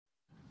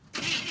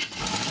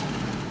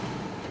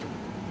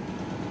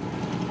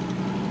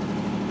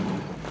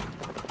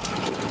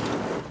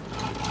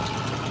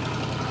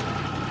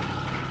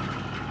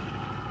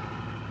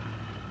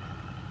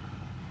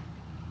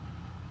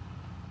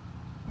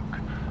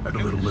Had a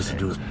little listen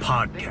to his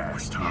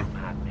podcast, huh?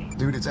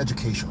 Dude, it's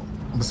educational.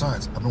 And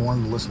besides, I've been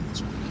wanting to listen to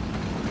this one.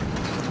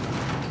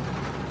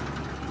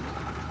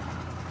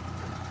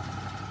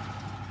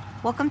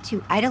 Welcome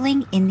to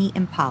Idling in the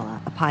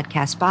Impala, a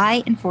podcast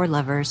by and for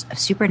lovers of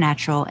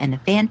supernatural and the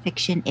fan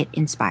fiction it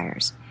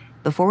inspires.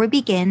 Before we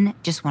begin,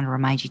 just want to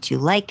remind you to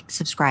like,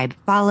 subscribe,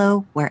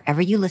 follow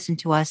wherever you listen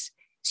to us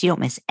so you don't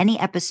miss any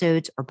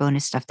episodes or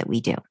bonus stuff that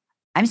we do.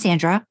 I'm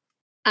Sandra.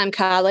 I'm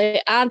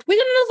Carly, and we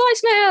got another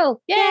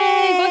voicemail!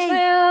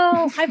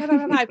 Yay!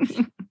 Voicemail! Hype.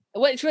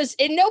 Which was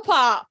in no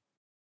part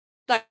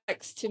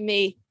thanks to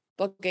me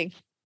bugging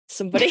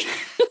somebody.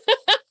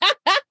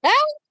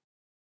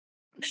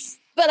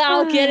 But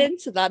I'll get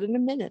into that in a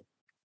minute.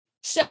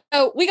 So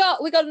we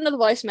got another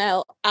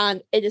voicemail,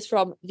 and it is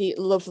from the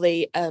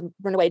lovely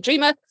Runaway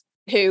Dreamer,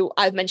 who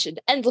I've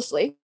mentioned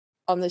endlessly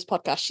on this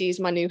podcast.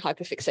 She's my new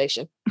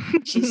hyperfixation.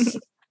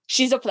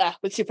 She's up there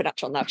with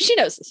Supernatural now. She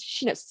knows this.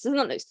 This is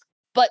not news.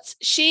 But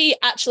she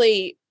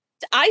actually,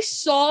 I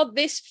saw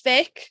this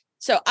fic.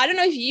 So I don't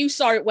know if you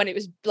saw it when it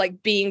was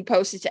like being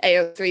posted to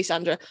AO3,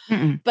 Sandra,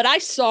 but I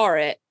saw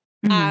it,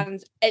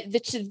 and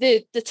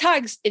the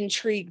tags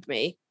intrigued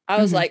me.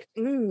 I was like,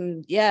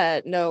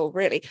 yeah, no,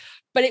 really.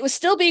 But it was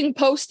still being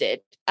posted,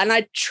 and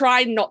I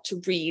try not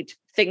to read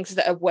things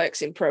that are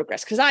works in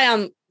progress because I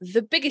am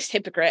the biggest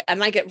hypocrite,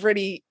 and I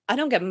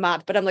don't get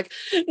mad, but I'm like,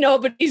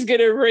 nobody's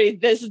going to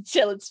read this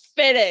until it's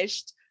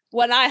finished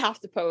when I have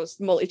to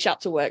post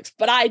multi-chapter works,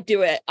 but I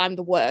do it. I'm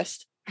the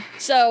worst.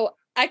 So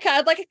I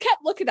kept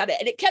looking at it,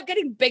 and it kept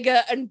getting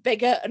bigger and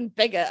bigger and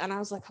bigger. And I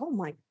was like, oh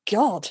my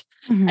God.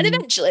 And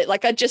eventually,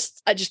 like, I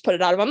just put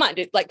it out of my mind.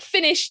 It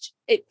finished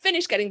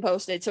getting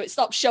posted. So it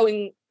stopped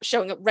showing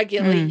up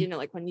regularly, you know,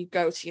 like when you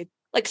go to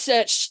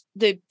search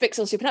the fics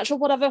on Supernatural,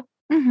 whatever.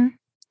 I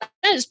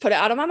just put it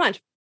out of my mind.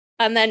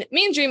 And then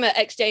me and Dreamer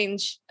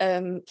exchange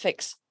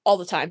fics all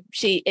the time.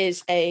 She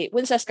is a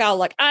Wincest gal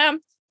like I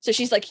am. So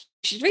she's like, you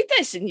should read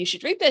this, and you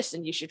should read this,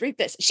 and you should read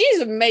this. She's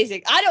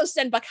amazing. I don't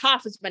send back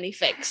half as many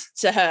fics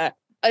to her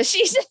as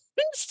she sends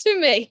to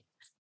me.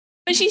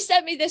 But she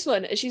sent me this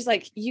one, and she's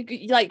like, you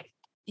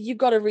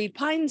got to read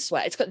Pine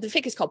Sweat. The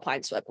fic is called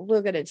Pine Sweat, but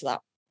we'll get into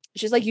that.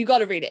 She's like, you got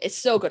to read it. It's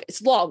so good.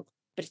 It's long,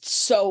 but it's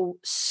so,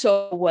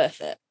 so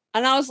worth it.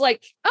 And I was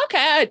like,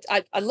 okay,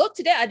 I looked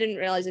at it. I didn't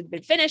realize it had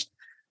been finished,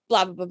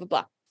 blah, blah, blah, blah,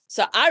 blah.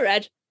 So I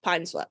read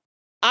Pine Sweat.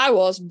 I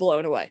was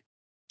blown away.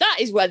 That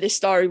is where this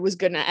story was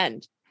going to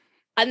end.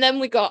 And then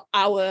we got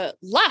our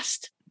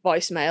last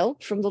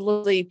voicemail from the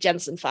lovely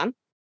Jensen fan.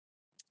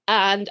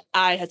 And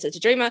I had said to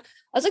Dreamer, I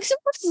was like, so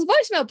what's this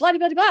voicemail? Blah,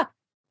 blah, blah,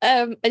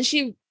 blah. And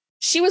she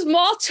was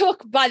more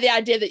took by the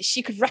idea that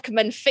she could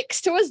recommend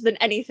fics to us than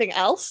anything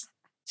else.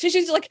 So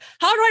she's like,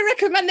 how do I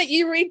recommend that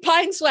you read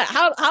Pine Sweat?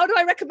 How do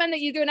I recommend that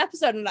you do an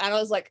episode? And I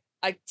was like,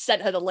 I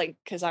sent her the link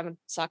because I'm a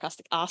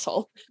sarcastic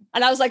asshole.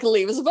 And I was like,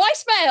 leave us a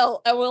voicemail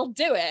and we'll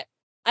do it.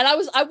 And I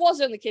was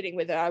only kidding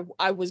with her.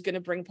 I was going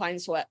to bring Pine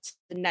Sweat to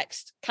the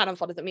next Canon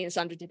Fodder that me and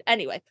Sandra did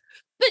anyway.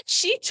 But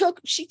she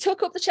took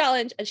up the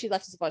challenge, and she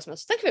left us a voicemail.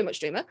 So thank you very much,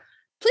 Dreamer.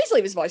 Please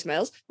leave us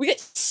voicemails. We get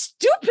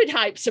stupid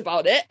hypes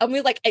about it, and we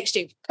like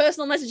exchange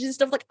personal messages and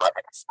stuff like, oh,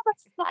 that's so much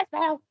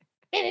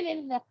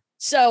voicemail.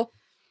 So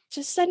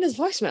just send us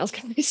voicemails,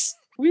 guys.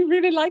 We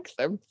really like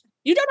them.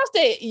 You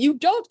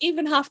don't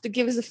even have to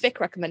give us a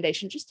fic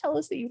recommendation. Just tell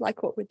us that you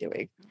like what we're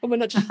doing, and we're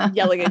not just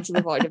yelling into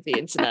the void of the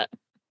internet.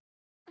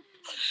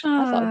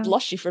 I thought I'd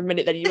lost you for a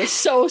minute then. You were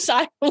so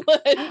silent.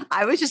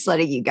 I was just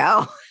letting you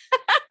go.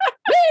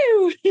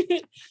 Woo!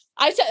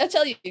 I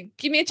tell you,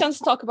 give me a chance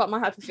to talk about my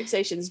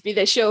hyperfixations, be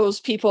they shows,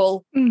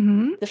 people,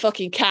 the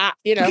fucking cat,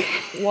 you know,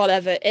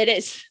 whatever it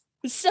is.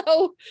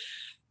 So,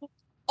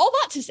 all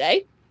that to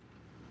say,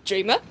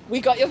 Dreamer, we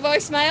got your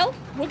voicemail.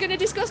 We're going to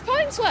discuss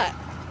Pine Sweat.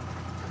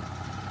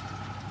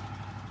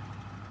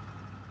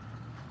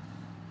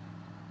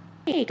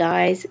 Hey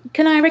guys,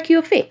 can I rec you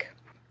a fic?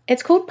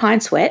 It's called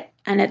Pine Sweat,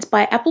 and it's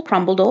by Apple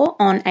Crumbledore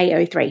on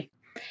AO3.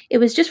 It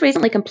was just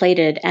recently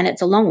completed, and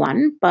it's a long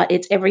one, but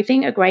it's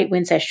everything a great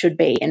Wincest should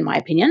be, in my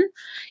opinion.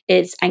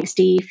 It's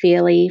angsty,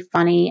 feely,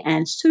 funny,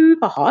 and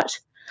super hot.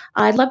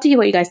 I'd love to hear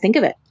what you guys think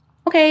of it.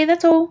 Okay,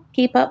 that's all.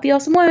 Keep up the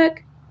awesome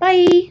work.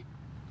 Bye!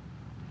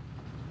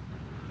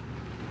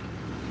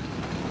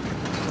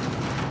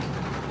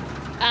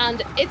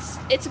 And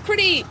it's a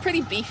pretty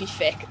beefy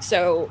fic.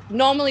 So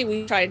normally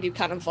we try and do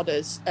Canon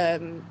Fodders,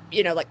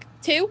 like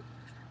 2,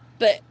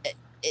 but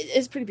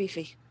it's pretty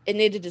beefy. It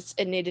needed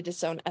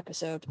its own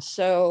episode.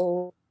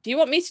 So do you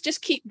want me to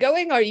just keep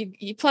going? Or are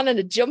you planning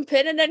to jump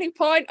in at any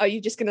point? Or are you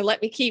just going to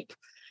let me keep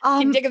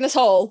digging this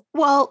hole?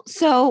 Well,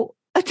 so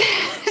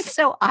once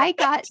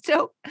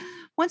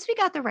we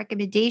got the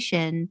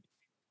recommendation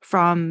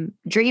from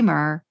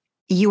Dreamer,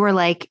 you were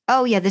like,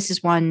 oh yeah, this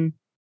is one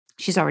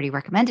she's already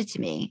recommended to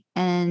me.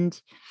 And,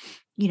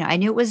 you know, I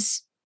knew it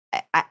was,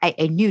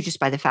 I knew just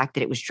by the fact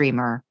that it was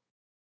Dreamer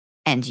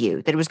and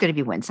you, that it was going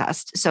to be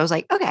Wincest. So I was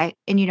like, okay.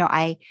 And, you know,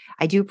 I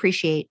do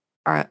appreciate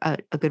a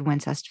good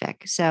Wincest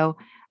fic. So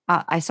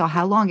I saw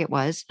how long it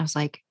was. I was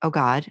like, oh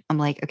God. I'm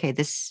like, okay,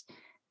 this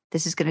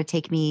is going to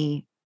take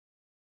me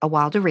a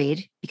while to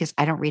read because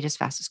I don't read as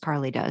fast as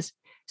Carly does.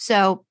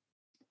 So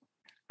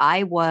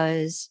I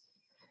was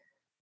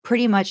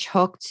pretty much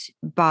hooked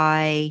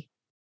by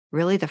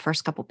really the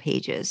first couple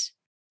pages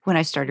when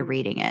I started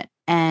reading it.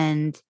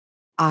 And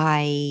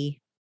I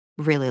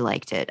really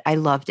liked it. I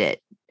loved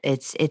it.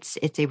 It's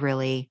a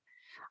really,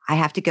 I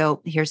have to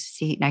go, here's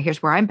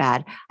where I'm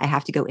bad. I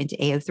have to go into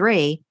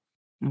AO3.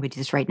 I'm going to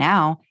do this right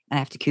now. And I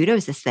have to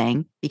kudos this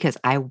thing because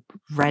I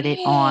read it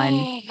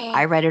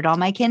on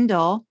my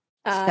Kindle.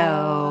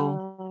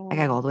 So I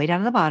got to go all the way down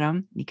to the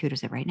bottom. You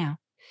kudos it right now.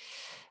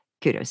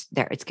 Kudos.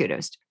 There, it's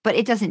kudos. But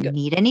it doesn't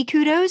need any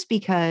kudos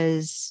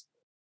because,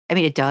 I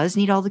mean, it does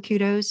need all the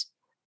kudos,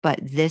 but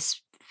this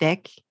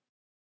fic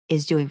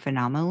is doing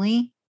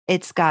phenomenally.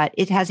 It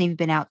hasn't even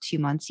been out 2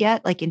 months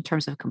yet, like in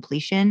terms of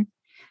completion.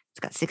 It's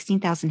got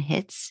 16,000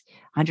 hits,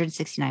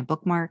 169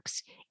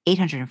 bookmarks,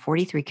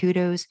 843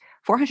 kudos,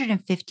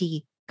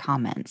 450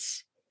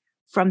 comments.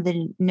 From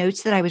the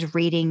notes that I was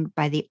reading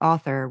by the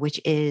author, which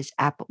is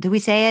Apple. Did we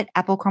say it?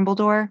 Apple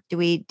Crumbledore? Do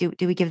we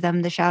give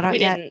them the shout out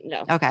yet? We didn't.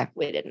 No. Okay.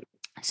 We didn't.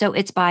 So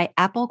it's by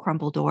Apple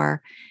Crumbledore.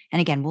 And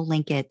again, we'll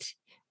link it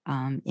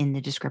in the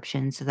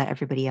description so that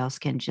everybody else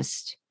can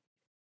just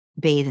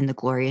bathe in the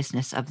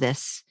gloriousness of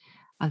this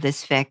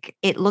fic.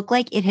 It looked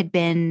like it had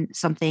been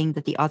something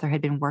that the author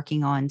had been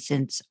working on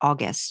since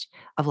August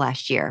of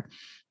last year.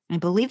 I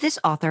believe this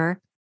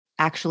author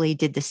actually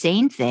did the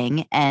same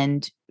thing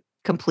and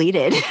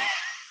completed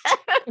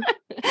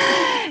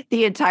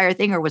the entire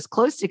thing, or was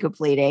close to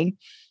completing,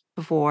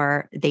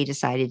 before they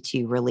decided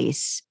to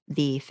release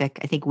the fic,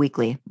 I think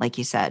weekly, like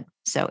you said.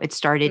 So it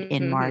started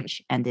in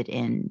March, ended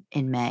in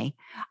May.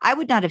 I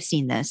would not have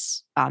seen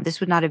this. This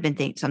would not have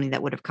been something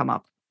that would have come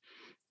up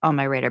on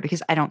my radar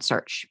because I don't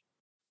search.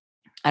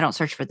 I don't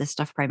search for this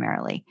stuff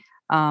primarily.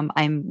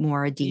 I'm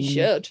more a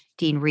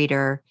Dean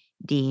reader,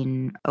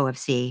 Dean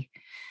OFC.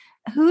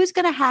 Who's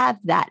going to have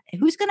that?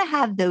 Who's going to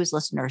have those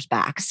listeners'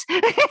 backs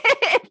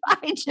if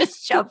I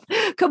just jump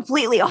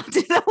completely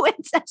onto the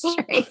Wincest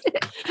train?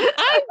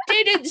 I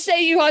didn't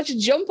say you had to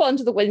jump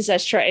onto the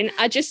Wincest train.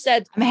 I just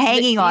said I'm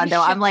hanging on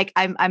though.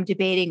 I'm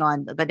debating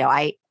on, but no,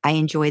 I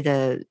enjoy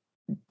the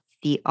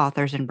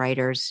authors and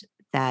writers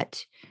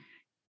that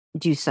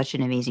do such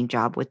an amazing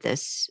job with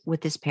this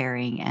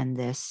pairing and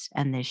this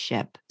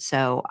ship.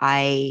 So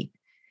you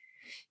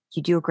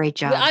do a great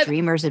job.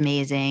 Dreamer's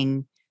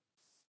amazing.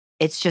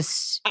 It's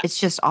just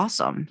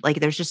awesome. Like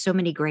there's just so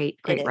many great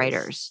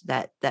writers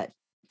that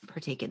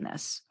partake in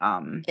this.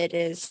 It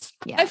is.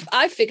 Yeah.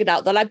 I figured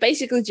out that I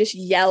basically just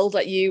yelled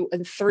at you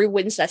and threw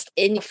Wincest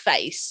in your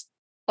face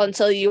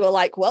until you were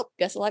like, well,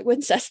 guess I like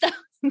Wincest now.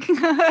 Because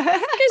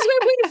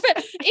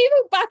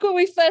even back when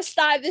we first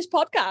started this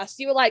podcast,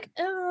 you were like,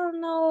 oh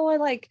no, I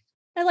like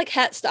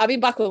het stuff. I mean,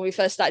 back when we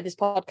first started this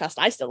podcast,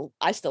 I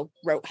still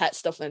wrote het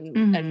stuff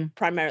and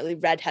primarily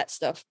read het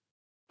stuff.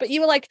 But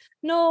you were like,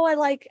 no, I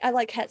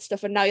like het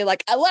stuff, and now you're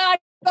like, I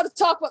got to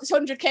talk about this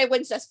 100K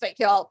Wincest fic,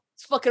 y'all.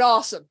 It's fucking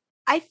awesome.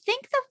 I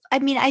think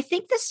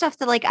the stuff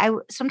that like I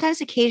sometimes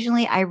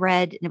occasionally I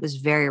read, and it was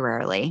very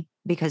rarely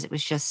because it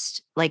was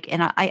just like,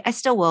 and I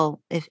still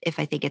will if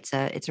I think it's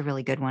a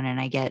really good one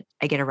and I get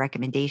a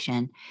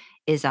recommendation,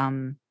 is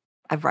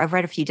I've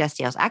read a few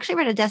Destiels. I actually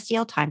read a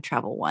Destiel time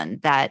travel one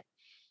that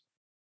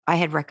I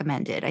had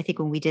recommended. I think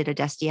when we did a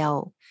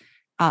Destiel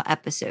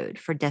episode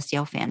for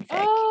Destiel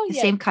fanfic. The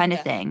same kind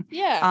of thing.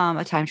 Yeah.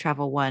 A time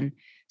travel one.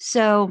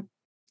 So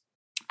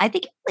I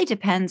think it really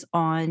depends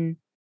on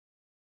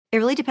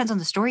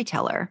the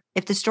storyteller.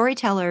 If the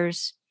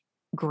storyteller's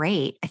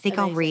great, I think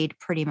I'll read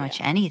pretty much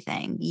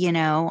anything, you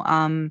know?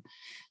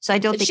 So I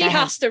don't think she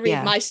has to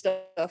read my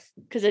stuff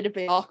because it'd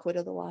be awkward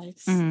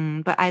otherwise.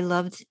 But I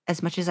loved,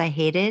 as much as I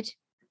hated,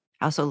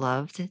 I also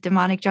loved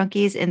Demonic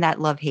Junkies in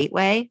that love-hate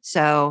way.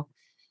 So,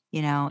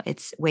 you know,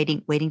 it's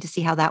waiting to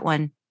see how that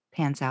one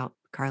pans out.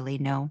 Carly,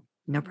 no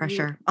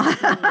pressure.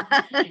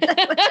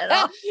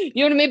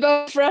 You and me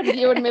both, Fred.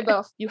 You and me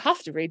both. You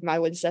have to read my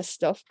Wincest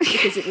stuff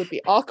because it would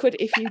be awkward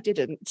if you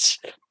didn't.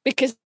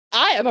 Because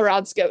I am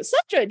around to go,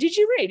 Sandra, did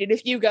you read? And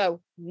if you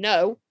go,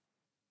 no,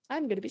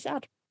 I'm going to be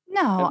sad.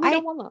 No,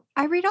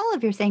 I read all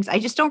of your things. I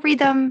just don't read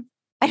them.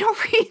 I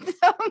don't read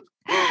them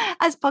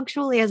as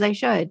punctually as I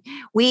should.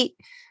 We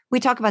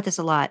talk about this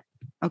a lot.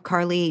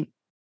 Carly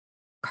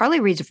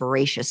reads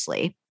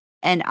voraciously,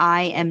 and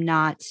I'm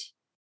not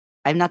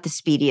the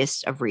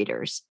speediest of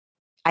readers.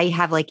 I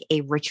have like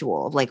a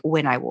ritual of like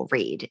when I will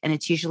read, and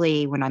it's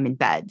usually when I'm in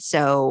bed.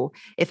 So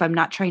if I'm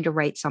not trying to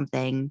write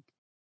something,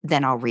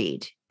 then I'll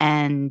read.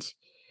 And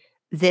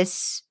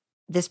this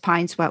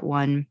Pine Sweat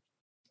one,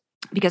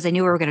 because I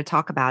knew we were going to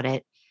talk about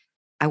it,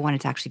 I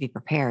wanted to actually be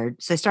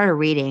prepared. So I started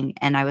reading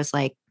and I was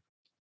like,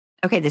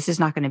 okay, this is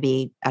not going to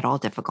be at all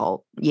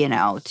difficult, you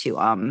know,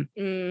 to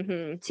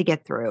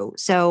get through.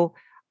 So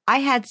I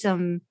had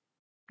some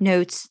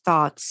notes,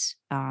 thoughts.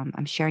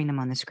 I'm sharing them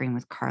on the screen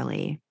with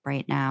Carly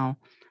right now.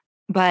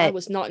 But I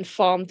was not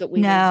informed that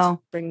we need to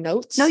bring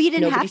notes. No, you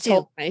didn't Nobody have to.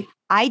 Told me.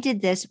 I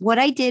did this. What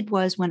I did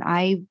was when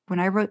I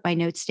wrote my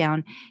notes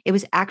down, it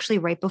was actually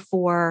right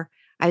before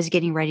I was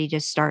getting ready to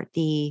start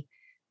the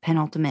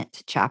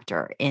penultimate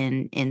chapter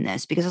in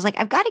this, because I was like,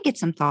 I've got to get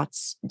some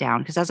thoughts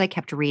down, because as I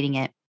kept reading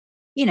it,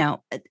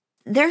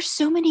 there's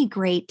so many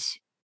great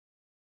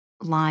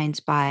lines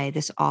by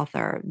this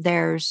author.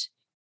 There's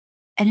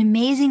an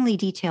amazingly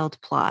detailed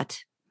plot,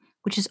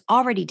 which is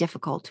already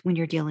difficult when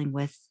you're dealing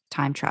with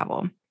time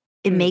travel.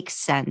 It makes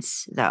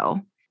sense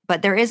though.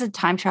 But there is a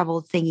time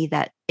travel thingy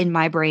that in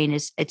my brain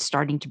it's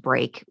starting to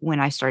break when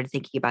I started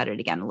thinking about it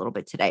again a little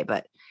bit today,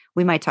 but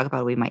we might talk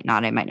about it. We might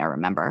not. I might not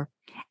remember.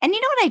 And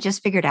you know what I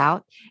just figured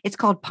out? It's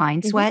called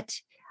Pine Sweat.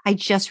 I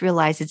just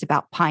realized it's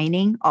about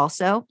pining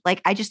also.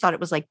 Like I just thought it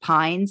was like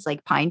pines,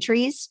 like pine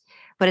trees,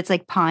 but it's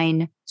like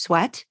pine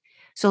sweat.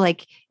 So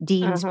like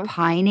Dean's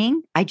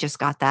pining. I just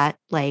got that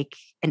like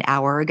an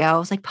hour ago. I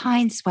was like,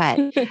 pine sweat.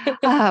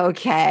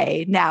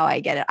 Okay. Now I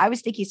get it. I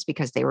was thinking it's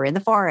because they were in the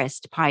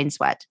forest, pine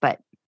sweat, but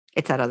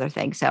it's that other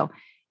thing. So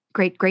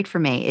great for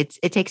me.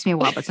 It takes me a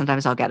while, but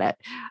sometimes I'll get it.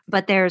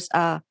 But there's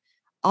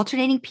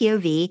alternating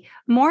POV,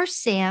 more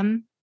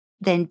Sam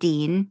than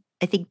Dean.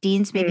 I think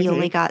Dean's maybe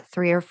only got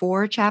 3 or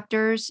 4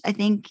 chapters, I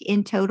think,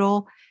 in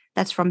total.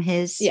 That's from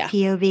his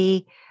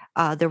POV.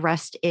 The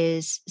rest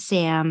is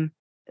Sam.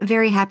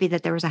 Very happy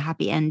that there was a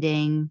happy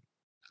ending,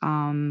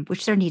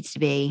 which there needs to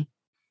be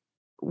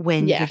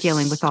when you're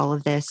dealing with all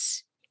of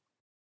this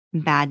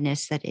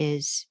madness that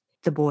is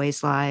the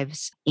boys'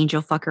 lives,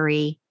 angel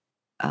fuckery,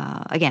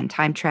 again,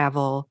 time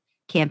travel,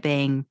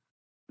 camping.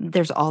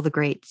 There's all the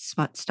great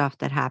smut stuff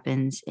that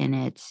happens in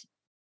it.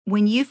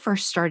 When you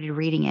first started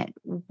reading it,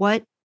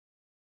 what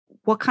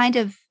kind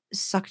of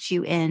sucked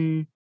you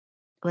in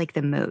like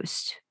the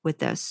most with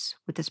this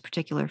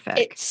particular fic?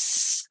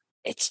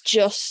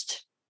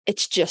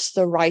 It's just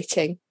the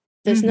writing.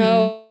 There's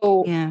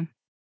no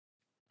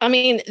I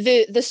mean,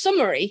 the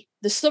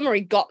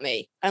summary got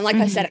me. And like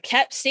I said, I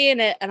kept seeing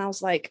it and I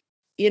was like,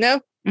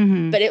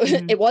 but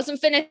it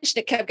wasn't finished.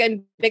 It kept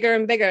getting bigger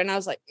and bigger. And I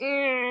was like,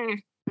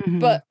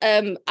 But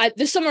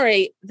the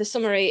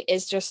summary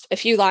is just a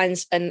few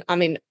lines. And I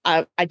mean,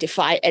 I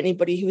defy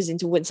anybody who is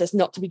into Wincest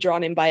not to be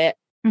drawn in by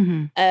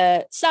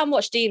it. Sam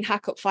watched Dean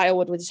hack up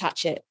firewood with his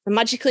hatchet. The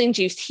magically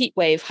induced heat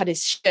wave had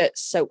his shirt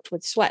soaked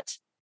with sweat.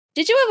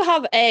 Did you ever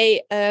have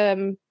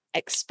a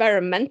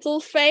experimental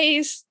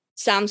phase?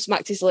 Sam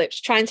smacked his lips,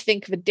 trying to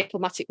think of a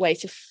diplomatic way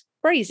to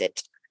phrase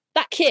it.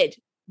 That kid,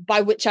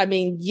 by which I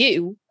mean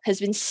you, has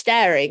been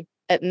staring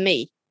at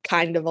me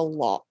kind of a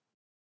lot.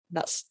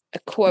 That's a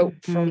quote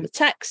from the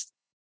text.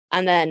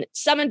 And then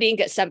Sam and Dean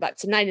get sent back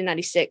to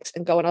 1996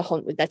 and go on a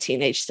hunt with their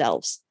teenage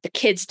selves. The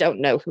kids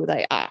don't know who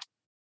they are.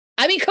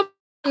 I mean, come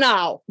on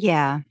now.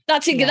 Yeah.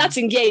 That's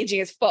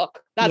engaging as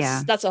fuck.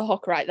 That's a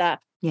hook right there.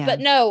 Yeah. But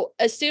no,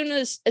 as soon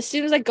as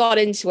I got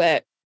into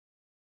it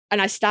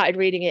and I started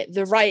reading it,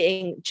 the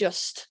writing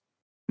just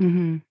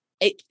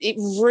it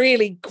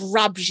really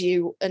grabs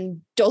you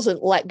and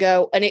doesn't let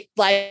go. And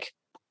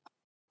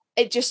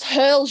it just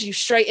hurls you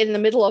straight in the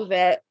middle of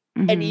it.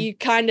 And you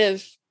kind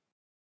of,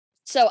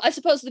 so I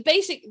suppose the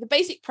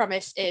basic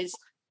premise is,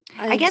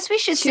 I guess we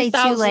should say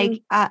too,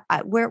 like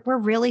we're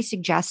really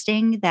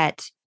suggesting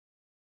that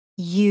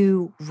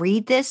you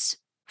read this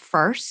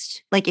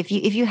first. Like if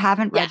you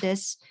haven't read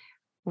this,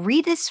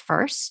 read this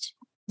first,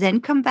 then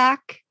come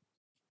back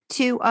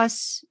to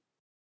us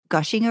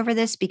gushing over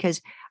this,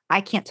 because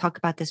I can't talk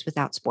about this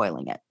without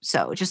spoiling it.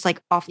 So just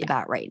like off the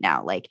bat right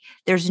now, like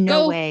there's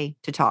no way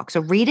to talk.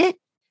 So read it,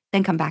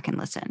 then come back and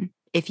listen.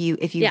 If you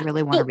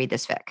really want to read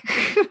this fic.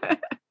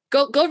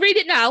 Go read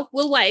it now.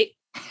 We'll wait.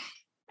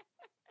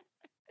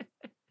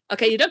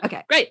 Okay, you done?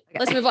 Okay, great. Okay.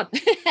 Let's move on.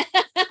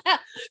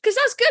 Because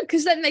that's good.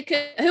 Because then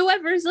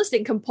whoever is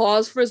listening can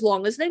pause for as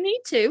long as they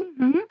need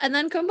to, and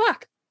then come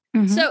back.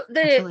 So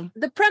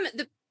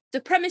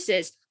the premise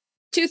is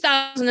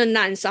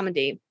 2009 Sam and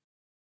Dean,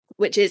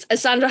 which is,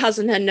 as Sandra has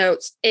in her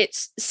notes,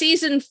 it's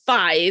season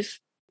 5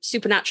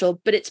 Supernatural,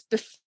 but it's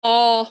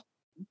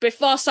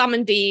before Sam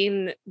and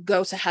Dean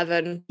go to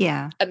heaven,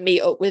 and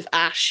meet up with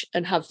Ash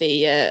and have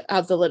the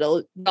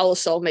little Roll of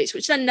Soulmates,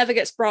 which then never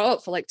gets brought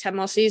up for like 10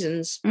 more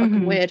seasons.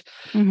 Fucking weird.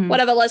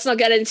 Whatever. Let's not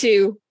get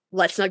into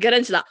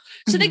that.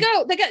 So they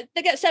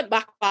get sent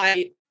back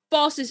by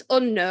forces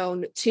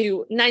unknown to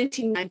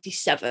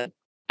 1997,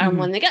 and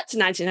when they get to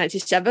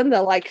 1997,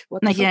 they're like,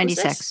 "What?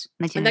 1996.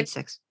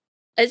 1996.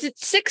 Is it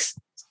 6?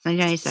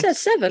 1996. It says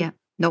 7. Yeah.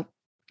 Nope.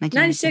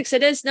 1996.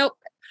 It is. Nope.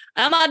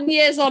 I'm adding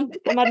years on.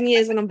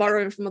 I'm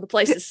borrowing from other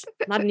places.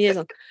 I'm adding years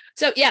on.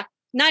 So yeah,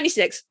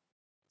 96.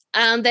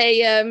 And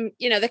they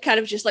they kind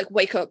of just like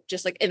wake up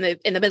just like in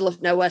the middle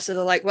of nowhere. So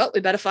they're like, well, we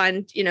better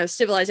find,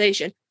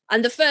 civilization.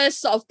 And the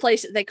first sort of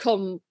place that they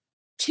come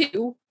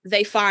to,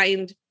 they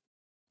find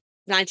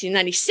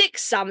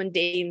 1996 Sam and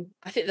Dean.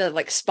 I think they're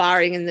like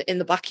sparring in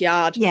the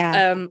backyard.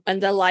 Yeah.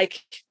 And they're like,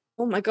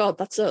 oh my God,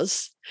 that's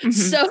us.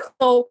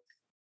 So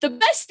the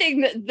best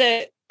thing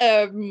that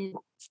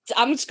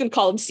I'm just going to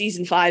call them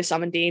season 5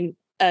 Sam and Dean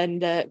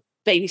and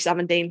baby Sam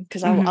and Dean,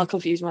 because I'll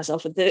confuse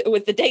myself with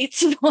the dates.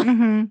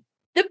 The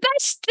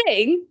best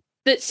thing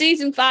that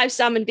season 5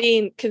 Sam and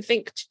Dean can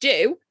think to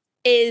do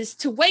is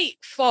to wait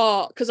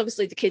for, because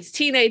obviously the kids are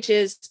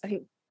teenagers. I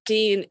think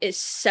Dean is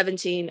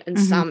 17 and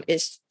Mhm. Sam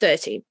is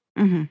 13.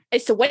 Mhm.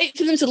 It's to wait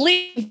for them to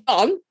leave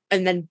on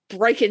and then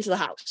break into the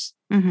house.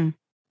 Mhm.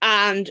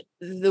 And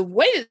the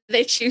way that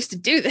they choose to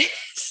do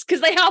this,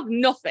 because they have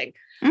nothing,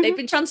 they've Mhm.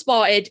 been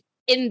transported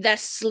in their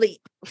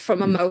sleep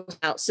from a Mhm.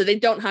 motel. So they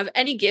don't have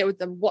any gear with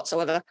them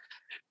whatsoever.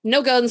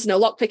 No guns, no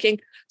lockpicking.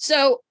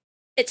 So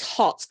it's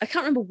hot. I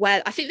can't remember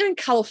where. I think they're in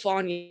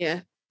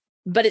California,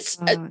 but it's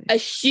a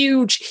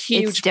huge, It's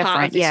huge part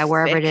different. of this Yeah,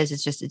 wherever it fic. is,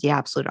 it's just the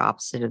absolute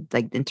opposite of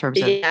like in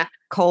terms of Yeah.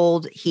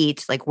 cold,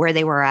 heat, like where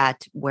they were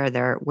at, where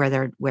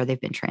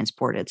they've been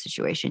transported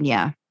situation.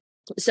 Yeah.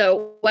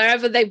 So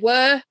wherever they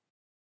were,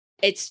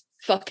 it's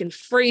fucking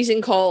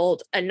freezing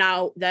cold, and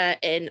now they're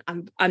in.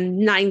 I'm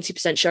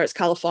 90% sure it's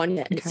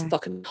California, and it's Okay.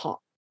 fucking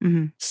hot.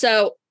 Mm-hmm.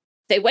 So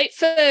they wait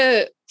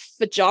for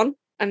John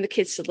and the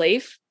kids to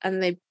leave,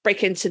 and they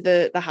break into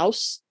the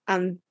house.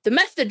 And the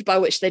method by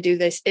which they do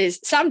this is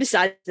Sam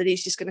decides that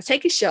he's just going to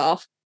take his shirt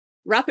off,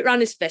 wrap it around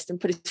his fist, and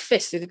put his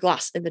fist through the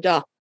glass in the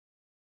door.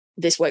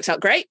 This works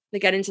out great. They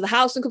get into the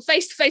house and come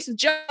face to face with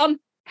John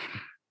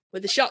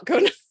with a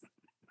shotgun.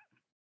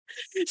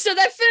 So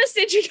their first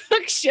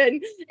introduction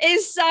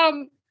is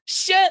Sam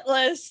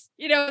shirtless,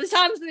 his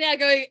hands in the air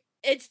going,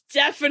 it's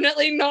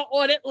definitely not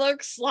what it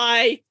looks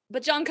like.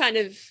 But John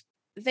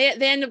they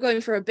end up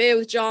going for a beer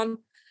with John,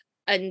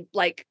 and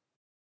like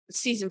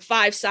season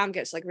 5, Sam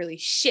gets like really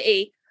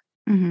shitty,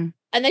 Mm-hmm.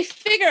 and they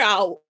figure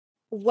out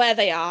where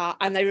they are,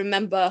 and they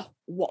remember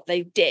what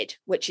they did,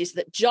 which is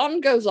that John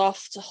goes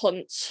off to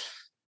hunt.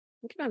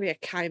 I think it might be a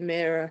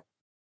chimera.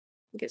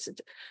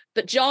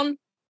 But John,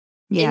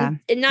 Yeah.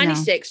 in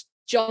 96,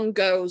 John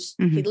goes,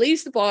 he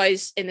leaves the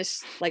boys in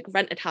this like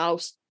rented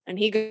house, and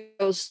he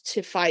goes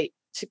to fight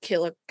to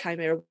kill a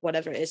chimera,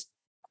 whatever it is.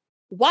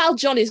 While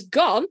John is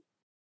gone,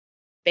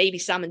 baby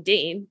Sam and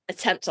Dean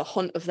attempt a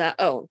hunt of their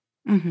own.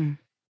 Mm-hmm.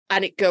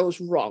 And it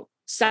goes wrong.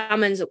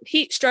 Sam ends up with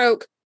heat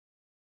stroke.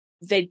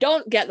 They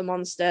don't get the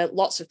monster.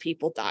 Lots of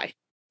people die.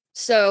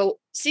 So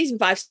season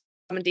 5, Sam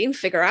and Dean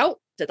figure out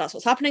that that's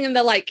what's happening. And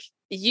they're like,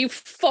 you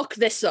fuck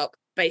this up,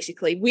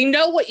 basically. We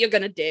know what you're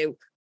going to do.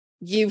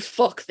 You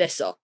fuck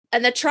this up.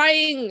 And they're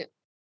trying,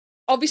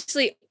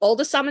 obviously,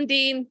 older Sam and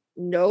Dean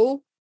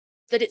know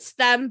that it's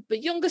them,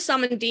 but younger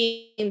Sam and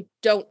Dean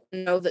don't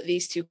know that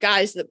these two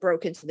guys that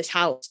broke into this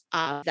house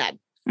are them.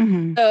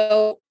 Mm-hmm.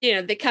 So,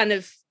 they kind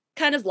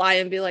of lie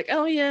and be like,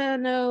 oh yeah,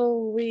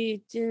 no,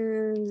 we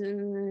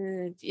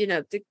did,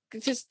 they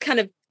just kind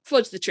of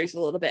fudge the truth a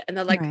little bit. And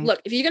they're like, Right.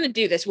 look, if you're going to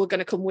do this, we're going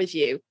to come with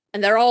you.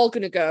 And they're all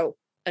going to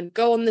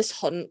go on this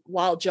hunt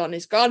while John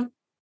is gone.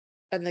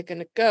 And they're going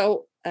to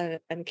go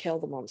and kill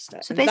the monster.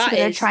 So And basically,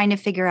 that they're is- trying to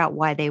figure out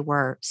why they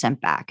were sent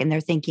back, and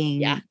they're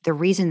thinking the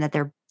reason that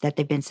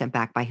they've been sent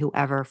back by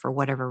whoever for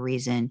whatever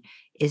reason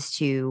is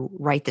to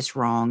right this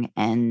wrong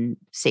and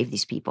save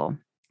these people.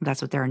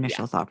 That's what their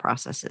initial thought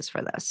process is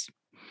for this.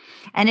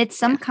 And it's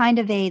some kind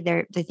of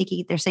they're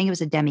saying it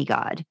was a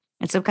demigod.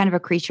 It's some kind of a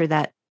creature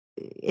that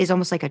is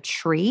almost like a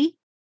tree,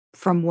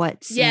 from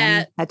what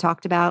Sam had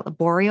talked about, a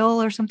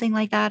boreal or something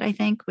like that, I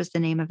think was the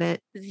name of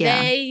it.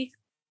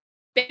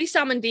 Baby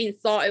Sam and Dean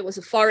thought it was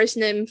a forest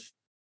nymph,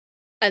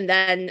 and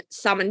then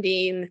Sam and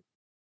Dean,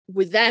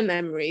 with their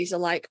memories, are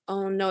like,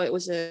 oh no, it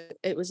was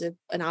an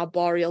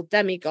arboreal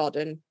demigod,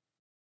 and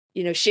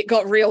shit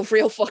got real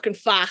fucking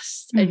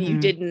fast, and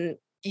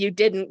you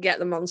didn't get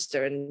the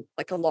monster, and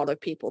like a lot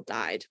of people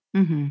died.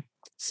 Mm-hmm.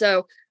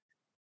 So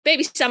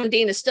baby Sam and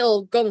Dean are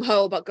still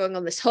gung-ho about going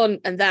on this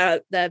hunt, and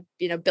they're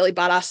Billy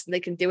Badass, and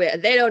they can do it,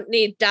 and they don't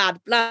need dad,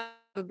 blah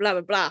blah blah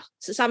blah blah.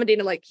 So Sam and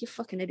Dean are like, you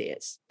fucking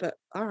idiots, but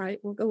all right,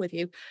 we'll go with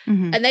you.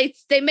 Mm-hmm. And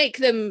they make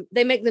them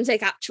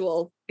take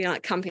actual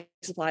like camping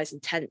supplies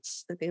and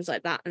tents and things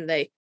like that, and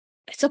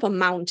it's up a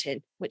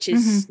mountain, which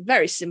is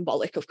very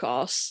symbolic, of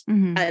course.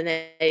 Mm-hmm. And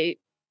they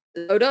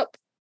load up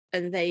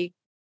and they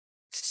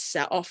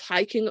set off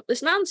hiking up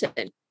this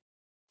mountain.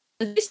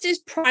 And this is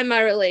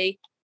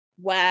primarily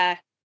where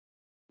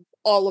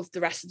all of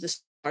the rest of the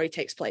story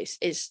takes place,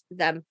 is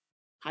them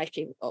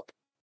hiking up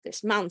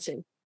this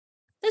mountain.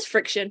 There's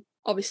friction,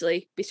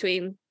 obviously,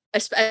 between,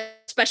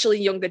 especially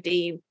younger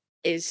Dean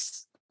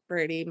is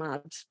pretty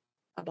mad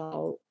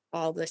about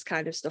all this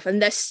kind of stuff.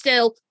 And they're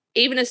still,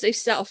 even as they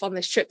set off on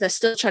this trip, they're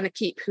still trying to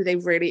keep who they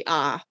really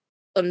are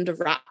under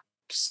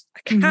wraps.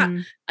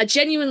 I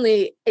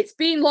genuinely, it's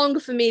been longer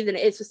for me than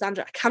it is for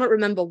Sandra. I cannot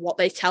remember what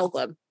they tell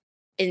them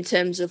in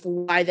terms of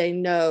why they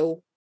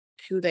know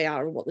who they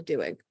are and what they're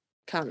doing.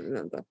 Can't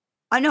remember.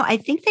 Oh no, I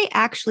think they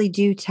actually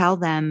do tell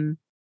them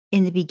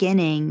in the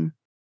beginning.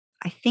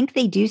 I think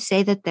they do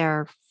say that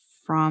they're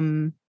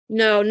from.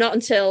 No, not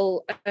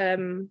until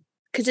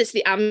because it's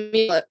the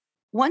amulet.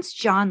 Once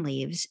John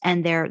leaves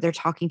and they're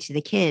talking to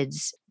the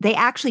kids, they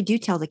actually do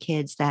tell the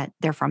kids that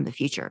they're from the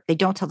future. They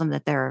don't tell them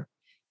that they're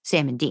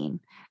Sam and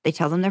Dean. They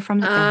tell them they're from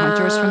they're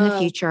hunters from the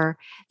future.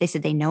 They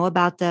said they know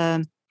about all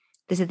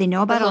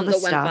the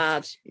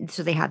stuff.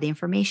 So they had the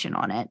information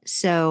on it.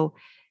 So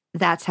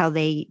that's how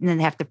and then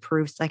they have to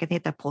prove, like, I think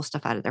they have to pull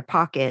stuff out of their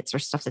pockets or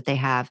stuff that they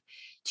have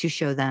to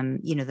show them,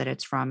 that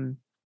it's from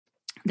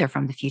they're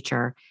from the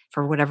future.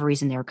 For whatever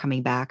reason, they're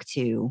coming back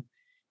to.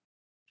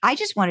 I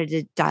just wanted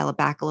to dial it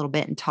back a little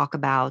bit and talk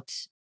about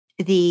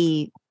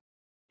the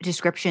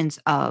descriptions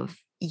of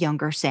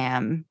younger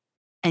Sam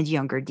and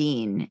younger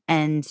Dean,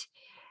 and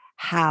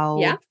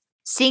how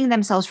seeing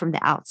themselves from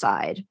the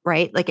outside,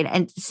 right? Like,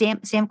 and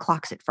Sam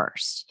clocks it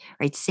first,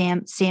 right?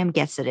 Sam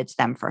gets that it's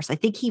them first. I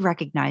think he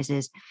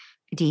recognizes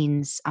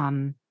Dean's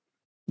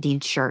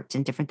shirt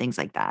and different things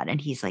like that. And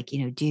he's like,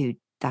 dude,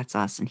 that's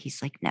us. And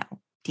he's like, no.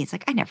 Dean's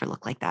like, I never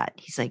look like that.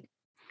 He's like,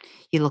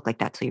 you look like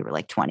that till you were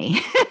like 20.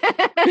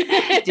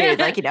 Dude,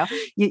 like,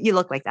 you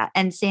look like that.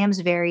 And Sam's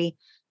very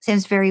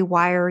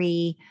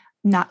wiry,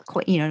 not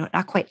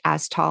quite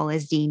as tall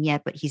as Dean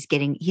yet, but he's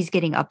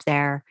getting up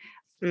there.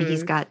 And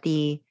he's got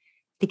the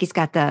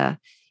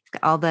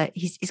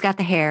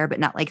hair, but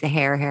not like the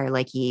hair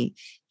like he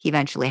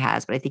eventually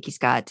has. But I think he's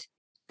got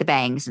the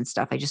bangs and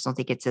stuff. I just don't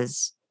think it's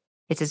as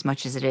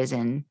much as it is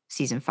in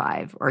season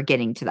 5 or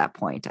getting to that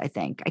point. I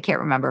think I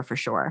can't remember for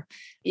sure.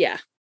 Yeah.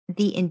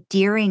 The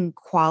endearing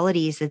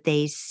qualities that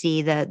they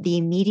see, the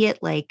immediate,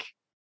 like,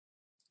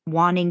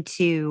 wanting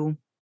to,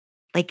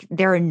 like,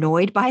 they're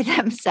annoyed by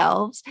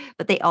themselves,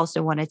 but they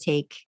also want to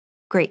take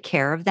great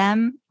care of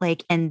them.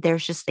 Like, and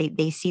there's just,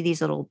 they see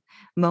these little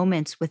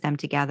moments with them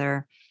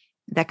together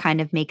that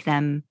kind of make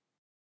them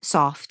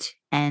soft.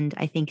 And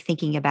I think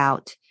thinking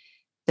about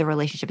the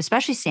relationship,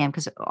 especially Sam,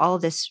 because all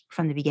of this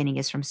from the beginning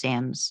is from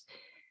Sam's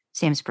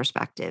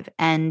perspective,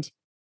 and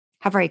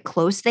how very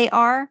close they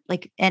are,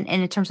 like, and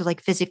in terms of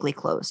like physically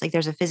close, like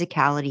there's a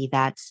physicality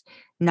that's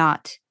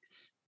not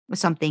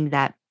something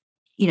that,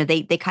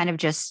 they kind of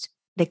just,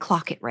 they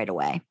clock it right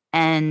away.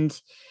 And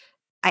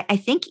I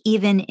think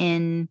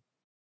even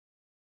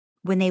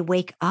when they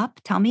wake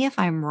up, tell me if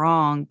I'm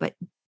wrong, but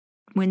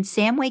when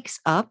Sam wakes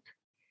up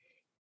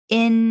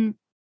in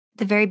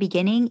the very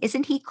beginning,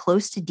 isn't he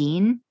close to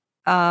Dean?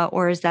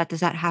 Or does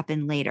that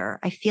happen later?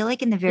 I feel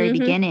like in the very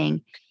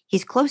beginning,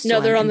 he's close to him.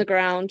 No, they're on the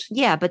ground.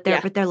 Yeah, but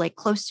they're like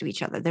close to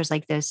each other. There's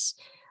like this,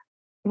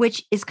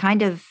 which is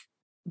kind of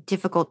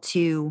difficult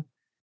to,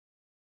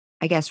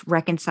 I guess,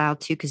 reconcile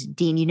to, because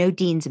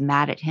Dean's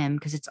mad at him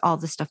because it's all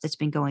the stuff that's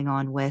been going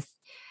on with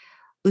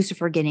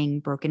Lucifer getting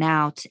broken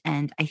out.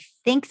 And I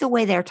think the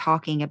way they're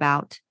talking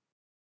about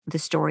the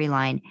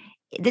storyline,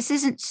 this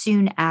is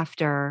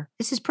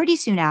pretty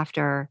soon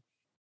after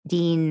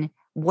Dean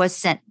was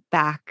sent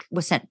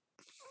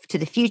to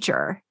the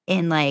future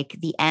in like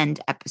the end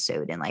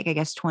episode in like, I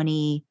guess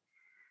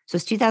so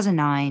it's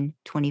 2009,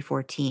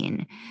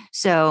 2014.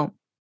 So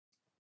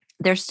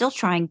they're still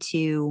trying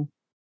to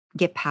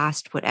get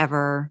past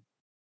whatever,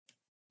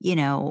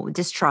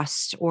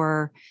 distrust,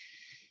 or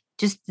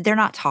just, they're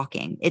not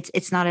talking.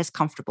 It's not as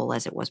comfortable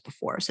as it was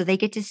before. So they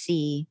get to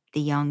see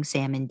the young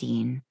Sam and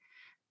Dean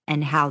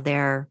and how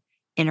they're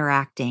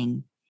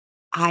interacting.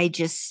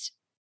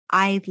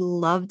 I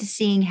loved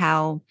seeing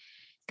how,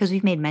 because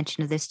we've made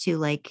mention of this too,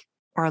 like,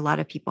 or a lot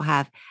of people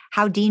have,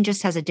 how Dean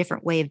just has a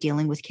different way of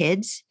dealing with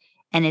kids.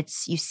 And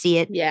you see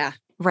it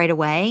right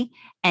away.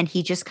 And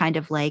he just kind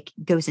of like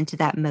goes into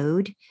that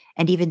mode.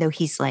 And even though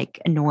he's like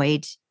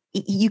annoyed,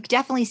 you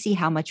definitely see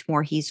how much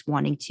more he's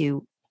wanting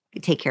to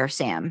take care of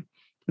Sam,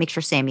 make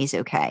sure Sammy's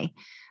okay.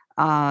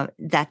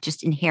 That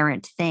just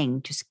inherent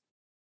thing just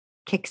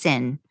kicks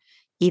in,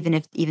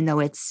 even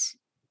though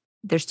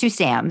there's 2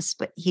 Sams,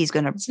 but he's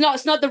going to,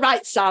 it's not the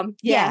right Sam.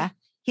 Yeah.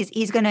 He's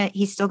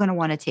still going to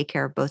want to take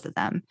care of both of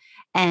them.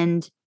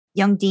 And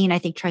young Dean, I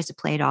think, tries to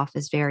play it off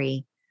as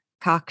very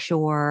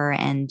cocksure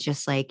and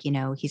just like,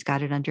 he's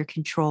got it under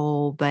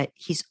control, but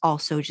he's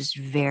also just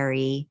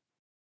very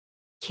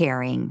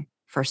caring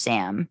for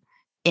Sam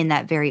in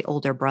that very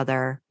older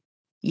brother,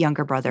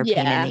 younger brother,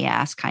 pain in the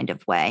ass kind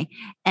of way.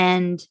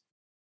 And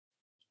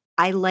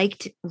I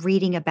liked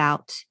reading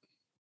about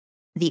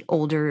the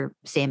older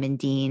Sam and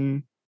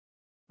Dean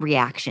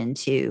reaction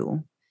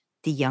to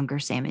the younger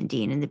Sam and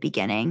Dean in the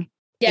beginning.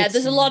 Yeah,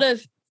 there's a lot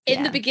of,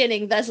 in the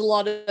beginning, there's a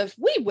lot of,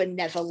 we were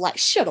never like,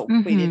 shut up,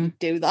 we didn't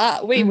do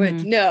that. We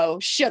would, no,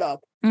 shut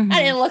up.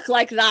 I didn't look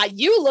like that.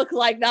 You look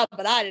like that,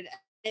 but I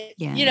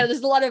didn't.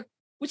 There's a lot of,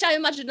 which I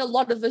imagine a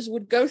lot of us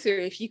would go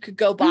through if you could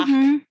go back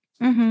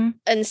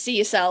and see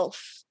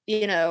yourself,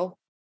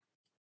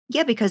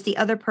 Yeah, because the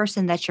other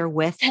person that you're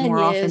with more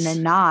years. often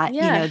than not,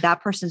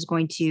 that person's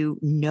going to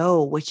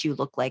know what you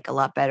look like a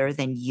lot better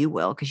than you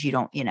will, because you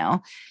don't, you're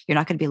not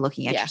going to be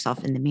looking at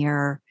yourself in the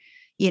mirror,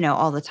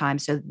 all the time.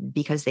 So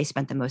because they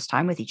spent the most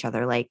time with each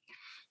other, like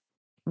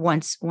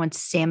once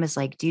Sam is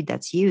like, dude,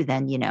 that's you,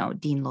 then,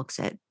 Dean looks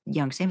at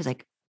young Sam is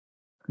like,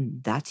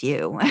 that's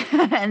you.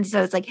 And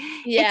so it's like,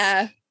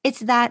 it's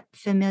that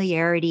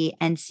familiarity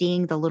and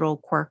seeing the little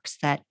quirks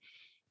that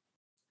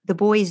the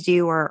boys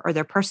do or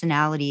their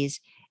personalities,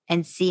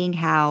 and seeing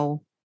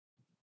how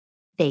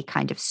they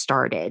kind of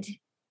started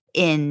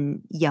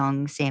in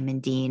young Sam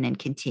and Dean and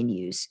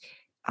continues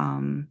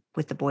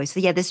with the boys. So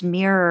yeah, this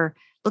mirror,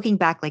 looking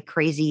back, like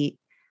crazy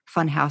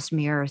funhouse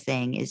mirror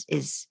thing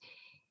is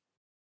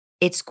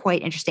it's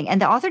quite interesting.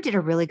 And the author did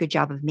a really good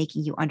job of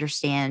making you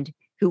understand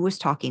who was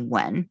talking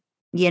when,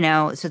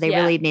 so they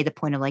really made the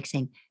point of like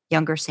saying,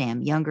 younger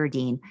Sam, younger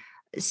Dean.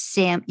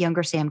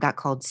 Younger Sam got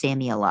called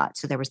Sammy a lot.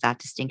 So there was that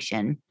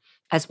distinction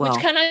as well.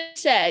 Which can I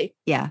say?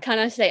 Yeah. Can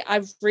I say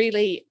I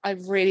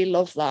really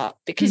love that,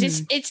 because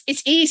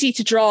it's easy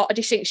to draw a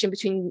distinction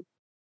between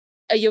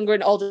a younger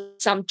and older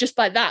Sam just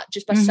by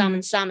Sam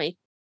and Sammy.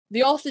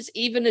 The authors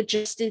even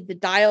adjusted the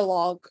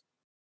dialogue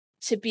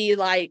to be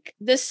like,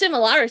 there's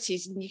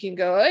similarities, and you can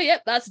go, oh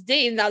yep, that's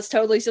Dean. That's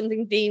totally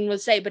something Dean would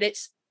say, but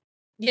it's,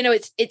 you know,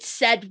 it's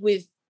said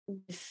with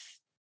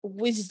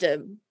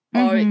wisdom,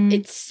 or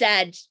it's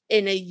said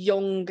in a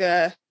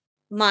younger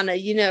manner.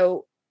 You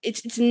know,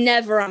 it's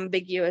never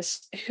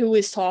ambiguous who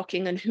is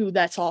talking and who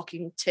they're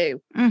talking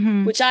to,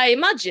 which I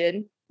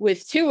imagine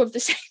with two of the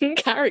same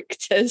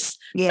characters,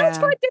 that's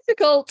quite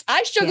difficult.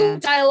 I struggle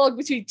with dialogue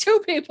between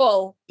two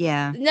people.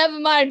 Yeah.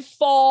 Never mind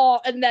four,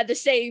 and they're the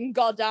same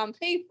goddamn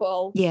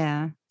people.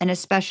 Yeah. And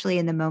especially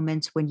in the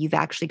moments when you've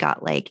actually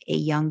got like a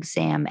young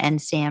Sam and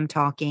Sam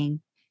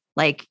talking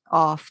like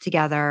off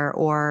together,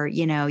 or,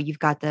 you know, you've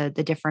got the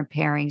different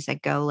pairings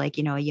that go like,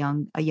 you know, a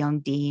young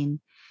Dean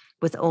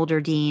with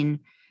older Dean.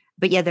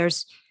 But yeah,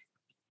 there's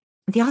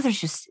the author's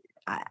just,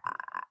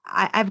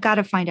 I've got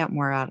to find out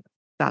more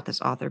about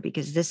this author,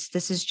 because this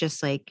is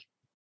just like,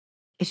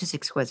 it's just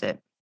exquisite.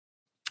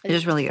 It's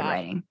just really good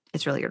writing.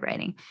 It's really good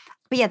writing.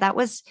 But yeah, that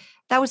was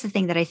the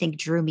thing that I think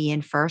drew me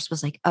in first,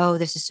 was like, oh,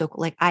 this is so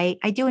cool. Like I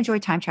do enjoy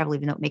time travel,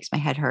 even though it makes my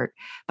head hurt,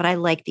 but I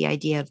like the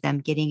idea of them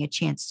getting a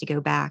chance to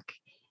go back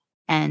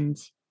and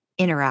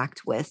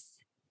interact with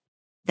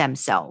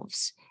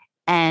themselves,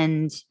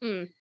 and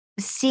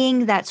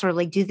seeing that sort of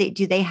like, do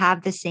they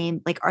have the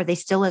same, like, are they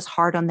still as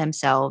hard on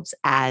themselves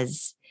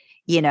as,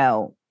 you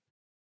know,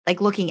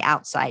 like looking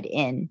outside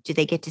in? Do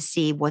they get to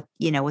see what,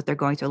 you know, what they're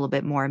going through a little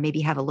bit more,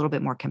 maybe have a little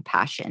bit more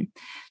compassion?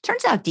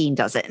 Turns out Dean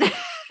doesn't.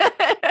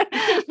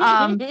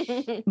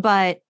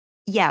 But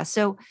yeah,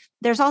 so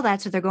there's all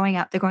that. So they're going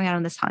out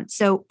on this hunt.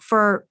 So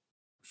for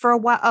a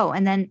while. Oh,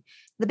 and then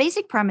the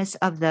basic premise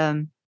of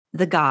the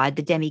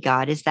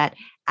demigod, is that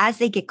as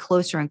they get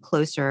closer and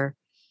closer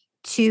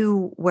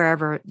to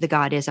wherever the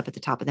god is up at the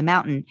top of the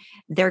mountain,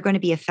 they're going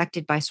to be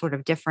affected by sort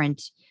of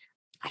different,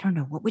 I don't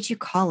know, what would you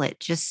call it?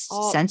 Just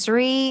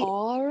sensory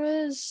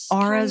auras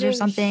or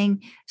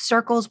something.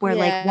 Circles where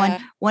like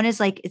one is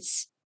like,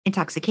 it's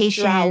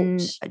intoxication,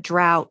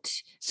 drought.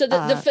 So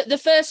the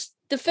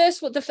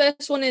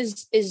first one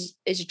is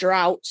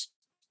drought.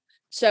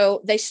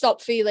 So they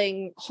stop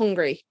feeling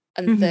hungry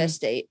and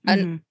thirsty.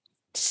 And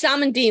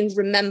Sam and Dean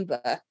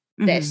remember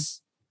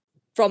this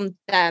from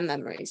their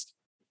memories.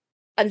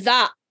 And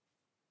that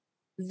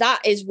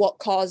is what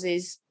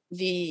causes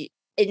the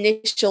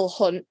initial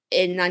hunt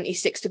in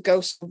 96 to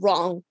go so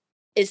wrong,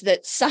 is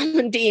that Sam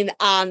and Dean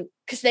aren't,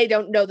 because they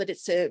don't know that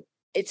it's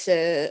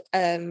a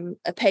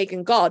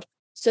pagan god,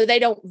 so they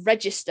don't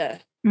register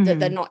that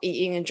they're not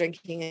eating and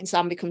drinking, and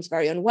Sam becomes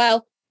very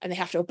unwell and they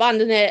have to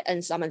abandon it,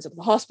 and Sam ends up in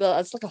the hospital.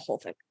 It's like a whole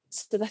thing.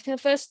 So I think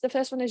the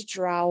first one is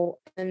drought,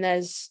 and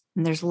there's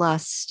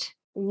lust,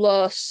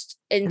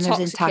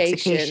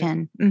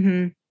 intoxication.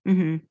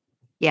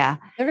 Yeah,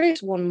 there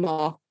is one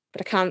more,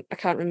 but I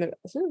can't remember.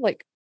 I think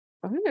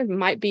it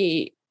might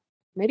be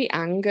maybe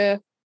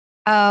anger.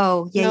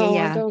 Oh, yeah.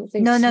 I don't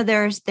think no, so.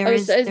 there is that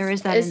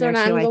in there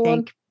too, I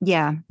think.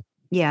 One?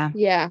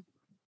 Yeah.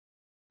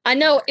 I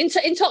know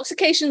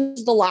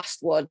intoxication's the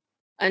last one,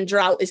 and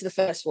drought is the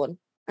first one,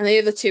 and the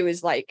other two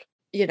is like,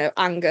 you know,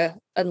 anger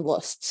and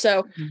lust.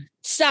 So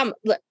Sam,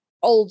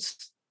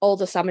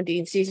 older Sam and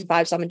Dean, season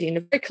 5 Sam and Dean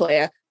are very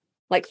clear,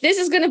 like, this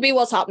is going to be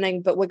what's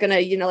happening, but we're going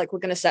to, you know, like, we're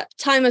going to set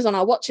timers on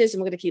our watches,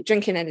 and we're going to keep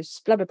drinking, and it's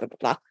blah, blah, blah, blah,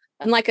 blah.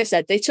 And like I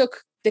said, they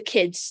took the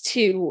kids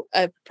to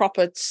a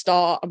proper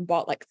store and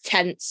bought like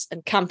tents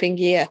and camping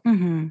gear.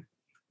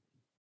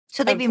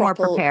 So they'd be more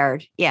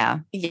prepared. Yeah.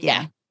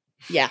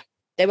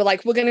 They were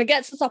like, we're going to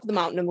get to the top of the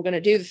mountain and we're going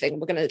to do the thing.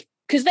 We're going to,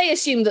 because they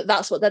assumed that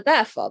that's what they're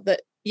there for,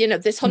 that, you know,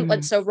 this hunt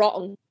went so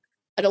wrong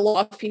and a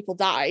lot of people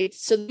died.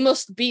 So they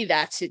must be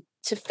there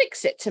to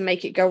fix it, to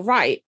make it go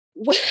right.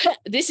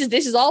 This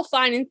is all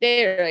fine in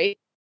theory.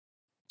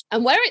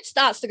 And where it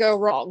starts to go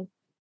wrong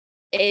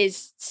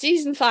is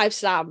season 5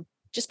 Sam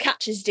just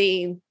catches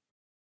Dean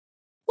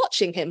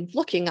watching him,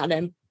 looking at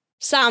him.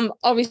 Sam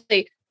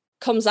obviously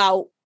comes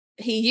out.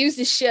 He used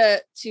his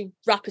shirt to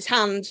wrap his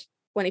hand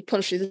when he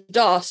punched through the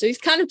door. So he's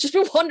kind of just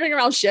been wandering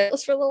around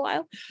shirtless for a little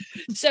while.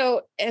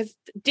 So if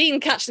Dean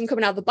catches him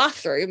coming out of the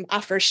bathroom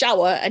after a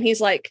shower, and he's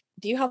like,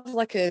 do you have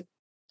like a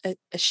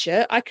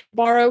shirt I could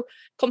borrow?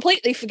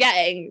 Completely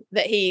forgetting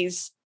that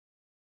he's,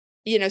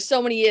 you know,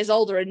 so many years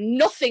older, and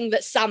nothing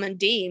that Sam and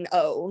Dean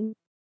own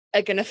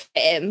are going to fit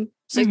him.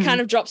 So he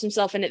kind of drops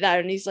himself in it there,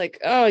 and he's like,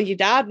 oh, your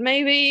dad,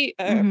 maybe?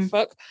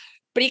 Fuck.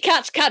 But he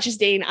catches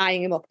Dean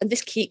eyeing him up, and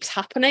this keeps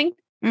happening,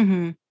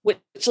 which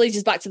leads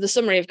us back to the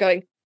summary of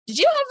going, did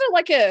you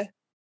have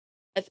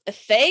a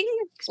thing?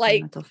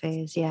 Like, mental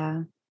phase,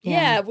 yeah.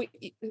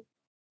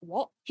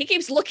 What? He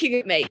keeps looking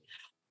at me.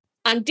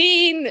 And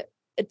Dean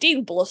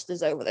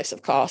blusters over this,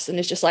 of course, and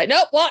is just like,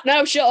 nope, what?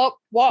 No, shut up.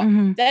 What?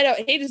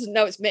 He doesn't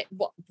know it's me.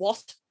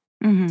 What?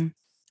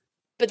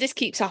 But this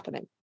keeps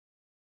happening.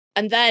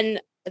 And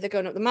then they're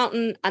going up the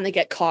mountain and they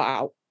get caught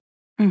out.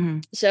 Mm-hmm.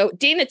 So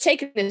Dean had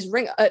taken his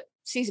ring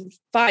season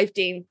 5.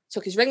 Dean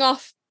took his ring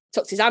off,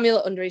 tucked his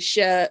amulet under his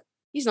shirt.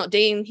 He's not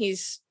Dean,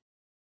 he's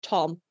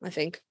Tom, I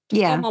think.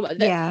 Yeah. Tom,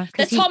 yeah.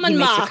 They're Tom and he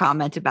makes Mark. a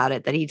comment about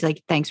it that he's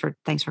like, thanks for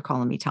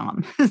calling me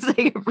Tom.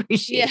 I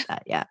appreciate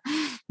that. Yeah.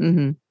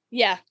 Mm-hmm.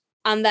 Yeah.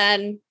 And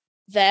then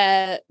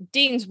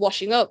Dean's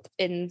washing up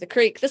in the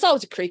creek. There's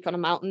always a creek on a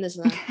mountain,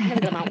 isn't there? I've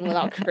never got a mountain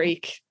without a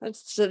creek.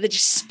 So they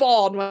just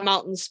spawn when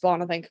mountains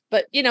spawn, I think.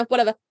 But,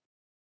 whatever.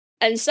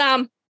 And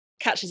Sam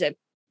catches him.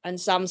 And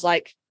Sam's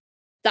like,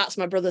 that's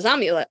my brother's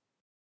amulet.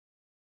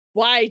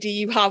 Why do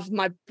you have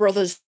my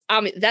brother's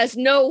amulet? There's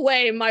no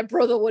way my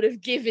brother would have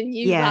given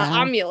you that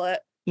amulet.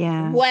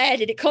 Yeah. Where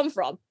did it come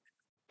from?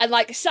 And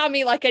like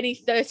Sammy, like any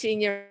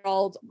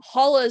 13-year-old,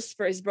 hollers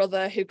for his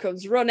brother who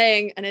comes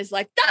running and is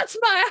like, that's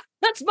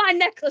my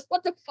necklace.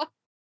 What the fuck?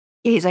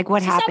 He's like,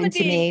 what happened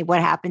to me? What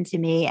happened to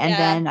me? And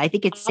then I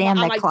think it's Sam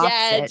that clocks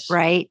it,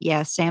 right?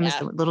 Yeah. Sam is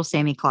the little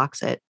Sammy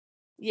clocks it.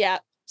 Yeah.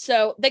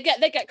 So they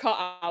get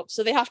caught out.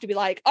 So they have to be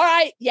like, all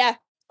right, yeah,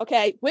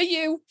 okay, we're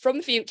you from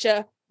the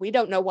future. We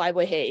don't know why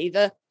we're here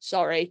either.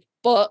 Sorry.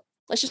 But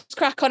let's just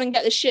crack on and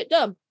get this shit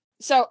done.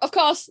 So, of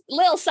course,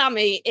 little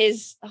Sammy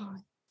is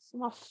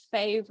my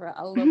favorite.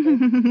 I love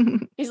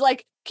him. He's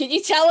like, can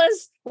you tell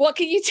us? What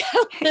can you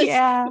tell us?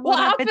 Yeah. What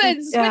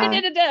happens?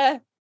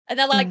 And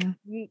they're like,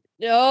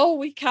 no,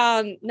 we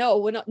can't. No,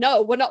 we're not.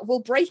 No, we're not.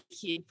 We'll break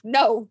you.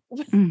 No,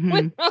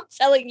 we're not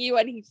telling you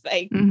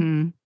anything.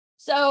 Mm-hmm.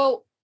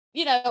 So,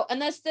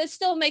 and they're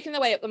still making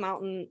their way up the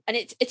mountain, and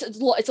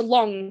it's a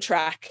long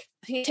trek.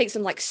 I think it takes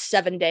them like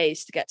 7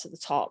 days to get to the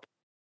top.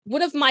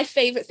 One of my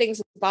favorite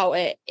things about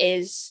it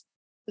is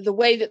the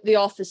way that the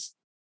author's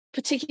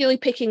particularly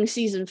picking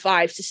season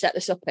 5 to set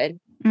this up in,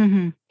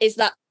 is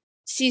that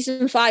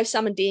season 5,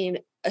 Sam and Dean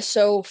are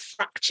so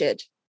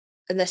fractured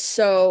and they're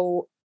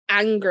so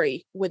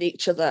angry with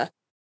each other.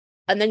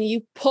 And then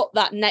you put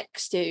that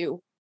next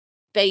to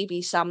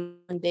baby Sam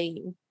and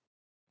Dean.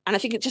 And I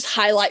think it just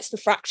highlights the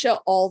fracture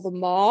all the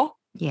more.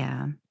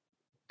 Yeah.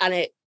 And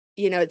it,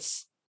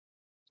 it's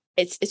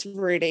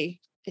really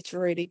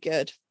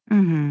good.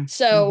 Mm-hmm.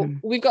 So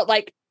we've got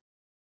like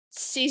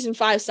season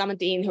 5 Sam and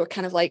Dean who are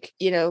kind of like,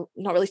 not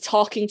really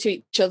talking to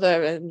each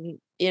other and,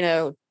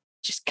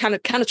 just kind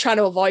of trying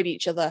to avoid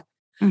each other.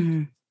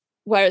 Mm-hmm.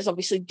 Whereas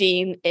obviously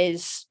Dean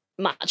is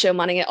macho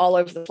manning it all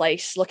over the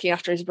place, looking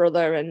after his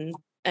brother and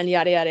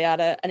yada yada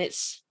yada. And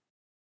it's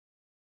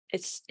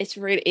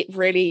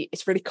really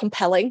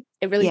compelling.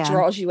 It really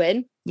draws you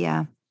in.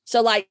 Yeah.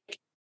 So like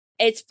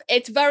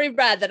it's very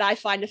rare that I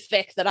find a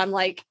fic that I'm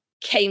like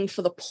came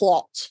for the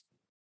plot,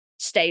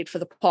 stayed for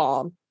the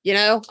porn.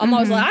 I'm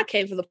always like, I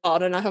came for the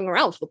porn and I hung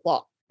around for the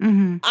plot.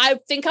 Mm-hmm. I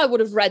think I would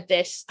have read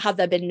this had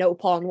there been no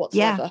porn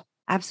whatsoever. Yeah,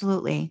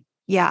 absolutely.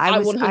 Yeah, I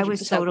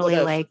was totally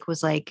like,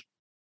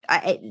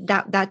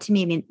 that to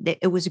me, I mean,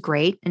 it was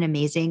great and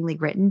amazingly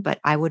written, but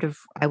I would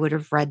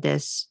have read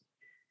this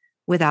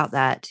without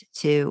that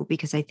too,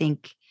 because I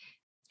think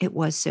it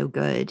was so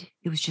good.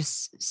 It was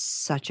just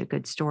such a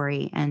good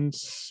story. And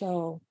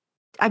so,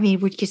 I mean,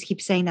 we just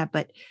keep saying that,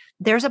 but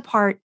there's a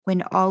part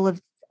when all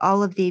of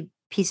the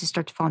pieces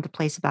start to fall into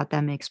place about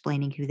them and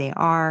explaining who they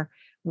are,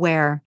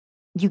 where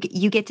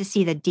you get to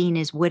see that Dean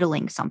is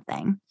whittling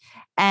something.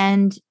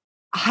 And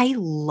I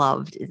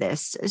loved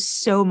this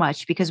so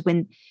much because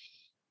when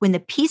the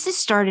pieces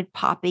started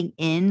popping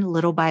in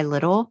little by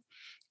little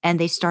and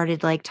they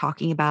started like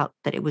talking about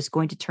that it was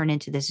going to turn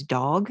into this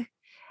dog.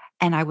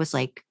 And I was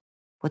like,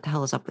 what the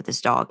hell is up with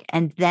this dog?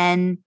 And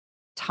then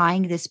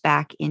tying this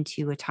back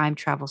into a time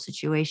travel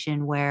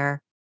situation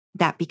where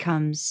that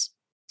becomes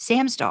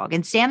Sam's dog,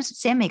 and Sam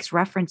makes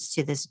reference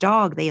to this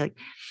dog. They like,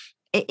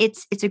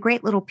 it's a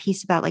great little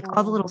piece about like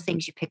all the little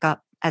things you pick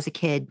up as a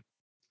kid.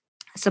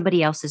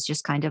 Somebody else is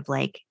just kind of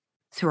like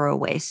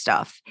throwaway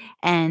stuff.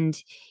 And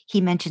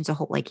he mentions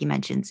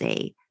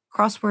a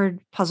crossword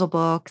puzzle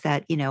book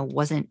that,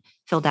 wasn't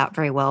filled out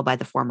very well by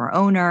the former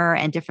owner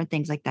and different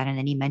things like that. And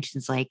then he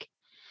mentions like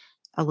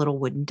a little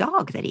wooden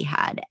dog that he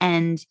had.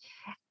 And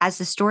as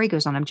the story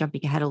goes on, I'm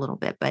jumping ahead a little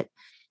bit, but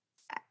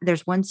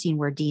there's one scene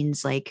where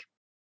Dean's like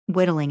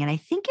whittling, and I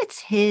think it's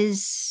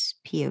his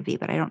POV,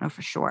 but I don't know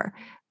for sure.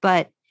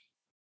 But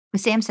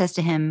Sam says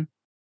to him,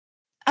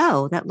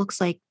 oh, that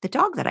looks like the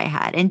dog that I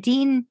had. And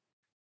Dean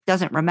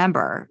doesn't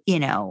remember,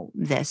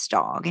 this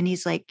dog. And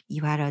he's like,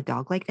 you had a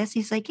dog like this?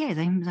 He's like,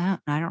 yeah.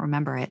 I don't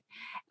remember it.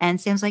 And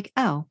Sam's like,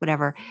 oh,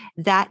 whatever.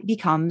 That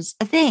becomes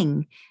a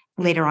thing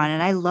later on.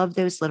 And I love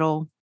those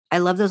little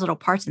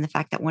parts, and the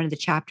fact that one of the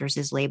chapters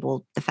is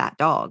labeled the fat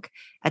dog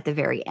at the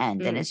very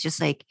end. And it's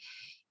just like,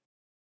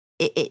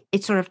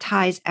 it sort of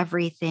ties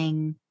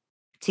everything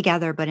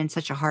together, but in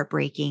such a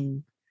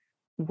heartbreaking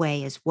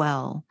way as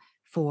well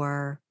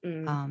for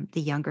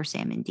the younger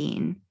Sam and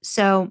Dean.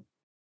 So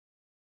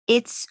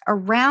it's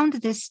around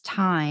this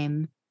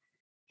time.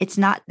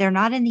 They're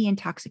not in the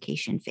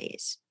intoxication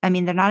phase. I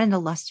mean, they're not in the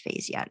lust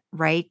phase yet,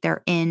 right?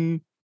 They're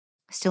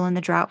still in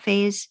the drought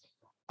phase.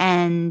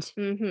 And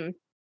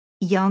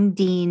young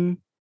Dean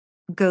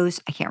goes,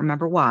 I can't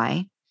remember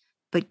why,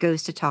 but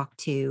goes to talk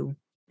to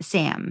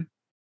Sam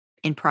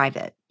in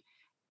private.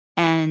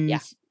 And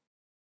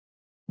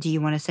do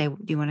you want to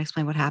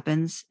explain what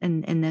happens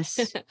in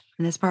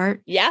this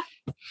part? Yeah.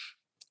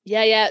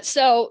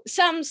 So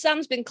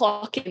Sam's been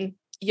clocking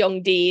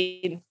young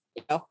Dean,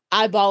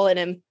 eyeballing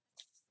him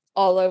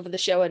all over the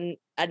show,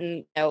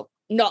 and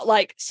not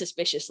like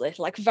suspiciously,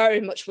 like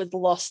very much with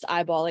lust,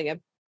 eyeballing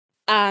him.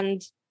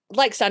 And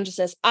like Sandra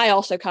says, I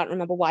also can't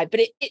remember why, but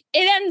it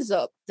ends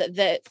up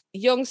that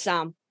young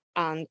Sam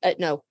and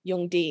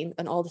young Dean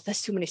and all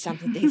there's too many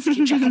Sams and Deans to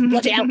keep track of.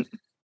 Bloody hell.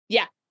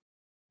 Yeah.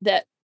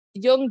 That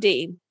young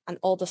Dean and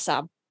older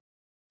Sam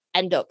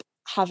end up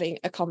having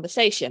a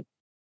conversation.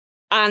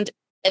 And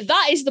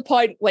that is the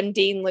point when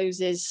Dean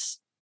loses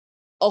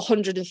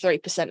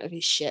 103% of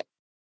his shit.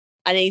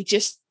 And he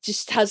just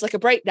has like a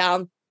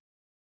breakdown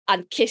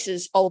and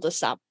kisses older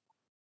Sam.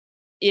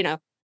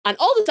 And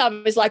older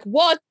Sam is like,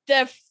 what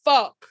the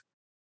fuck?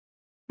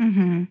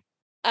 Mm-hmm.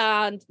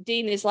 And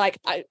Dean is like,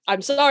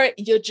 I'm sorry,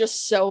 you're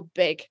just so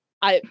big.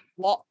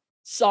 What?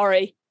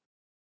 Sorry.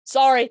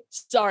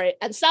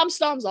 And Sam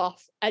storms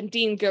off and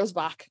Dean goes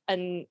back,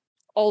 and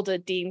older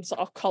Dean sort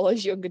of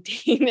collars younger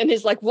Dean and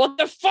is like, what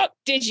the fuck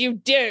did you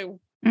do?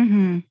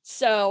 Mm-hmm.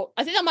 So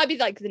I think that might be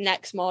like the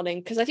next morning,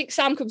 because I think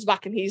Sam comes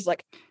back and he's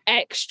like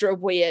extra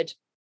weird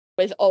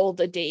with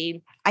older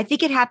Dean. I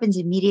think it happens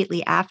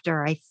immediately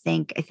after. I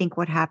think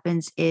what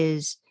happens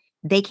is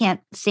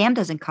Sam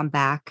doesn't come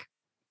back.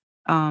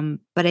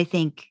 But I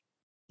think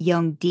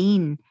young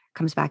Dean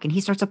comes back and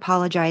he starts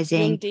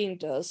apologizing. Young Dean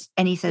does.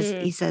 And he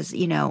says,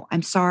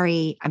 I'm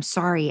sorry.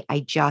 I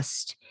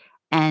just,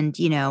 and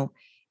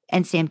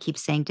Sam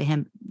keeps saying to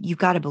him, you've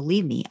got to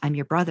believe me. I'm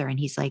your brother. And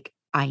he's like,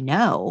 I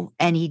know.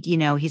 And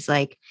he's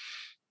like,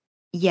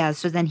 yeah.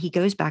 So then he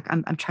goes back.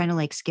 I'm trying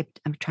to skip.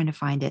 I'm trying to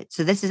find it.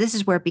 So this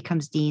is where it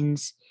becomes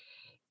Dean's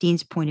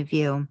point of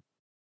view.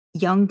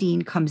 Young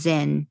Dean comes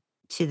in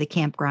to the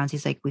campgrounds.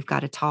 He's like, we've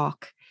got to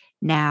talk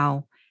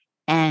now.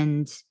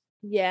 And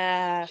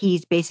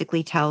he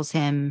basically tells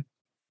him,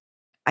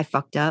 I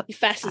fucked up. He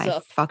fesses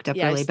up. Fucked up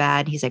really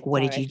bad. He's like, what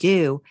did you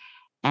do?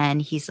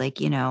 And he's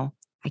like,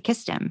 I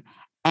kissed him.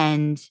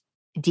 And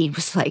Dean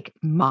was like,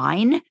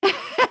 mine?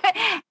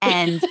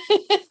 And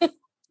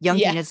young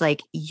Dean is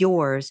like,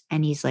 yours.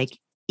 And he's like,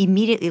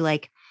 immediately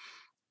like,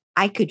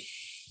 I could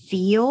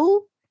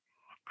feel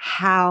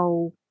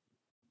how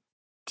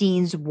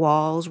Dean's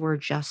walls were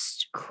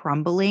just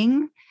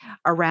crumbling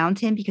around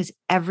him, because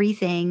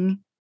everything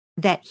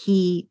that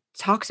he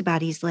talks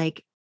about, he's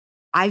like,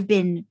 I've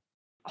been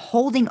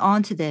holding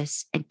on to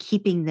this and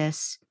keeping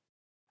this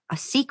a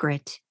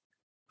secret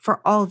for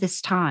all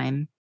this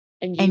time.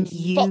 And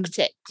you fucked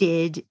it.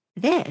 Did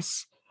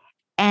this.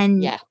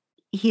 And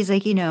he's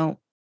like, and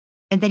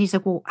then he's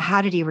like, well,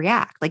 how did he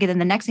react? Like, and then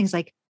the next thing's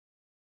like,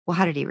 well,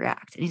 how did he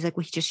react? And he's like,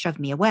 well, he just shoved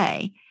me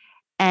away.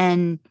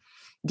 And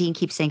Dean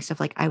keeps saying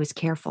stuff like, I was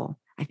careful.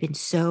 I've been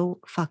so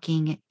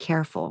fucking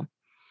careful.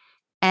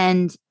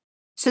 And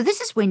so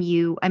this is when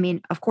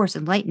of course,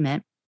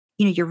 enlightenment,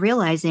 you're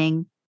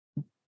realizing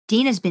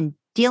Dean has been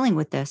dealing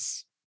with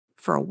this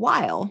for a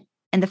while.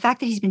 And the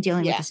fact that he's been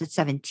dealing with this at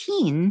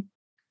 17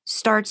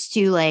 starts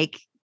to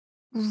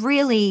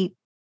really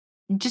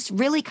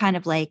kind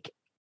of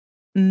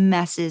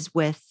messes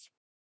with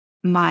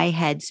my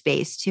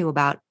headspace too,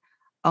 about,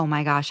 oh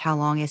my gosh, how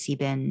long has he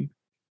been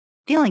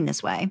feeling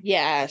this way?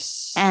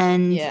 Yes.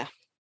 And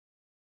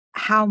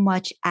how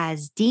much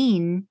as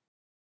Dean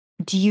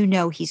do you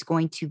know he's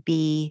going to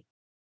be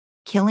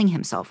killing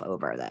himself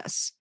over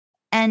this?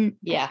 And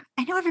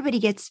I know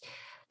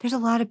there's a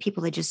lot of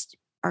people that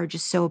are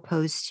just so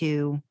opposed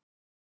to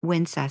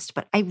Wincest,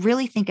 but I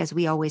really think, as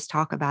we always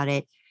talk about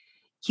it,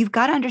 you've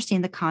got to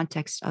understand the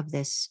context of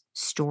this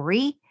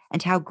story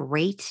and how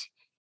great,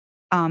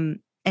 and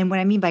what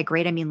I mean by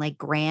great, I mean like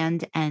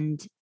grand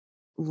and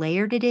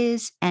layered it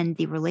is, and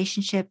the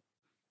relationship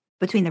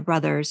between the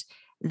brothers,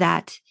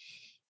 that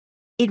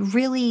it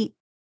really,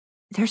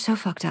 they're so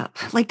fucked up.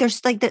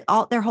 There's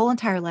their whole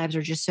entire lives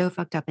are just so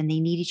fucked up, and they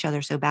need each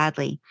other so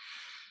badly.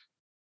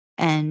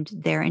 And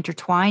they're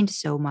intertwined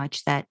so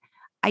much that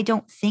I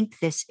don't think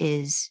this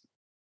is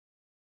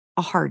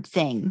a hard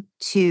thing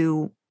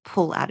to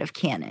pull out of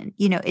canon.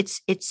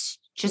 It's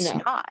just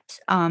not.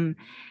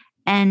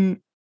 And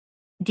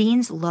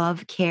Dean's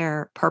love,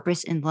 care,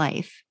 purpose in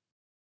life,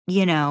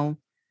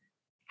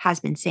 has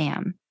been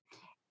Sam.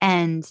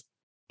 And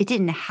it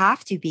didn't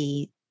have to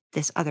be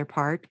this other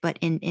part, but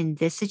in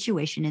this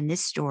situation, in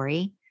this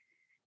story,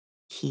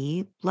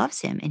 he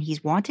loves him and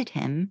he's wanted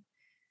him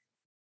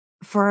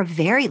for a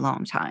very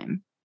long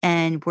time.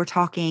 And we're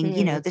talking,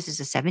 this is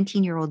a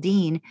 17-year-old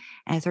Dean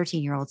and a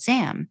 13-year-old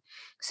Sam.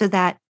 So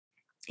that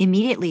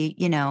immediately,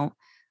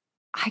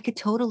 I could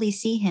totally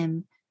see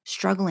him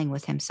struggling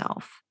with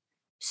himself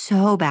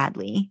so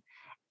badly.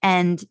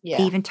 And they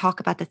even talk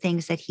about the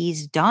things that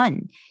he's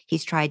done.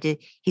 He's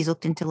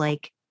looked into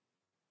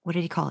what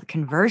did he call it?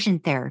 Conversion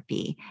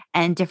therapy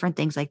and different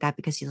things like that,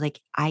 because he's like,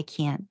 I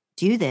can't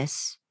do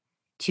this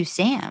to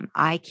Sam.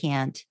 I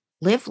can't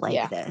live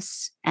like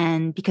this.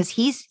 And because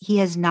he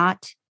has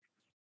not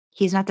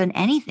he's not done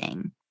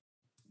anything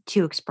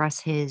to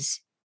express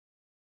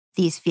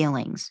these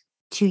feelings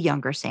to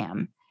younger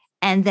Sam.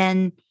 And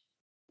then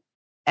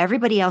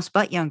everybody else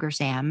but younger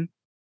Sam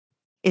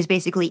is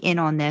basically in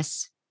on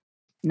this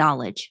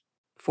knowledge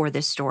for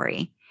this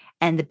story.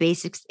 And the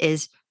basics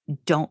is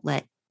don't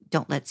let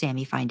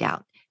Sammy find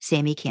out.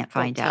 Sammy can't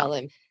find Don't out. tell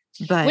him.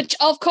 But Which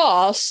of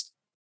course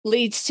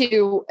leads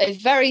to a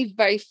very,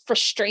 very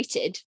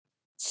frustrated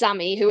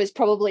Sammy, who is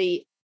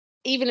probably,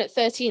 even at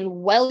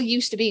 13, well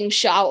used to being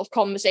shut out of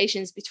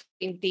conversations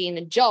between Dean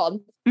and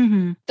John,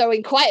 mhm,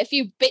 throwing quite a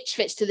few bitch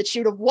fits to the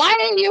tune of, why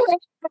are you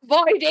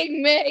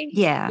avoiding me?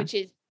 yeah, Which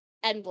is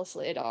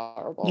endlessly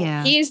adorable.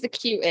 Yeah. He is the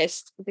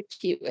cutest.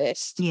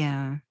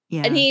 yeah,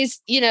 yeah. And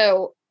he's,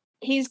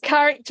 he's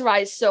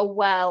characterized so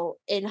well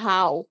in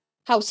how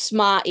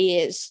smart he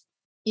is,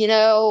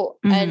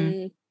 Mhm.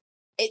 and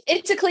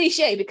it's a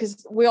cliche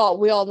because we all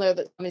know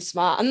that Sam is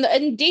smart,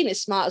 and Dean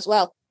is smart as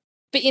well.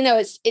 But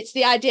it's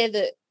the idea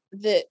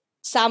that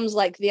Sam's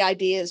like the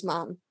ideas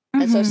man,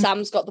 and so Mhm.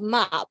 Sam's got the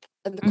map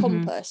and the Mhm.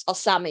 compass, or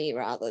Sammy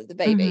rather, the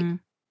baby. Mhm.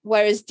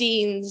 Whereas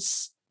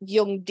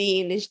young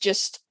Dean is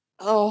just,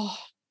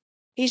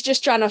 he's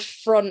just trying to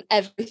front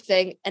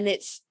everything, and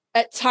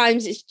at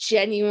times it's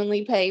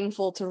genuinely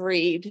painful to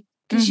read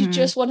because you Mhm.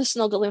 just want to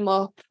snuggle him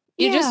up.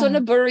 You just want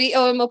to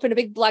burrito him up in a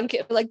big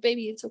blanket, like,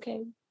 baby, it's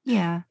okay.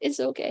 Yeah. It's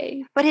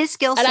okay. But his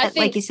skill And I set, like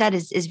think- you said,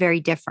 is very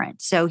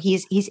different. So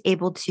he's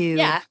able to,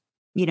 Yeah.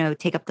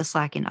 take up the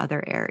slack in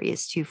other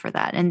areas too for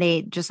that. And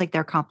they just like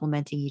they're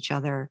complementing each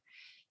other,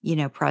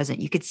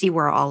 present. You could see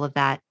where all of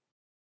that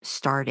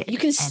started. You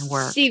can and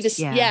worked. see this,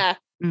 Yeah.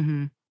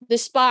 Mm-hmm. the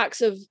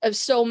sparks of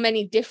so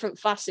many different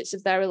facets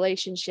of their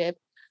relationship.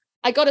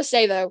 I gotta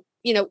say though,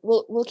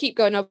 we'll keep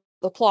going over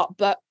the plot,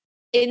 but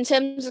in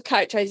terms of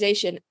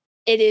characterization,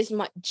 it is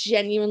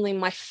genuinely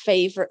my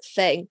favorite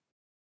thing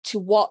to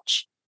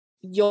watch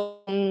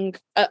young,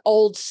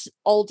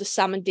 older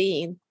Sam and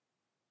Dean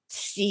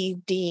see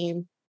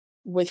Dean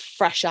with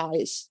fresh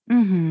eyes.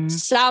 Mm-hmm.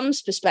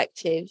 Sam's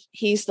perspective,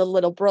 he's the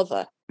little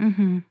brother.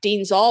 Mm-hmm.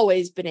 Dean's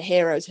always been a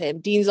hero to him.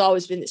 Dean's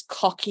always been this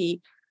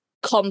cocky,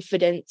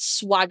 confident,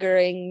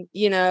 swaggering,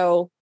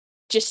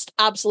 just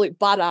absolute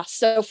badass.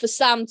 So for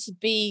Sam to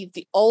be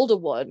the older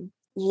one,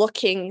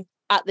 looking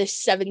at this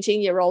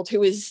 17-year-old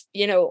who is,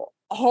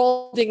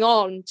 holding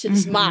on to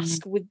this Mhm.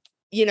 mask with,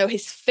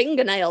 his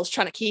fingernails,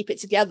 trying to keep it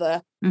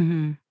together,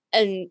 Mm-hmm.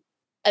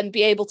 and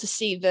be able to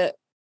see that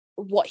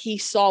what he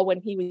saw when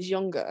he was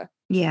younger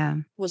Yeah.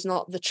 was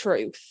not the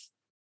truth.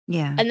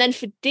 Yeah. And then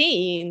for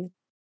Dean,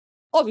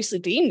 obviously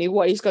Dean knew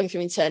what he was going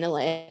through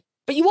internally,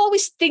 but you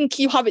always think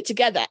you have it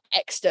together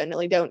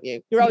externally, don't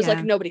you? You're always Yeah.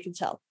 like, nobody can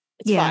tell.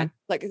 It's Yeah. fine.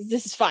 Like,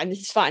 this is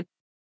fine.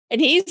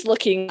 And he's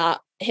looking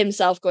at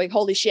himself going,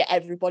 holy shit,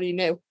 everybody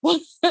knew.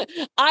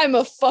 I'm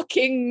a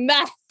fucking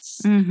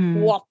mess. Mm-hmm.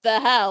 What the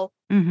hell?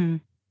 Mm-hmm.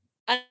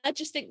 And I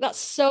just think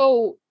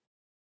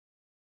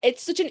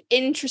it's such an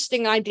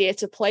interesting idea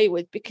to play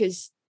with,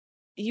 because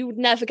you would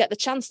never get the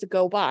chance to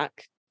go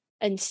back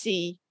and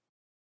see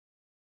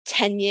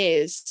 10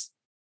 years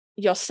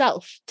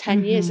yourself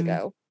 10 years Mhm.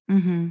 ago.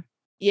 Mm-hmm.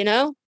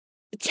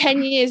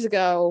 10 years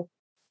ago,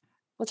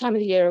 what time of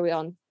the year are we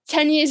on?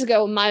 10 years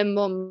ago, my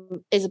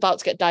mum is about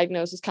to get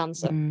diagnosed with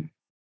cancer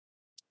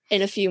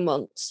in a few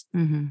months.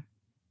 Mm-hmm.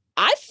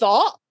 I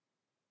thought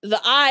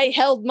that I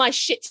held my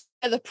shit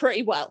together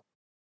pretty well.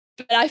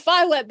 But if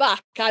I went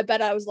back, I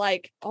bet I was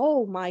like,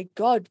 oh my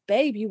God,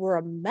 babe, you were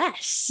a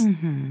mess.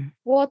 Mm-hmm.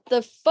 What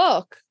the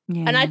fuck?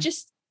 Yeah. And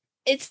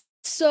it's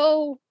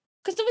so,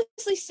 because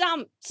obviously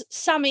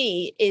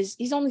Sammy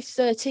he's only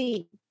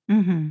 13.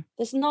 Mm-hmm.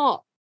 There's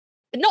not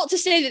to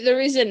say that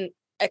there isn't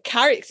a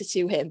character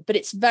to him, but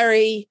it's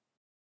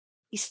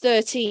he's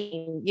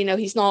 13,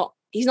 he's not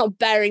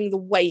bearing the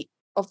weight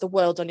of the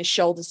world on his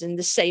shoulders in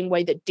the same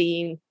way that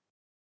Dean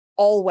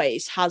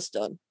always has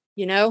done,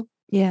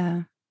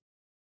 Yeah.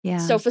 Yeah.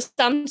 So for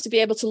Sam to be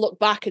able to look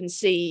back and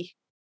see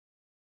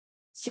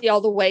all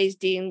the ways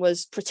Dean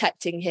was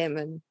protecting him,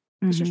 and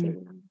it's just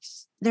really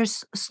nice.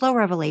 There's slow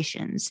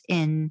revelations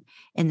in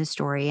the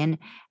story, and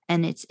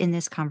it's in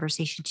this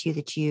conversation too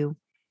that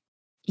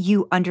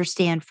you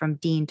understand from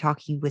Dean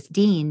talking with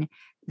Dean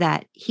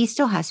that he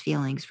still has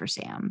feelings for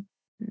Sam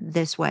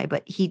this way,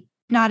 but he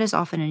not as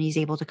often, and he's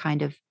able to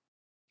kind of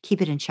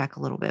keep it in check a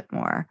little bit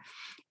more.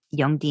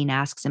 Young Dean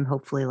asks him,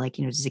 hopefully, like,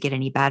 does it get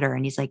any better?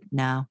 And he's like,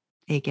 no,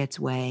 it gets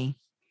way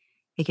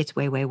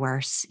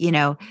worse,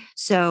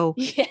 so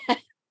Yeah.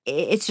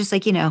 it's just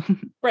like,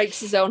 Breaks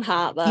his own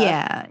heart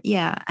there.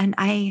 yeah. And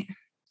I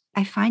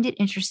find it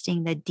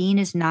interesting that Dean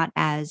is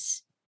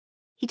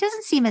he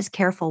doesn't seem as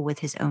careful with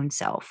his own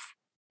self.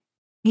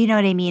 You know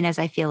what I mean? As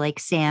I feel like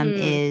Sam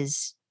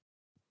is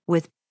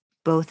with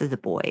both of the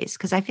boys.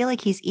 Cause I feel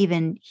like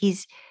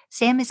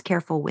Sam is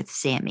careful with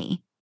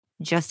Sammy,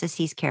 just as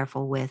he's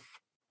careful with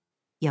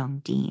young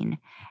Dean.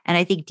 And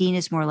I think Dean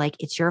is more like,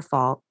 it's your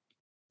fault.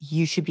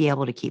 You should be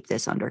able to keep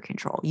this under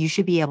control. You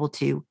should be able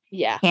to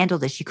handle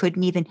this. You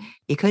couldn't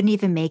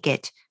even make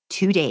it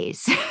 2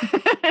 days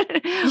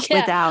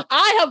without.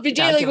 I have been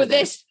dealing with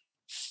this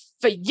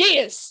for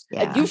years,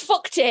 and you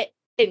fucked it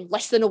in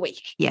less than a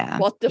week. Yeah.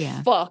 What the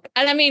fuck?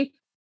 And I mean,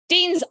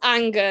 Dean's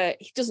anger,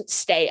 he doesn't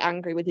stay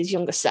angry with his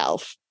younger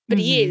self, but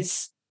he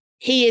is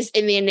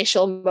in the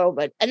initial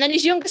moment. And then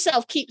his younger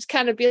self keeps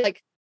kind of being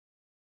like,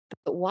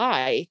 but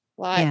why?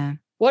 Yeah.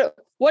 What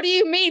do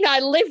you mean I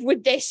live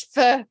with this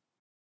for,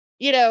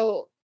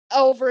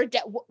 over a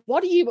day?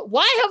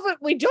 Why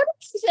haven't we done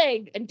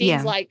anything? And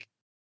Dean's like,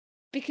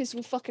 because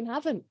we fucking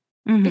haven't.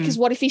 Because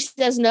what if he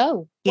says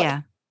no?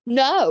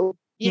 No.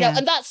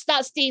 And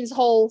that's Dean's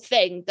whole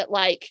thing, that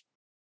like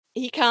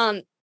he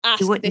can't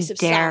ask this of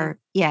Sam.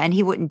 Yeah, and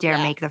he wouldn't dare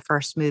make the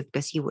first move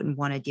because he wouldn't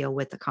want to deal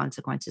with the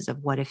consequences of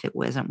what if it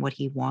wasn't what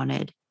he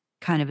wanted,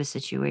 kind of a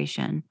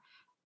situation.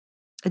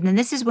 And then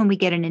this is when we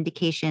get an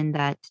indication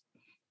that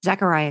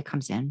Zechariah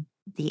comes in,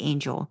 the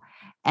angel.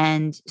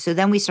 And so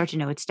then we start to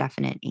know it's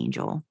definite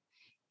angel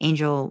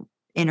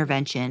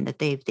intervention, that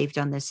they've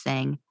done this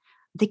thing.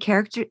 The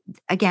character,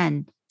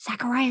 again,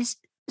 Zechariah's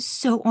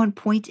so on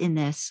point in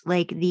this.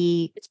 Like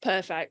it's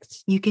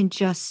perfect. You can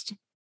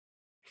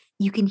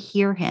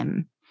hear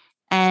him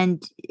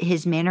and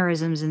his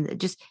mannerisms and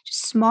just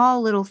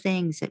small little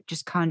things that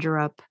just conjure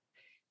up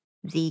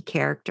the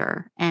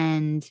character.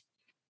 And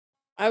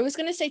I was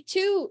going to say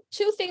two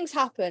things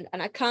happen,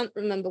 and I can't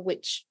remember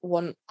which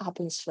one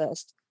happens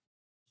first.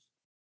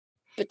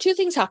 But two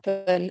things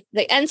happen.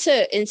 They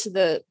enter into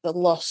the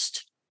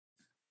lust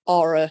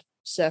aura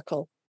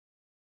circle,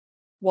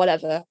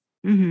 whatever.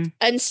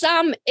 And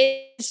Sam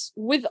is,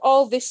 with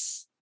all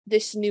this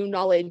new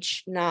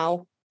knowledge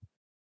now,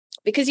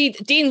 because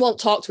Dean won't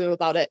talk to him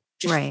about it,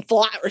 just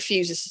flat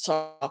refuses to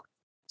talk.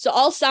 So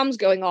all Sam's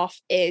going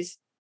off is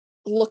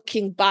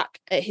looking back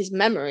at his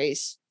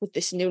memories with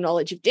this new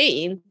knowledge of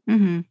Dean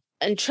and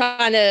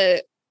trying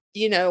to,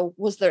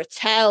 was there a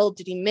tell?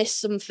 Did he miss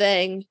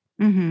something?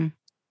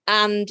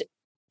 And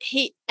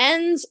he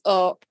ends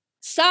up,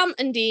 Sam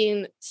and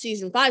Dean,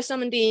 season 5,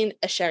 Sam and Dean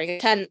are sharing a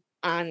tent,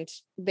 and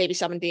baby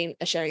Sam and Dean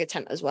are sharing a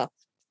tent as well.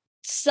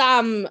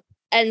 Sam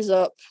ends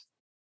up,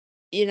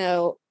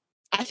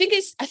 I think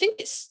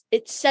it's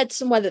said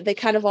somewhere that they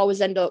kind of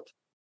always end up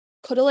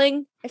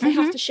cuddling if they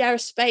have to share a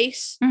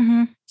space.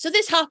 So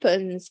this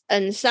happens,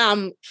 and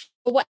Sam,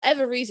 for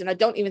whatever reason, I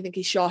don't even think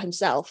he's sure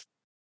himself,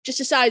 just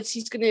decides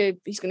he's gonna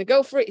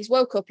go for it. He's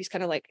woke up, he's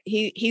kind of like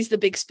he's the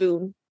big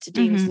spoon to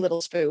Dean's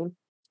little spoon,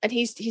 and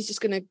he's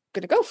just gonna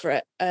go for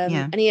it.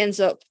 And he ends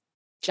up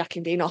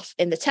jacking Dean off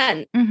in the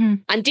tent,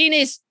 and Dean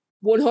is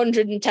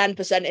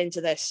 110%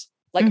 into this,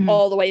 like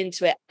all the way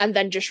into it, and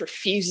then just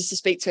refuses to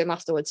speak to him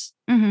afterwards.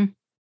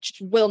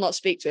 Just will not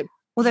speak to him.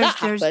 Well,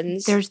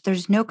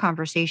 there's no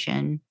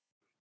conversation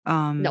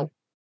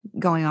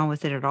going on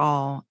with it at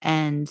all.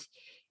 And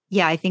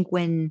yeah, I think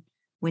when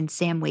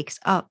Sam wakes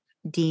up,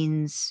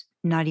 Dean's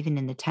not even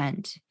in the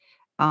tent.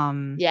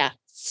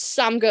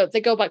 Sam goes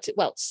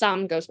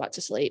back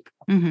to sleep,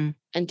 and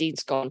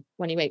Dean's gone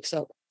when he wakes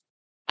up,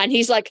 and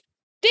he's like,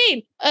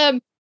 Dean,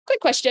 quick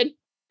question.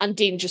 And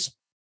Dean just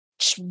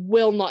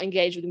will not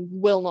engage with him,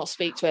 will not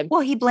speak to him. Well,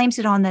 he blames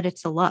it on that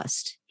it's a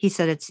lust. He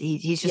said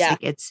he's just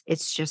like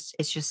it's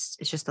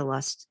just a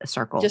lust, a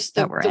circle, just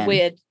the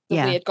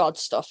weird God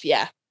stuff.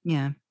 Yeah.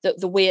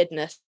 The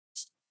weirdness.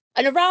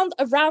 And around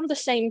the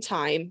same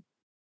time,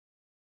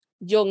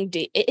 young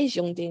Dean, it is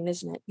young Dean,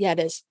 isn't it? Yeah, it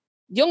is.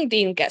 Young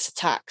Dean gets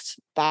attacked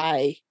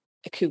by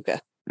a cougar,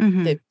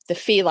 the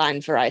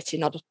feline variety,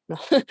 not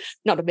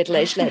a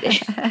middle-aged lady.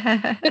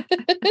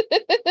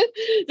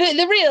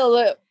 the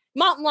real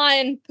mountain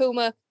lion,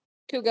 puma,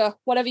 cougar,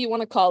 whatever you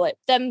want to call it.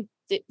 Them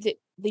the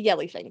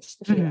yelly things,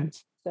 the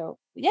felines. So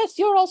yes,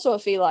 you're also a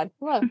feline.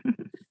 Well,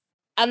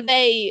 and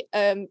they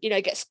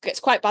gets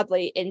quite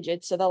badly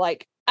injured. So they're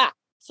like,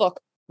 fuck,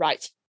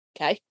 right,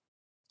 okay.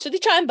 So they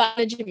try and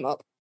bandage him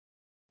up,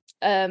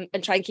 and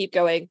try and keep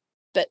going,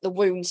 but the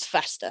wounds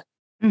fester,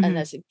 and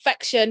there's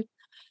infection.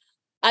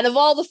 And of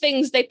all the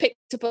things they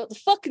picked up at the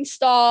fucking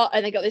store,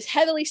 and they got this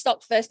heavily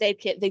stocked first aid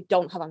kit, they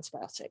don't have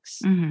antibiotics.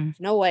 There's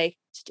no way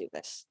to do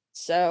this.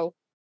 So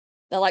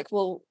they're like,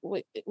 well,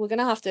 we're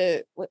gonna have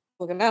to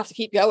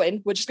keep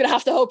going. We're just gonna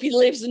have to hope he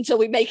lives until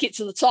we make it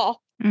to the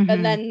top,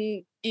 and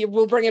then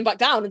we'll bring him back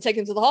down and take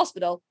him to the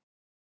hospital.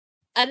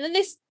 And then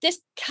this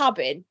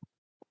cabin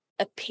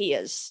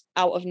appears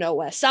out of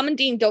nowhere. Sam and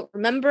Dean don't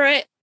remember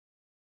it.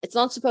 It's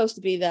not supposed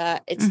to be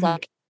there. It's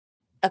like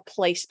a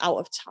place out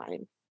of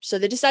time. So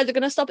they decide they're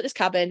going to stop at this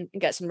cabin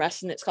and get some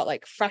rest, and it's got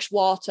like fresh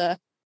water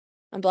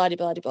and blah,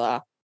 blah, blah, blah.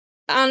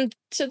 And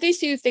so these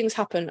two things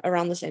happen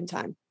around the same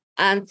time.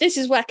 And this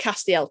is where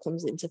Castiel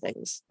comes into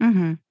things.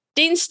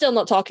 Dean's still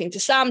not talking to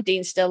Sam.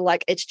 Dean's still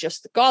like, it's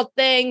just the God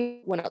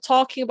thing. We're not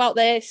talking about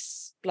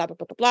this. Blah, blah,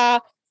 blah, blah, blah.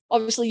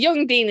 Obviously,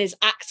 young Dean is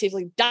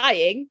actively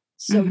dying.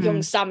 So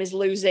young Sam is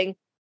losing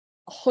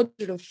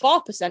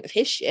 104% of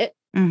his shit.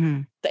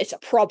 That it's a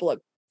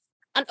problem.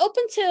 And up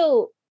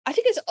until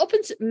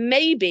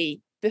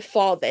maybe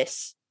before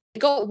this, they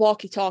got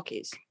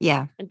walkie-talkies.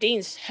 Yeah. And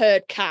Dean's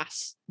heard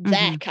Cass,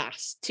 their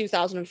Cass,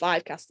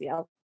 2005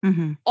 Castiel,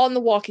 on the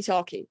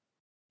walkie-talkie.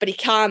 But he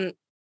can't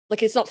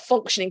like it's not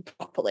functioning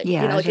properly.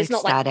 Yeah, You know, like it's it's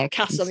not static like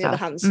Cass and on the other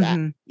stuff. hand set.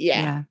 Mhm.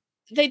 Yeah.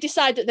 They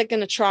decide that they're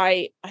going to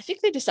try, I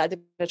think they decide they're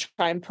going to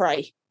try and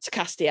pray to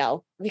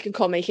Castiel. They can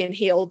come, he can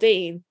heal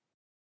Dean.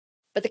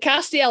 But the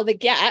Castiel they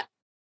get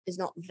is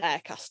not their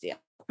Castiel.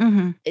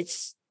 Mhm.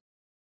 It's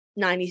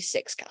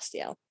 96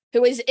 Castiel,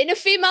 who is in a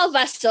female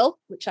vessel,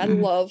 which I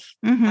love.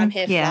 Mhm. I'm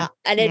here for Yeah. that.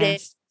 And it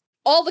is,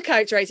 all the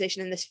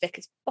characterization in this fic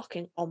is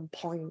fucking on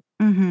point.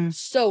 Mhm.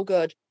 So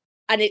good.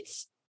 And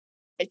it's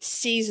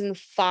season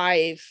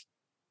 5.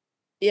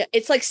 Yeah,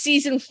 it's like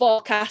season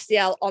 4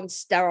 Castiel on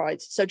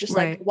steroids. So just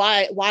like,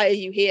 why are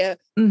you here?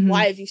 Mhm.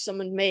 Why have you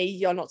summoned me?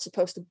 You're not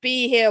supposed to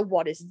be here.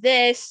 What is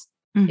this?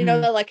 Mhm. You know,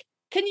 they're like,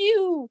 can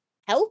you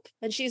help?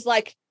 And she's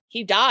like,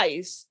 he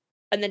dies,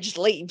 and then just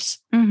leaves.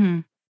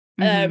 Mhm.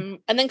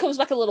 Mhm. And then comes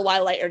back a little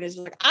while later and is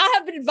like, I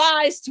have been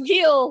advised to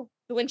heal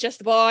the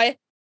Winchester boy.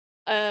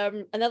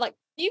 And they're like,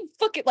 you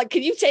fucking, like,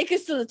 can you take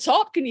us to the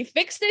top? Can you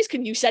fix this?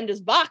 Can you send us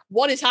back?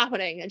 What is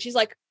happening? And she's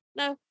like,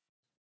 no,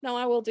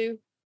 I will do.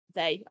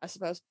 I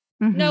suppose.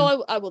 Mhm.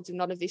 No, I will do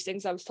none of these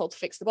things. I was told to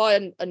fix the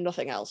boy and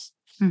nothing else.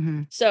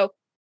 Mhm. So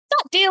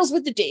that deals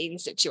with the Dean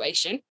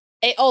situation.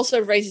 It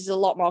also raises a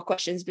lot more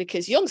questions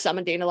because young Sam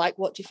and Dean are like,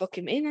 what do you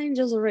fucking mean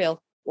angels are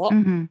real? What?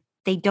 Mhm.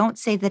 They don't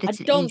say that it's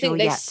I an don't angel think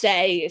they yet.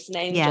 say it's an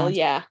angel.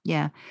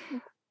 Yeah.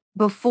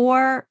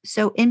 Before,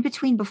 so in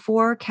between,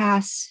 before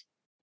Cass,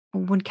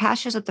 when Cass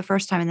shows up the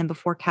first time and then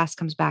before Cass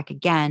comes back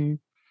again,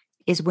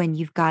 is when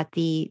you've got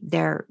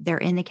they're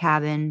in the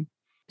cabin.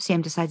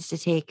 Sam decides to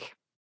take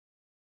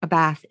a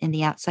bath in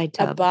the outside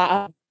tub.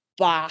 A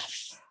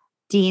bath.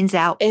 Dean's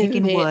out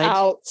picking wood.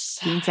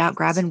 Outside. Dean's out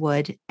grabbing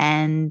wood,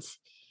 and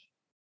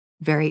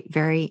very,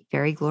 very,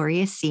 very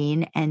glorious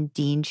scene. And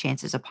Dean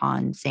chances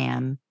upon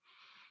Sam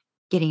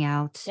getting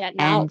out.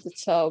 Out the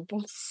tub.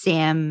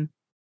 Sam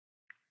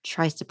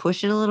tries to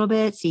push it a little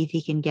bit, see if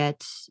he can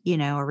get,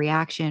 a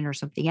reaction or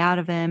something out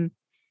of him.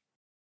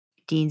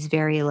 Dean's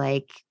very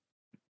like,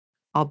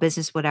 all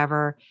business,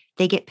 whatever.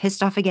 They get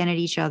pissed off again at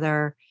each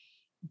other.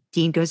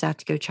 Dean goes out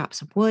to go chop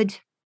some wood.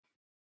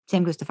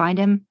 Sam goes to find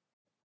him.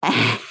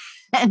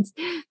 And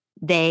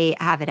they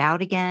have it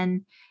out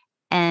again.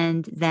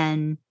 And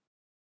then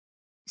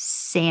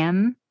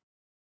Sam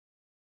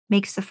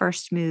makes the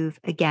first move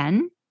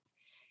again.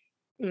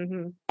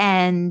 Mm-hmm.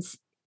 And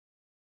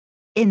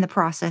in the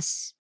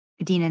process,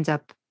 Dean ends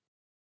up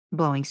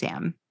blowing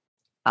Sam.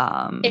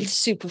 It's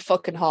super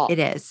fucking hot. It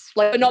is.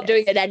 Like, we're not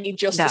doing it any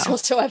justice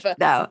whatsoever.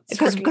 No,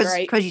 because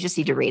you just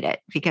need to read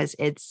it because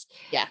it's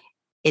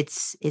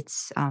that's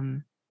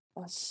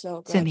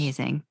so good. It's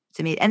amazing. It's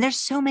amazing. And there's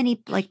so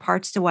many like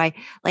parts to why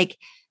like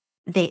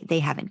they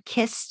haven't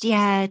kissed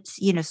yet.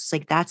 It's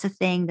like that's a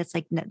thing that's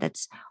like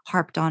that's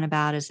harped on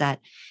about is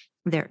that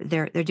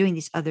they're doing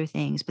these other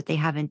things, but they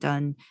haven't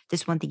done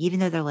this one thing, even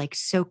though they're like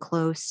so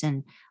close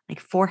and like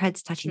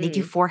foreheads touching. They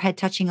do forehead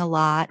touching a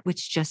lot,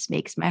 which just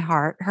makes my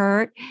heart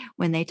hurt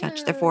when they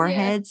touch their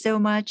forehead so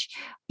much.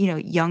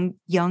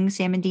 Young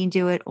Sam and Dean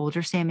do it,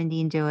 older Sam and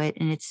Dean do it,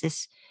 and it's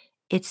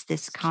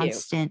this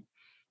constant,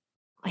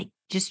 like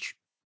just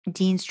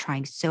Dean's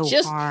trying so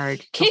just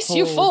hard kiss to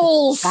you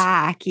fools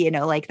back,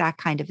 like that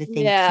kind of a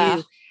thing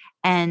too.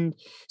 And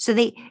so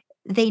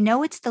they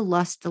know it's the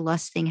lust. The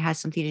lust thing has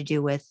something to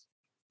do with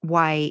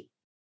why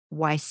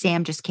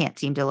Sam just can't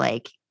seem to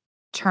like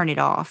turn it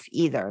off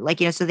either. Like,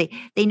 so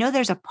they know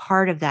there's a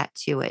part of that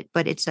to it,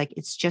 but it's like,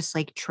 it's just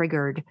like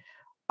triggered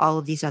all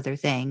of these other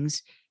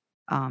things.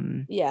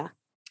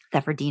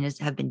 That for Dean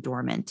have been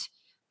dormant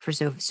for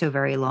so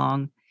very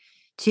long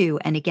too.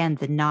 And again,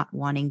 the not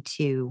wanting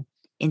to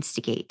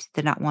instigate,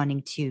 the not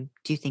wanting to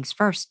do things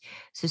first.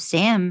 So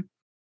Sam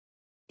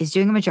is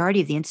doing a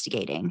majority of the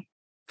instigating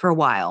for a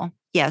while.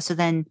 Yeah. So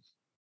then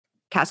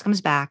Cass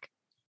comes back,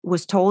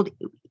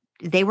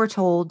 they were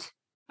told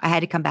I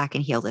had to come back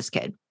and heal this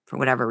kid for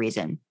whatever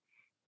reason.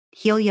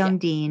 Heal young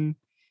Dean.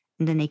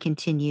 And then they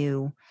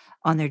continue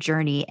on their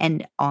journey.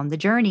 And on the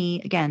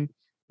journey, again,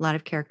 a lot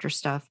of character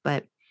stuff,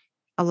 but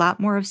a lot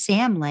more of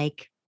Sam.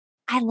 Like,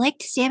 I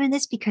liked Sam in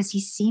this because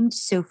he seemed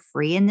so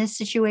free in this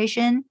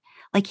situation.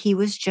 Like he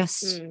was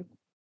just,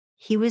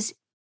 he was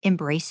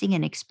embracing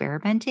and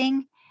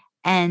experimenting.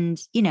 And,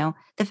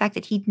 the fact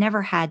that he'd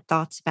never had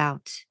thoughts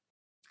about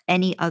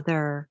any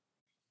other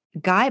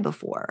guy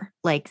before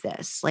like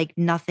this, like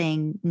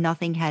nothing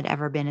had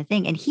ever been a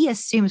thing. And he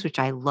assumes, which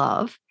I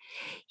love,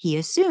 he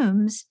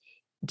assumes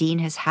Dean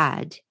has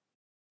had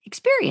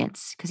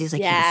experience because he's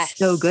like, he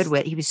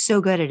was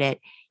so good at it.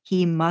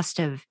 He must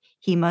have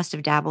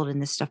dabbled in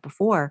this stuff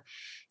before.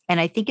 And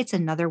I think it's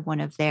another one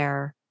of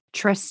their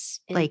trysts,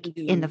 like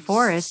in the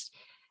forest.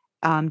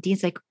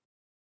 Dean's like,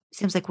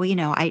 Sam's like, well,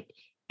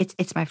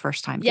 it's my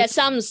first time. Yeah,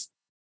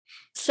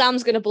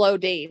 Sam's gonna blow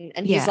Dean,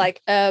 and he's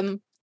like,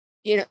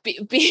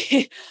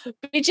 be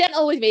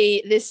gentle with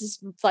me. This is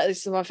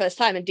my first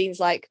time. And Dean's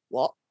like,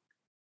 what?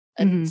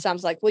 And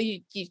Sam's like, well,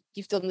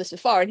 you've done this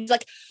before. And he's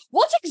like,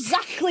 what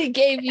exactly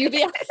gave you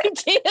the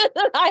idea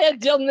that I had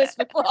done this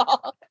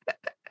before?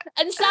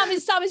 And Sam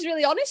is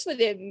really honest with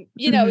him.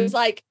 He's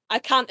like, I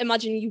can't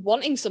imagine you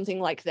wanting something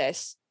like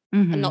this.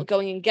 and not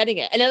going and getting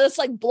it. And it's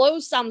like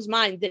blows Sam's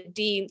mind that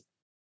Dean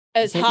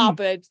has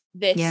harbored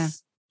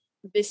this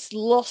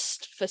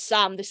lust for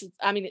Sam. This is,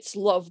 I mean, it's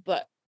love,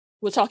 but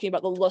we're talking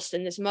about the lust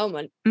in this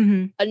moment,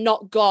 and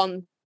not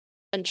gone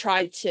and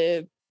tried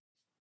to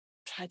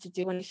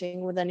do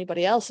anything with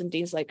anybody else. And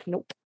Dean's like,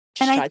 nope.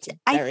 And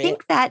I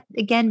think that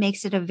again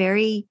makes it a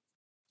very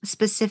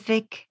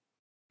specific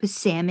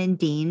Sam and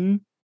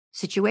Dean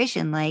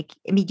situation. Like,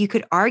 I mean, you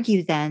could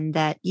argue then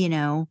that, you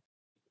know,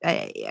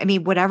 I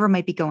mean, whatever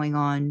might be going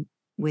on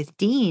with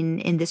Dean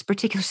in this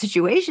particular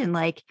situation,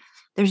 like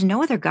there's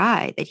no other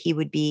guy that he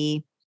would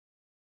be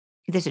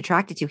this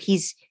attracted to.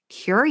 He's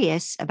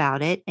curious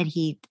about it, and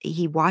he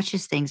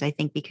watches things, I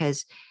think,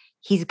 because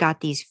he's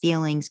got these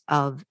feelings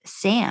of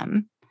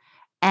Sam,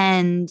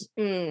 and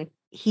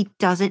he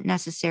doesn't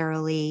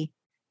necessarily.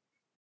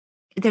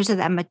 There's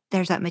that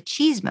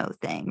machismo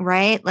thing,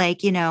 right?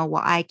 Like, you know,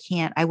 well,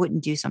 I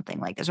wouldn't do something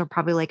like this, or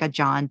probably like a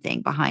John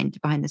thing behind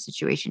the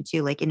situation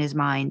too, like in his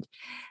mind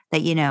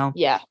that, you know,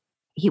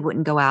 he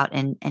wouldn't go out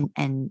and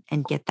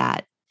get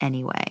that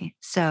anyway.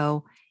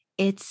 So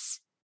it's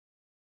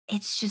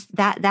just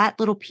that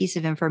little piece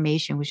of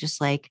information was just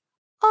like,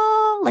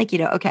 oh, like, you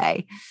know,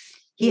 okay,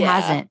 he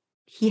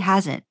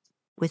hasn't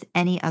with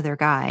any other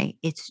guy.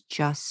 It's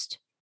just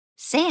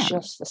Sam.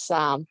 Just the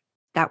Sam.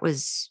 That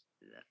was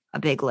a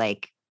big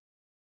like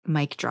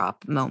mic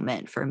drop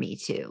moment for me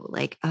too.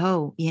 Like,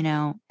 oh, you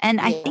know,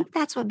 and I think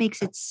that's what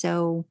makes it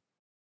so,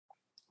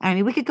 I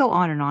mean, we could go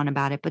on and on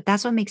about it, but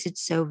that's what makes it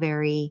so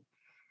very,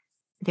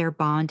 their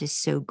bond is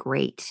so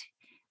great.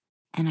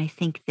 And I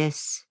think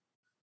this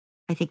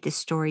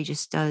story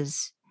just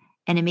does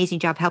an amazing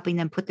job helping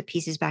them put the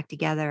pieces back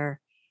together.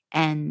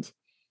 And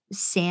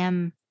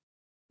Sam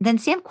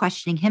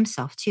questioning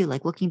himself too,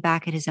 like looking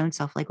back at his own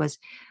self, like was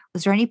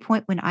there any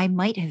point when I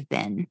might have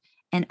been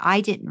and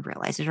I didn't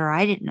realize it, or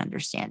I didn't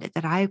understand it,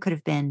 that I could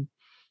have been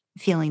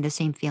feeling the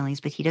same feelings,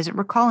 but he doesn't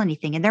recall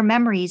anything. And their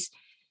memories,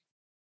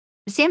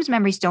 Sam's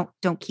memories don't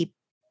keep,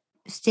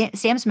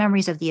 Sam's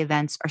memories of the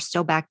events are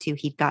still back to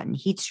he'd gotten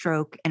heat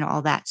stroke and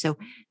all that. So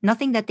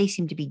nothing that they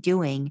seem to be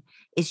doing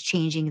is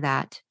changing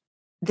that.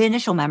 The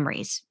initial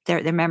memories,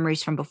 their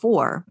memories from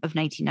before of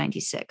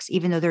 1996,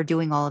 even though they're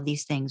doing all of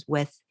these things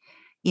with,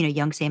 you know,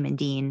 young Sam and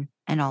Dean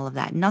and all of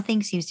that,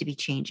 nothing seems to be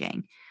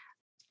changing.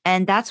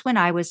 And that's when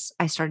I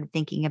started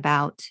thinking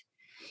about,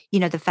 you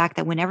know, the fact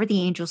that whenever the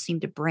angels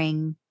seem to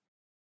bring,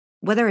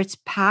 whether it's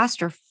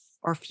past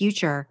or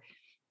future,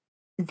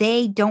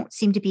 they don't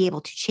seem to be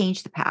able to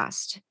change the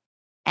past.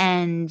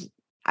 And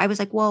I was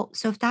like, well,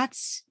 so if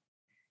that's,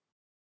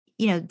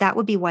 you know, that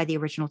would be why the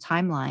original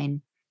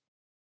timeline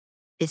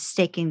is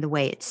sticking the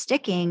way it's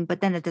sticking,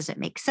 but then it doesn't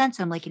make sense.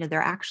 I'm like, you know,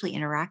 they're actually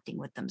interacting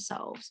with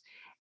themselves.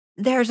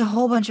 There's a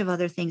whole bunch of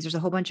other things. There's a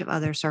whole bunch of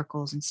other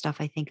circles and stuff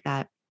I think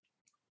that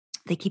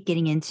they keep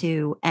getting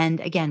into.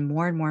 And again,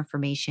 more and more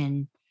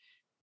information.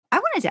 I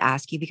wanted to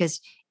ask you, because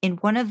in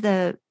one of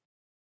the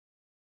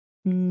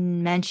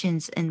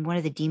mentions in one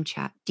of the Dean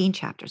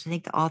chapters, I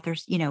think the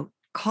authors, you know,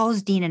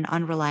 calls Dean an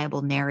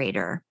unreliable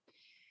narrator.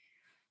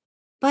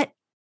 But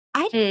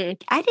I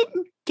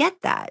didn't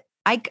get that.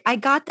 I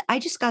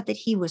just got that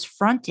he was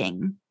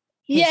fronting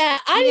his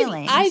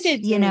feelings, I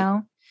didn't, you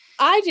know.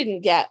 I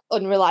didn't get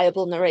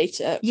unreliable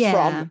narrator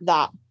from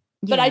that.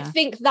 But I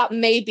think that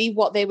may be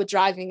what they were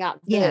driving at.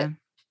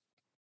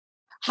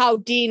 How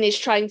Dean is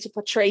trying to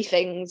portray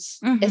things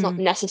is not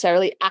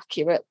necessarily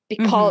accurate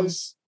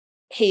because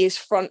he is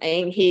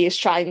fronting, he is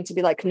trying to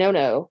be like,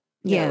 no,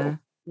 you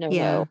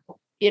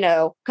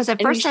know. Because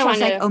at first I was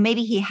like, oh,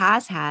 maybe he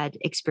has had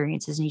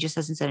experiences and he just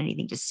hasn't said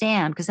anything to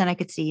Sam, because then I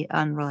could see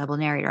unreliable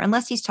narrator,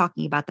 unless he's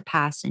talking about the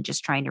past and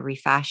just trying to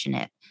refashion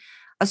it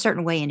a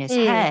certain way in his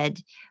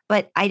head.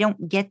 But I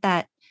don't get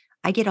that.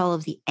 I get all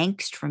of the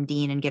angst from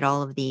Dean and get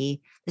all of the,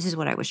 this is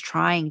what I was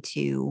trying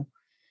to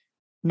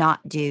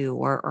not do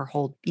or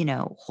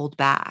hold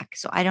back.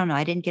 So I don't know.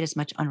 I didn't get as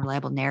much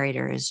unreliable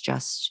narrator as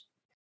just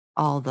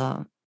all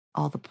the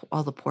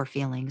poor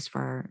feelings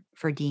for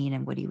Dean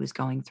and what he was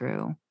going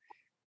through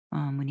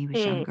when he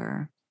was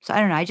younger. So I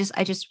don't know. I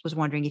just was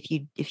wondering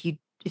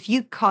if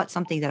you caught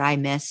something that I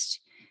missed,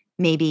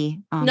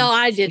 maybe. No,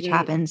 I didn't. Which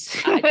happens.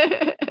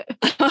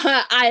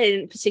 I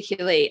didn't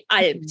particularly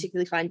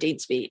find Dean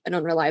to be an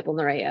unreliable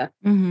narrator.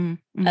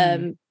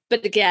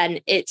 But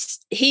again,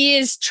 he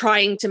is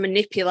trying to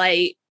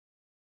manipulate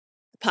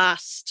the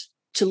past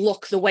to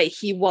look the way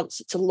he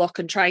wants it to look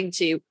and trying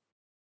to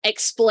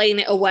explain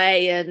it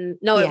away. And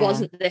no, it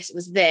wasn't this, it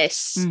was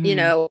this, you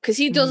know, because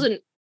he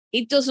doesn't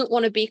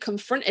want to be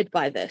confronted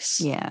by this.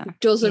 He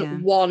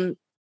doesn't want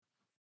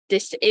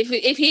this.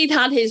 If he'd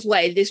had his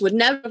way, this would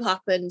never have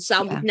happened.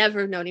 Sam would never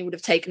have known. He would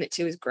have taken it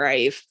to his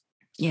grave.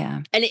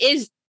 And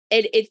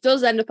it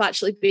does end up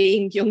actually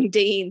being young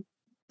Dean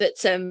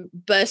that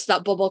burst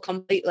that bubble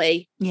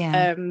completely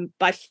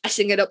by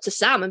fessing it up to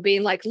Sam and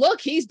being like,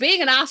 look, he's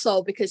being an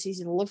asshole because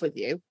he's in love with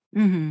you.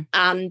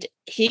 And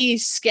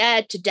he's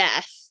scared to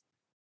death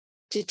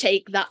to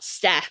take that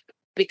step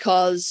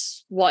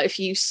because what if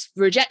you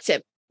reject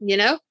him, you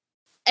know?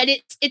 And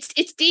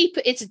it's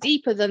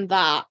deeper than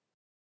that.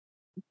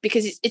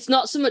 because it's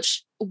not so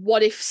much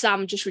what if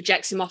Sam just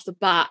rejects him off the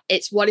bat,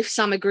 it's what if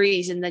Sam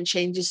agrees and then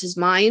changes his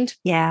mind.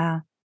 Yeah.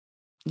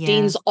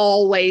 Dean's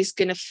always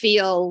going to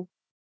feel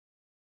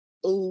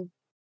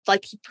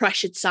like he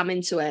pressured Sam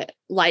into it,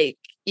 like,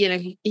 you know,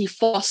 he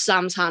forced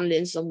Sam's hand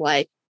in some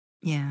way.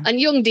 Yeah. And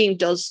young Dean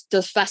does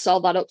fess all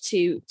that up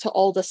to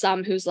older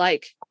Sam, who's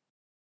like,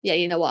 yeah,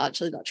 you know what,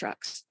 actually that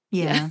tracks.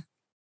 Yeah.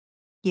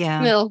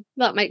 No,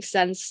 that makes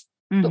sense.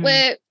 Mm-hmm.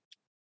 But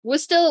we're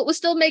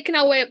still making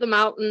our way up the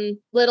mountain.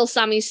 Little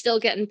Sammy's still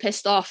getting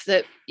pissed off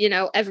that, you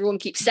know, everyone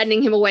keeps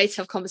sending him away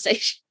to have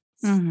conversations.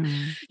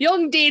 Mm-hmm.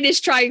 Young Dean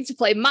is trying to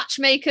play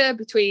matchmaker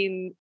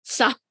between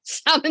Sam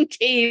and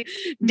Dean.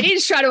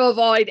 Dean's trying to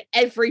avoid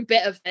every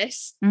bit of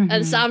this.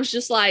 And Sam's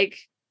just like,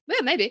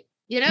 yeah, maybe,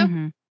 you know?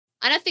 And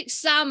I think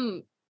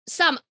Sam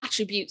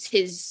attributes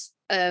his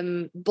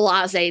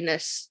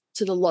blaseness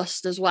to the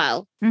lust as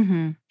well.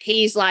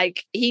 He's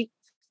like, he's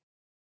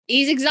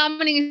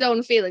examining his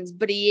own feelings,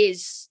 but he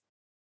is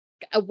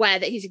aware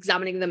that he's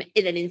examining them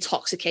in an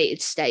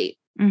intoxicated state.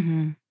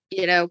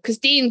 You know, because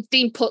Dean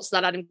puts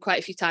that at him quite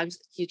a few times.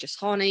 You're just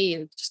horny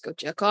and just go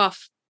jerk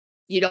off.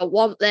 You don't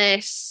want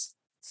this.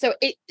 So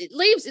it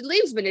leaves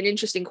him in an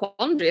interesting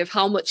quandary of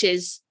how much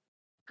is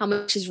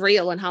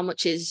real and how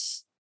much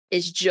is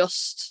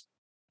just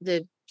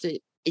the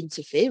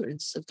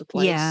interference of the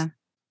place.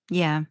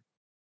 Yeah.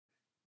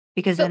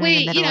 Because then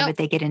in the middle of it,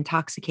 they get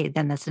intoxicated.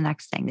 Then that's the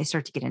next thing. They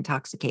start to get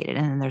intoxicated.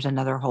 And then there's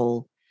another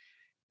whole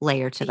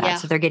layer to that.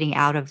 So they're getting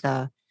out of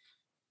the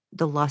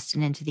lust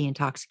and into the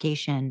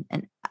intoxication.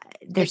 And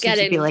there seems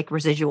to be like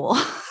residual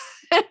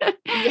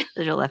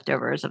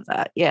leftovers of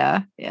that.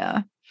 Yeah.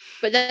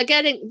 But they're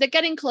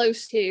getting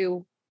close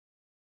to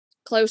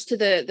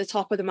the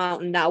top of the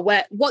mountain now,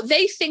 where what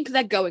they think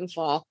they're going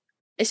for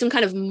is some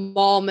kind of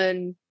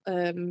Mormon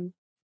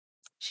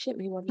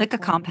like a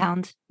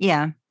compound.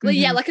 Yeah. Well,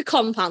 yeah, like a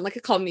compound, like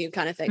a commune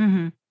kind of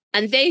thing.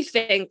 And they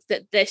think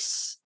that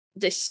this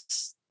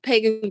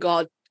pagan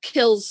god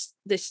kills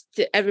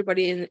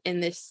everybody in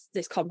this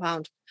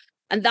compound,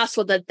 and that's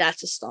what they're there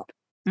to stop.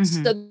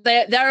 So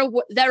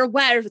they're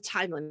aware of a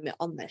time limit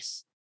on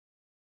this.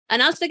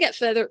 And as they get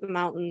further up the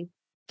mountain,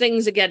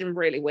 things are getting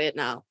really weird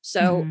now.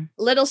 So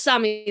little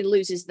Sammy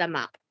loses their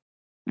map,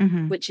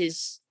 which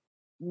is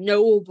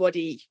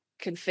nobody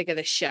can figure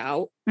this shit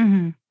out.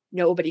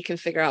 Nobody can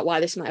figure out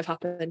why this might have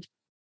happened.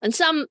 And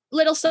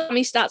little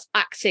Sammy starts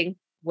acting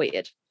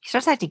weird. He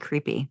starts acting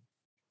creepy.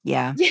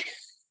 Yeah.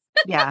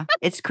 Yeah.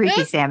 It's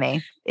creepy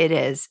Sammy. It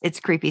is. It's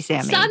creepy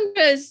Sammy.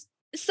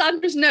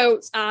 Sandra's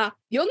notes are,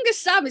 younger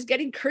Sam is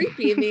getting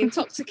creepy in the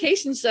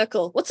intoxication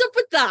circle. What's up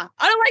with that?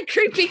 I don't like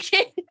creepy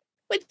kids,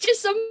 which is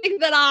something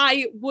that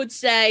I would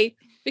say,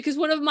 because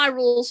one of my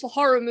rules for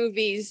horror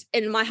movies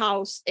in my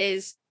house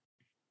is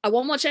I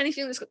won't watch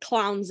anything that's got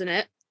clowns in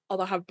it,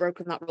 although I have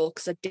broken that rule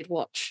because I did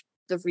watch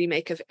the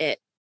remake of It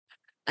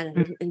and I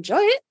didn't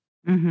enjoy it.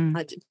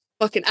 I did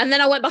and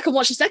then I went back and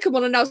watched the second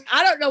one and I was,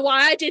 I don't know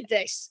why I did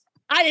this.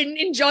 I didn't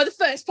enjoy the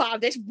first part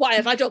of this. Why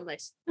have I done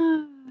this?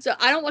 So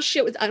I don't watch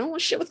shit with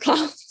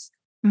clowns.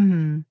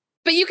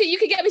 But you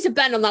can get me to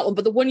bend on that one.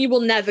 But the one you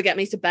will never get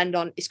me to bend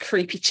on is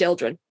creepy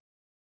children,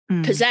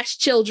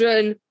 possessed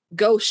children,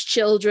 ghost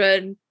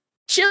children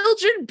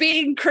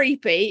being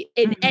creepy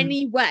in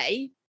any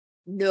way.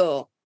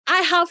 No, I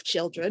have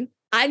children.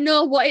 I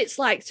know what it's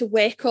like to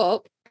wake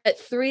up at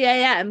 3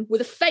 a.m.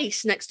 with a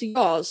face next to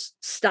yours,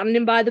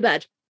 standing by the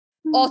bed,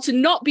 or to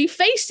not be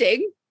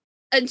facing.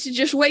 And to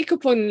just wake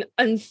up and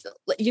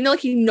you know,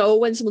 like, you know,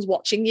 when someone's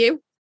watching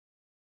you,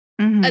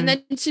 and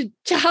then to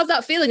have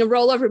that feeling and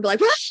roll over and be like,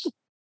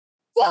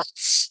 what?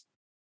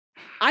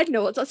 I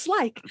know what that's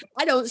like.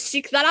 I don't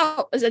seek that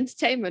out as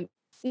entertainment.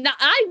 Now,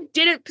 I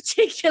didn't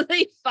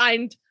particularly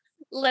find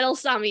little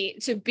Sammy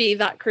to be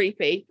that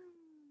creepy,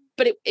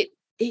 but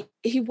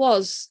he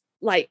was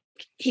like,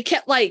 he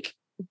kept like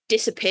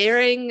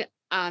disappearing,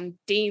 and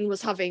Dean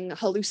was having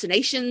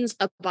hallucinations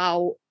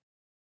about.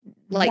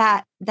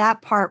 Like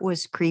that part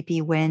was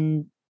creepy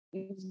when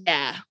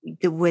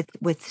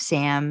with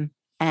Sam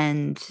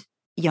and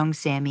young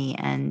Sammy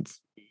and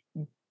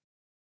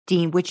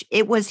Dean, which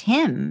it was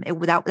him.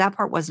 That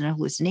part wasn't a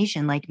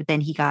hallucination. Like, but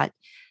then he got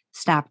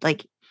snapped,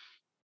 like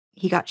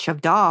he got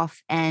shoved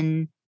off,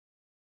 and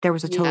there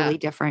was a totally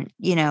different,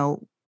 you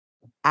know,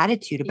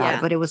 attitude about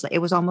it. But it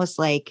was almost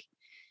like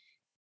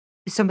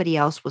somebody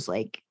else was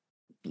like,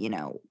 you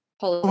know,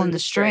 pulling the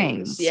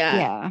strings.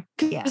 Yeah.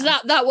 Because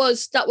that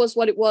was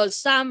what it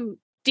was.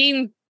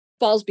 Dean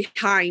falls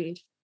behind.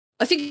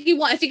 I think he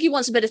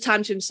wants a bit of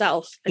time to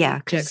himself. Yeah,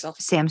 because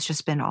Sam's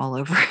just been all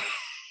over.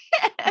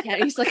 Yeah,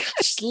 he's like,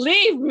 just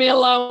leave me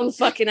alone,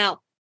 fucking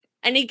hell.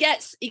 And he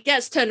gets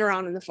turned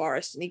around in the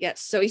forest, and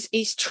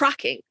he's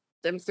tracking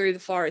them through the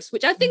forest,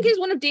 which I think is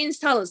one of Dean's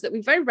talents that we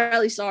very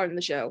rarely saw in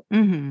the show.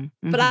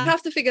 But I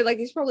have to figure, like,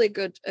 he's probably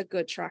a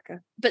good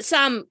tracker. But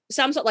Sam's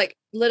not like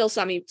little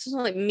Sammy, sort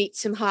of like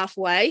meets him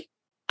halfway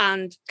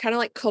and kind of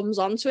like comes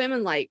onto him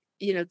and, like,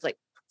 you know, like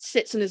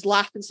sits on his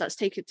lap and starts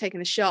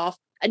taking a shot off.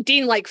 And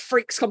Dean like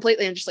freaks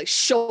completely and just like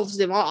shoves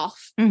him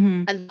off.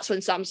 And that's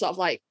when Sam sort of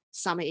like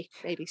Sammy,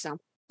 baby Sam.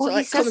 Well, So he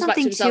like says comes back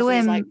to something himself to and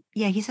he's him. like,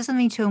 Yeah, he says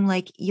something to him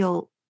like,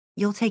 you'll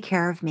take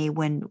care of me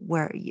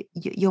where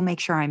you'll make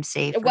sure I'm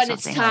safe or when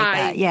it's something like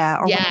that. time. Yeah,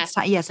 or when Yeah. it's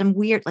time. Yeah, some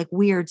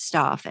weird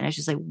stuff, and it's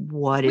just like,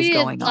 what is Weird,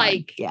 going on?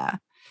 like, Yeah,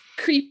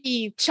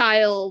 creepy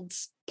child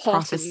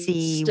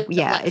prophecy. stuff,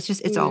 Yeah, like,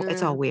 it's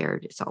all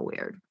weird. It's all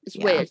weird. It's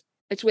Yeah. weird.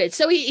 It's weird.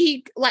 So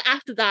he like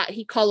after that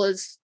he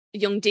collars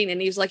young Dean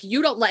and he's like,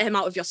 you don't let him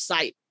out of your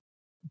sight.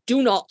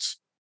 Do not.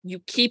 You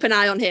keep an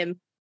eye on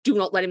him. Do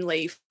not let him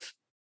leave.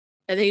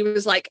 And he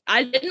was like,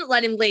 I didn't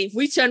let him leave.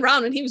 We turned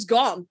around and he was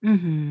gone.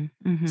 Mm-hmm,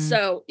 mm-hmm.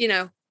 So,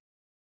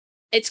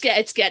 it's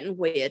getting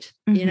weird.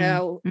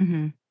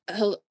 Mm-hmm.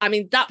 I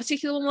mean, that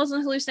particular one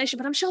wasn't a hallucination,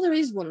 but I'm sure there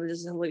is one that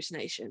is a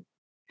hallucination.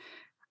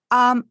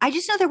 I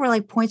just know there were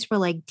like points where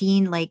like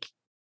Dean, like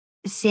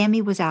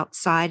Sammy was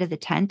outside of the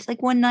tent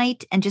like one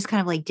night and just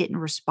kind of like didn't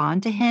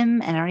respond to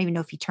him. And I don't even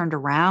know if he turned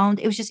around.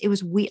 It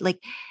was weird.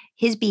 Like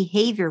his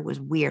behavior was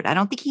weird. I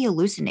don't think he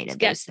hallucinated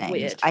those things.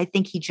 Weird. I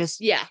think he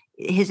just,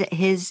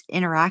 his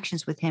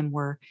interactions with him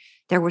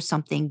there was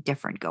something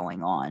different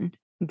going on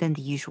than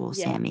the usual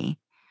Sammy.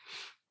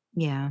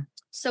 Yeah.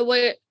 So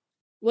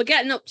we're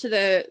getting up to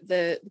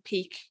the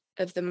peak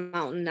of the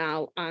mountain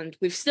now, and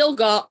we've still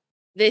got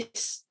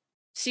this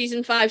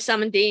season 5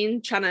 Sam and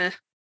Dean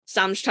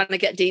Sam's trying to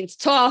get Dean to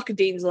talk, and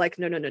Dean's like,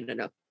 no,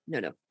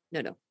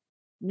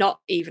 not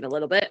even a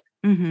little bit.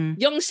 Mm-hmm.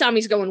 Young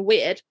Sammy's going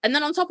weird, and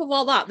then on top of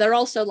all that, they're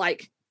also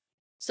like,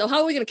 so how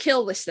are we going to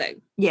kill this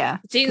thing? Yeah,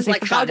 Dean's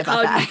like, how do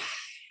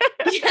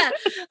yeah,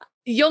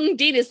 young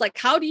Dean is like,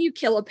 how do you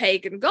kill a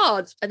pagan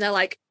god? And they're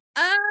like,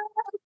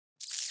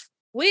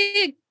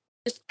 we're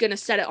just gonna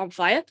set it on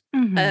fire.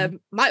 Mm-hmm.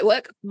 Might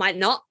work, might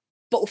not,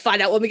 but we'll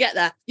find out when we get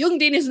there. Young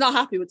Dean is not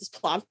happy with this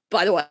plan,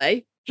 by the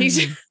way. He's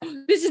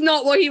this is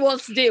not what he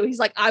wants to do. He's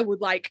like, I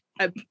would like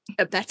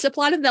a better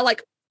plan, and they're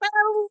like,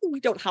 well, we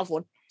don't have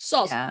one.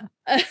 So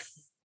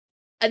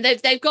and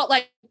they've got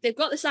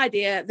this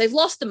idea. They've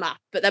lost the map,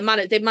 but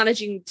they're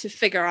managing to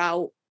figure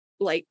out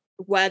like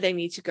where they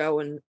need to go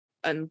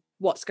and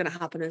what's going to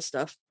happen and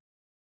stuff.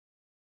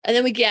 And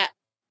then we get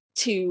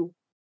to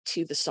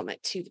the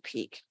summit, to the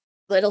peak.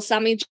 Little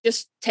Sammy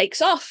just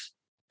takes off,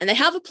 and they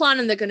have a plan,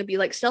 and they're going to be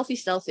like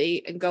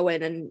stealthy and go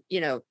in and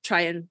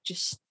try and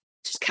just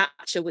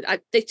catch her with.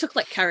 They took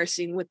like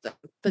kerosene with them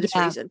for this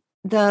reason.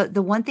 The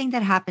one thing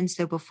that happens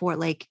though before,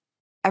 like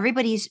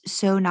everybody's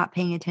so not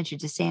paying attention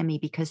to Sammy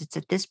because it's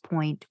at this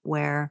point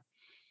where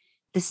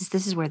this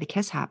is where the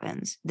kiss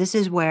happens. This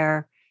is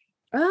where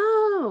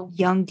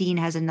young Dean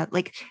has another,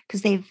 like,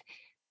 because they've,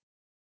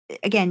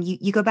 again,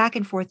 you go back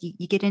and forth,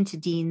 you get into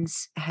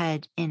Dean's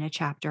head in a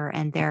chapter,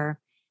 and they're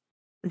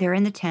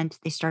in the tent,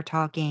 they start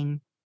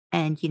talking,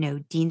 and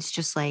Dean's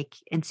just like,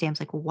 and Sam's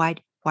like, well,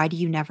 why do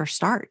you never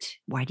start?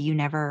 Why do you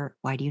never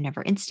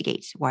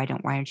instigate? Why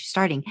aren't you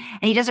starting?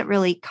 And he doesn't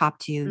really cop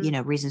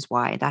to, reasons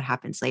why. That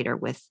happens later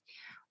with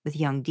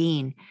young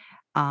Dean.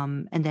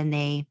 And then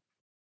they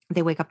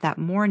wake up that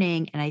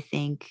morning, and I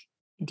think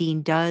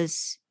Dean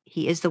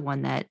he is the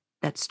one that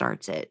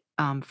starts it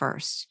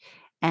first.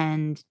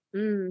 And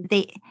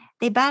they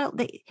battle,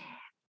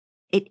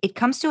 it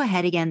comes to a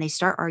head again. They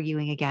start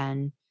arguing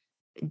again.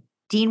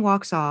 Dean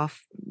walks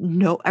off.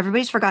 No,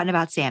 everybody's forgotten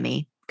about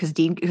Sammy because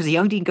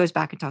young Dean goes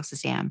back and talks to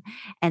Sam.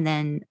 And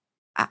then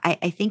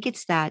I think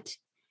it's that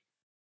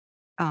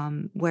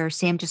where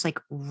Sam just like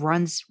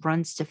runs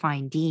to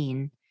find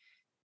Dean,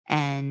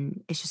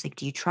 and it's just like,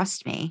 do you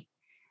trust me?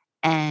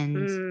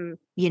 And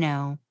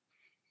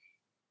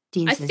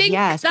Dean says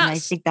yes, and I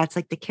think that's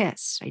like the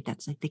kiss, right?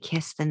 That's like the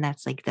kiss. Then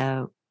that's like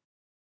the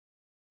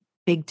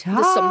big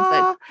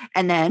something,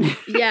 and then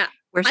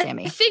where's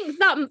Sammy? I think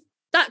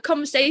that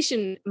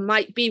conversation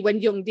might be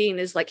when young Dean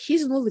is like,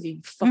 he's in love with you,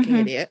 you fucking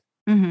idiot.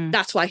 Mm-hmm.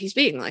 That's why he's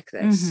being like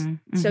this.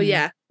 Mm-hmm. So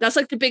that's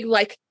like the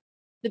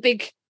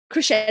big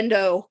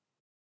crescendo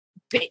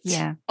bit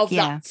of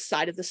that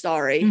side of the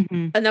story.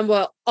 Mm-hmm. And then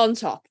we're on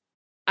top,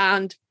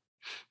 and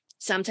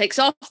Sam takes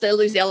off. They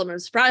lose the element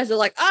of surprise. They're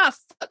like,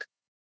 fuck.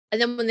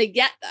 And then when they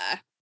get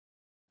there,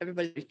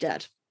 everybody's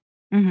dead.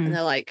 Mm-hmm. And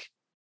they're like,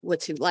 we're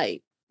too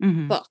late.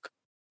 Mm-hmm. Fuck.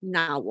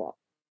 Now what?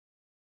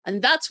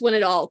 And that's when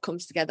it all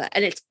comes together.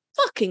 And it's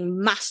fucking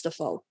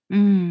masterful.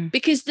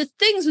 Because the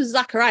things with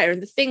Zachariah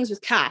and the things with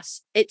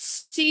Cass,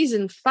 it's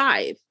season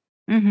 5.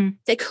 Mm-hmm.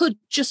 They could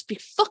just be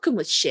fucking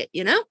with shit,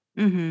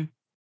 Mm-hmm.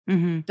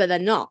 Mm-hmm. But they're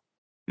not.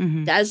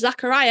 Mm-hmm. There's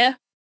Zachariah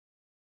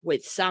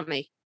with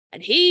Sammy,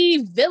 and he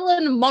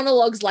villain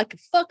monologues like a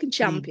fucking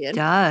champion. He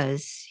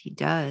does.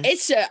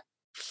 It's a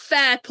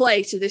fair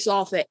play to this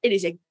author. It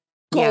is a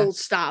gold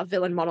star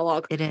villain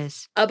monologue. It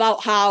is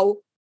about how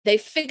they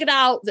figured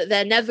out that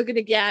they're never going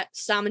to get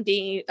Sam and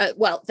Dean.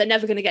 They're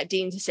never going to get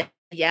Dean to say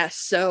yes,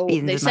 so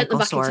they sent them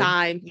back in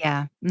time.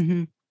 Yeah,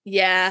 mm-hmm.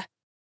 Yeah,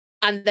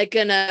 and they're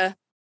gonna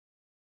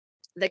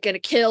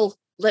kill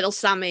little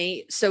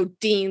Sammy so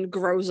Dean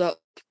grows up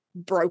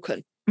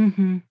broken,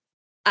 and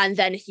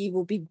then he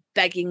will be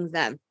begging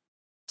them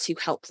to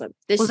help them.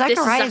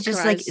 Zachariah is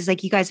just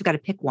like, you guys have got to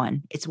pick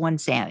one. It's one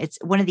Sam. It's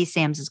one of these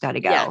Sams has got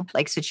to go.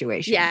 Like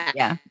situation.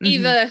 Yeah. Mm-hmm.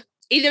 Either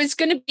it's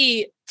going to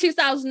be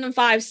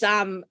 2005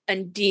 Sam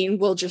and Dean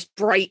will just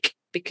break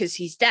because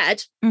he's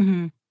dead,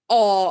 Mm-hmm.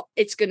 or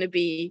it's going to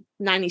be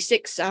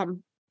 96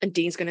 Sam and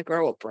Dean's going to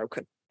grow up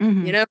broken.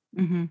 Mm-hmm. You know?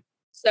 Mm-hmm.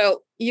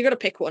 So you got to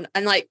pick one.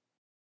 And like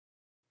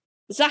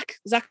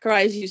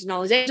Zachariah's using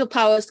all his angel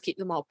powers to keep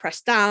them all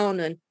pressed down,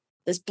 and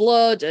there's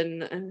blood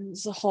and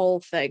there's a whole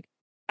thing.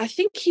 I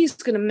think he's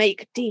going to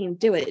make Dean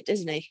do it,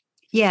 isn't he?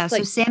 Yeah.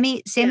 Like, So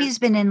Sammy's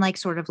been in like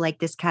sort of like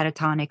this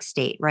catatonic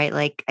state, right?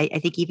 Like I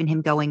think even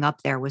him going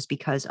up there was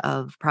because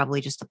of probably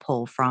just a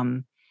pull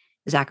from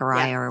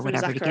Zachariah or from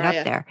whatever to get Zachariah.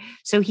 up there.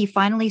 So he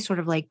finally sort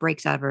of like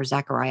breaks out of it, or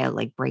Zachariah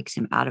like breaks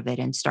him out of it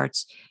and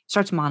starts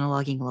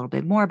monologuing a little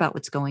bit more about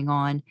what's going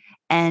on,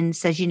 and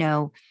says,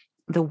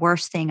 the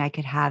worst thing I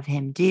could have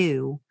him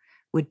do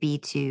would be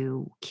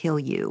to kill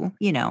you,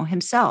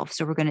 himself.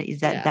 So we're going to,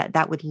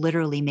 that would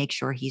literally make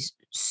sure he's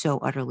so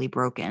utterly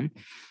broken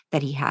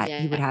that he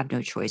would have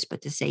no choice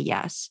but to say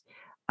yes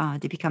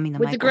to becoming the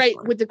with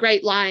Michael the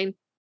great line,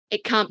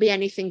 it can't be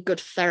anything good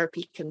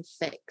therapy can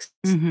fix.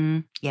 Mm-hmm.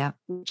 Yeah.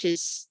 Which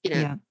is,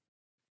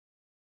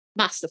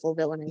 masterful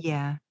villainy.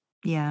 Yeah.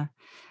 Yeah.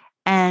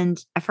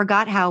 And I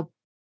forgot how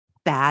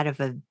bad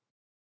of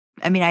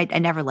I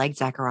never liked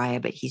Zachariah,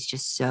 but he's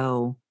just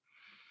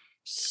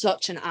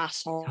such an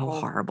asshole. So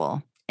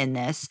horrible in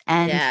this.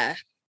 And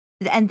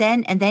and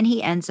then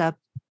he ends up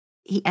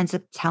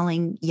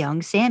telling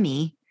young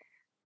Sammy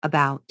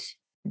about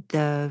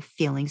the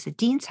feelings that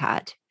Dean's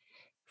had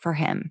for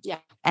him. Yeah.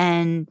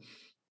 And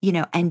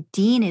and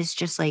Dean is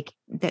just like,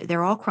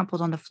 they're all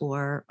crumpled on the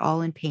floor,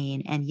 all in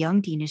pain. And young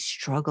Dean is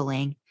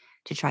struggling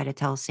to try to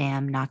tell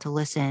Sam not to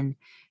listen.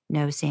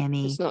 No,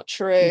 Sammy. It's not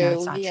true.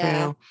 It's not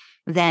true.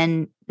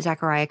 Then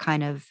Zachariah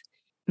kind of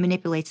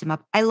manipulates him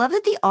up. I love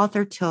that the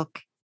author took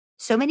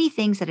so many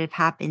things that have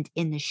happened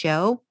in the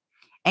show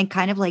and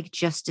kind of like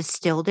just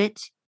distilled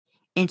it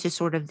into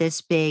sort of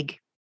this big,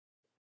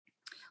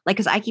 like,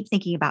 because I keep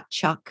thinking about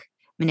Chuck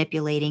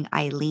manipulating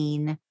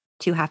Eileen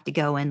to have to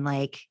go and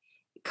like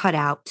cut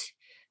out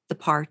the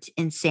part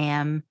in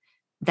Sam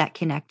that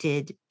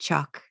connected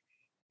Chuck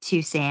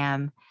to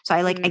Sam. So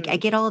I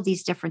get all of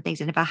these different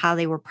things, and about how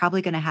they were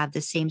probably going to have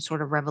the same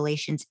sort of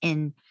revelations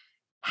in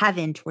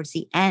heaven towards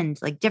the end,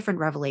 like different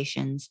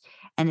revelations.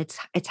 And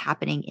it's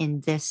happening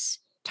in this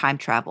time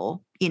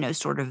travel,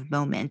 sort of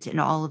moment, and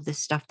all of this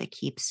stuff that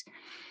keeps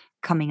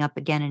coming up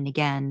again and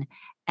again.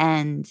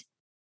 And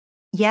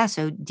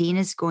so Dean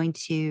is going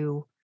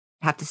to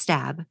have to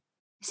stab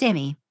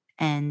Sammy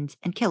and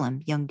kill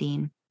him, young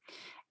Dean.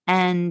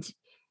 And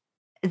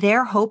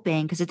they're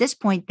hoping, because at this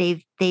point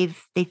they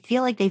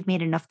feel like they've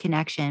made enough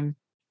connection.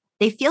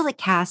 They feel that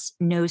Cass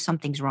knows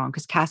something's wrong,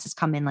 because Cass has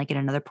come in like at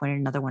another point in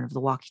another one of the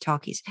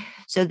walkie-talkies.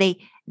 So they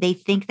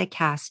think that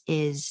Cass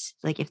is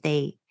like, if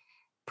they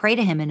pray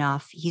to him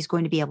enough, he's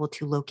going to be able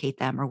to locate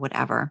them or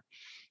whatever.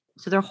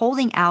 So they're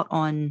holding out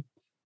on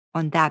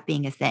that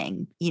being a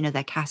thing,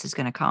 that Cass is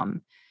going to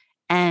come.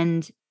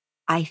 And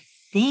I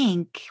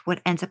think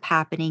what ends up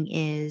happening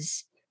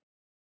is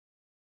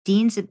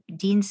Dean's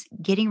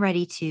getting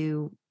ready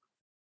to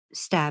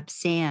stab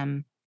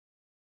Sam.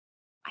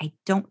 I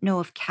don't know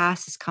if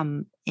Cass has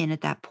come in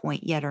at that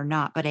point yet or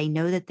not, but I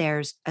know that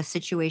there's a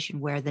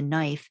situation where the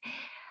knife,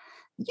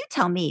 you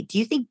tell me, do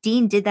you think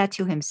Dean did that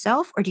to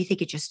himself, or do you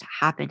think it just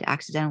happened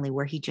accidentally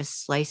where he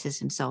just slices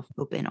himself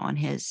open on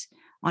his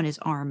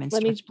arm and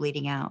starts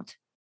bleeding out?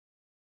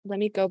 Let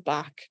me go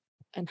back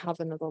and have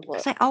another look.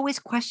 Because I always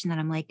question that.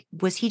 I'm like,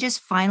 was he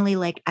just finally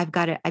like, I've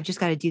just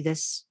got to do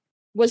this?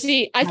 Was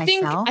he? I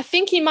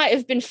think he might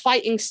have been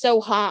fighting so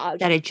hard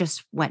that it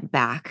just went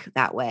back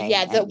that way.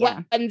 Yeah,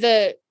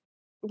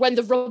 when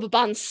the rubber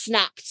band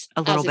snapped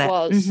a little bit. It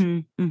was.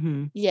 Mm-hmm,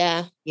 mm-hmm.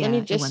 Yeah. Let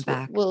me just went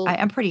back.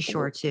 I'm pretty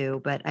sure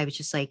too, but I was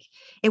just like,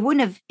 it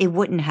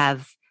wouldn't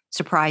have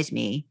surprised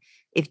me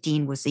if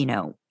Dean was,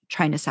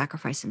 trying to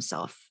sacrifice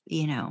himself,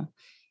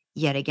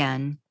 yet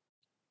again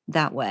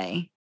that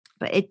way.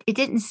 But it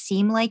didn't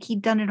seem like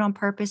he'd done it on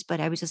purpose, but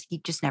you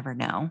just never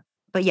know.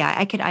 But yeah,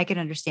 I could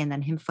understand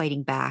then him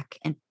fighting back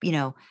and,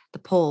 the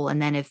pull.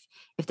 And then if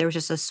there was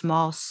just a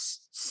small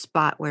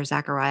spot where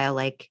Zachariah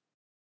like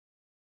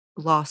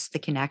lost the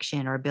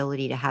connection or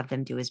ability to have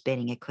them do his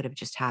bidding, it could have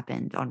just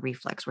happened on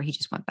reflex where he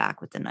just went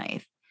back with the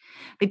knife.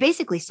 But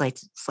basically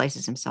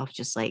slices himself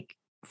just like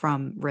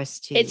from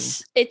wrist to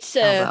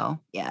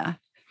elbow. Yeah.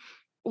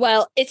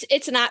 Well,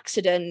 it's an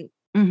accident,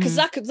 because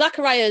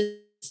Zachariah's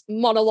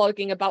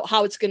monologuing about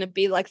how it's going to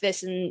be like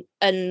this,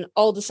 and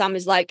older Sam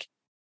is like,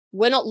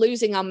 we're not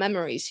losing our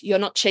memories. You're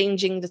not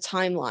changing the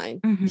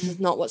timeline. Mm-hmm. This is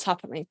not what's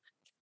happening.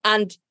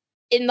 And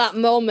in that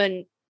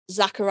moment,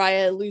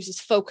 Zachariah loses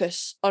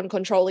focus on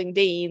controlling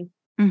Dean.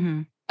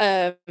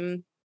 Mm-hmm.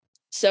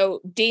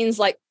 So Dean's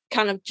like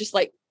kind of just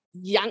like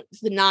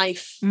yanked the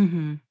knife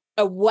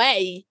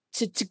away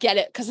to get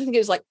it, because I think it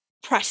was like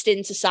pressed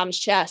into Sam's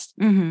chest.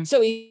 Mm-hmm.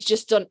 So he's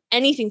just done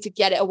anything to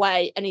get it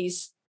away, and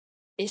his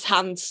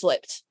hand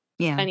slipped.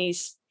 Yeah. And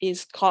he's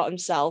caught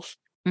himself.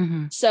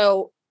 Mm-hmm.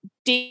 So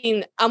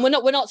Dean, and we're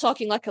not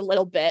talking like a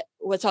little bit,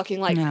 we're talking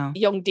like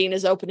young Dean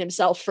has opened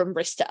himself from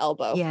wrist to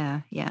elbow.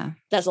 Yeah.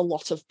 There's a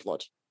lot of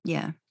blood.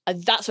 Yeah.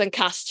 And that's when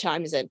Cass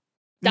chimes in.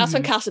 That's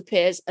when Cass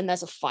appears and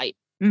there's a fight.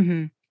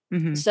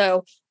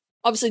 So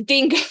obviously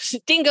Dean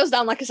goes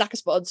down like a sack of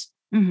spuds.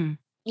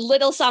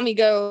 Little Sammy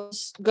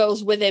goes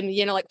with him,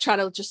 you know, like trying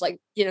to just like,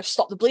 you know,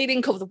 stop the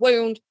bleeding, cover the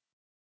wound.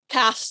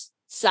 Cass,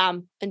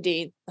 Sam, and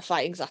Dean are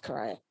fighting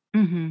Zachariah.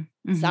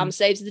 Sam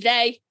saves the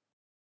day,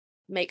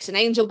 makes an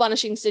angel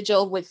banishing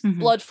sigil with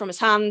blood from his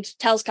hand,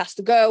 tells Cass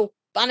to go,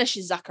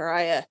 banishes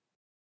Zachariah,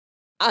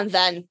 and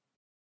then,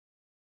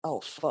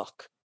 oh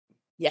fuck.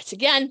 Yet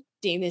again,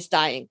 Dean is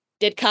dying.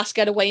 Did Cass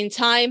get away in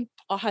time,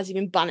 or has he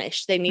been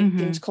banished? They need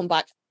him to come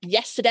back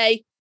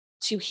yesterday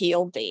to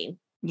heal Dean.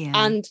 Yeah.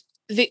 And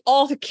the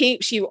author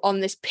keeps you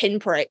on this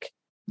pinprick.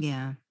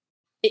 Yeah.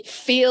 It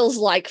feels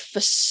like for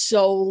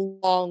so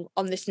long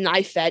on this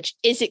knife edge.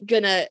 Is it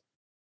gonna,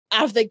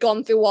 have they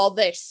gone through all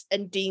this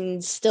and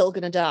Dean's still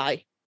gonna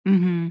die?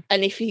 And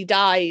if he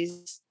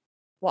dies,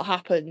 what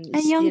happens?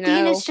 And young you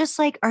Dean know? is just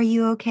like, are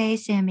you okay,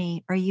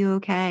 Sammy? Are you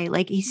okay?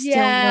 Like, he's still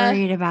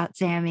worried about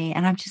Sammy.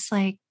 And I'm just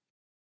like,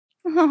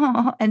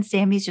 oh. And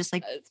Sammy's just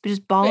like,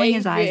 just bawling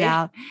his eyes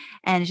out.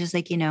 And it's just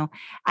like, you know,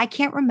 I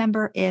can't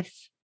remember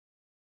if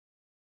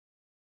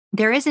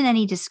there isn't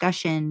any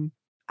discussion.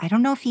 I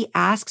don't know if he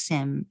asks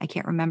him, I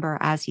can't remember,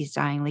 as he's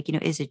dying, like, you know,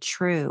 is it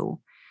true?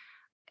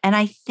 And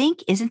I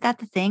think, isn't that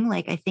the thing?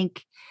 Like, I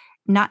think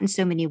not in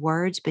so many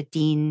words, but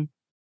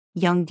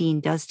young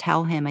Dean does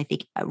tell him, I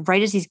think,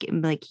 right as he's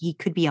getting, like, he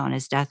could be on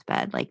his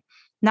deathbed, like,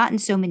 not in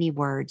so many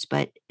words,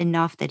 but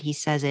enough that he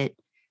says it,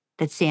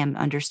 that Sam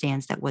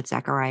understands that what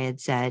Zachariah had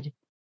said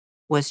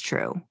was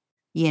true,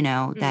 you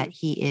know, that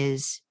he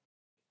is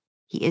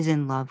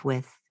in love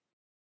with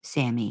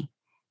Sammy.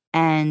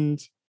 And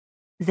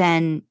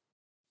then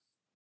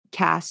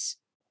Cass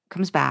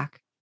comes back.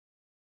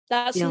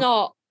 That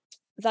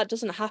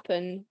doesn't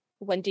happen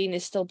when Dean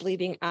is still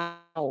bleeding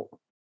out.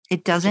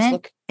 It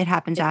doesn't? It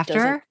happens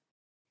after?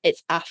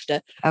 It's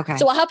after. Okay.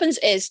 So what happens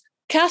is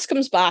Cass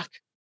comes back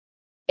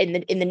in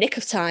the nick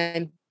of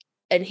time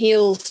and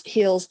heals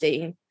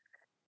Dean,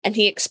 and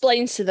he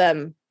explains to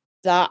them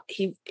that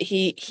he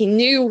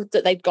knew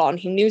that they'd gone.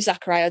 He knew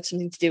Zachariah had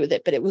something to do with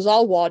it, but it was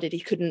all warded. He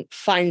couldn't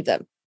find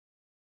them.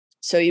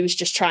 So he was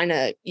just trying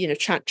to, you know,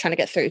 trying to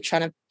get through,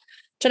 trying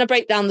to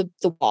break down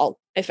the wall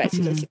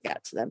effectively to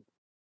get to them.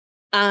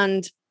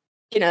 And,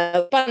 you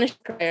know, banish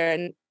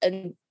Zachariah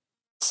and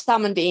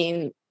Sam and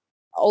Dean,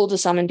 older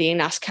Sam and Dean,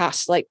 ask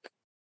Cass, like,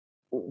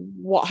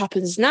 what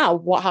happens now?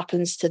 What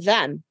happens to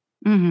them?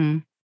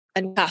 And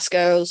Cass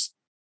goes,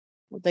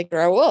 well, they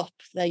grow up.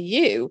 They're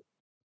you.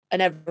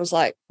 And everyone's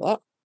like,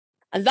 what?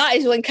 And that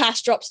is when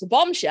Cass drops the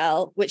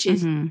bombshell, which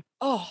is,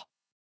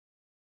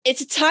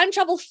 it's a time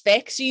travel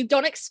fic, so you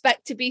don't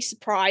expect to be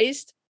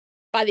surprised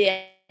by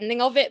the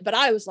ending of it. But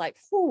I was like,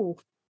 ooh,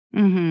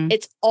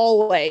 it's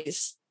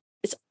always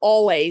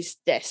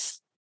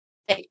this.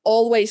 They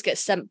always get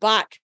sent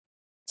back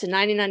to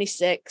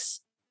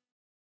 1996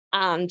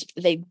 and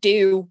they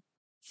do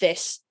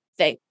this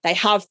thing. They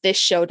have this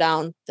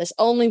showdown. There's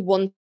only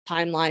one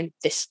timeline.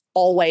 This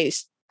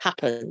always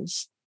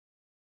happens.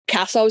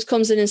 Cass always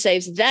comes in and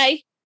saves the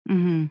day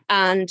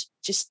and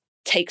just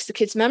takes the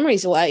kids'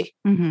 memories away.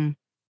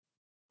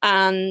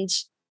 And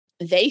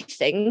they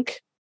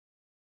think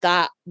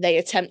that they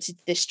attempted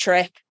this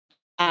trip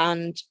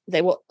and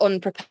they were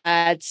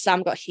unprepared.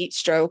 Sam got heat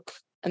stroke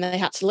and they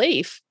had to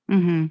leave.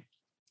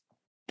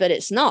 But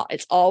it's not.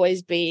 It's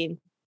always been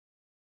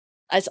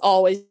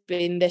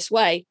this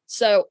way.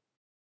 So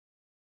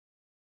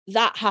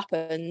that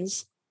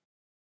happens.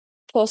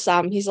 Poor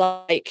Sam, he's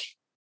like,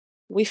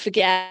 we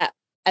forget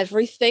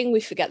everything. We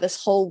forget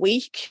this whole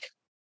week.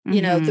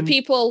 You know, the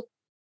people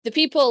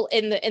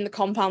in the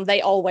compound,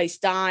 they always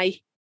die.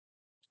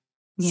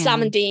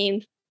 Sam and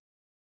Dean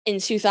in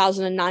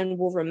 2009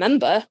 will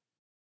remember,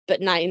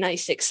 but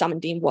 1996 Sam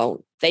and Dean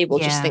won't. They will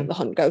just think the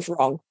hunt goes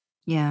wrong.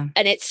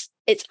 And it's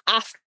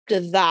after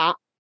that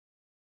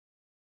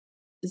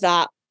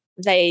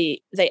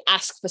they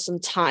ask for some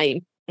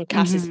time, and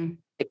Cass is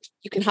like,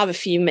 you can have a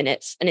few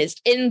minutes, and it's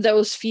in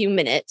those few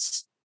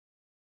minutes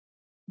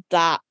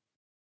that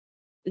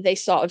they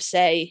sort of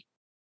say,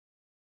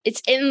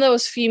 it's in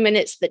those few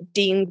minutes that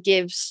Dean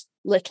gives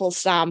little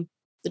Sam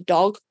the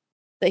dog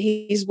that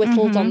he's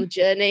whittled on the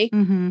journey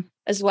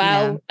as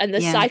well. And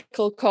the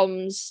cycle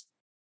comes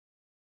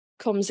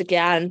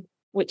again,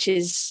 which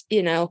is,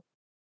 you know,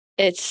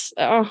 it's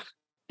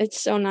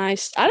so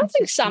nice. I don't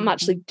think Sam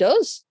actually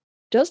does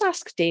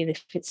ask Dean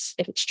if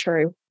it's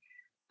true.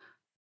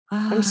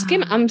 I'm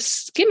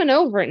skimming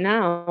over it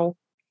now.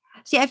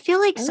 See, I feel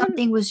like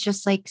something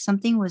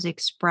was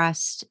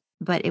expressed,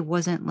 but it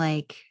wasn't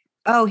like,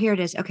 oh, here it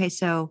is. Okay,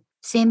 so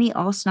Sammy,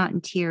 all snot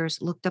and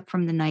tears, looked up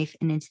from the knife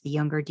and into the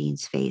younger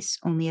Dean's face,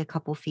 only a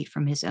couple feet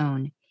from his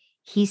own.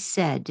 He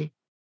said,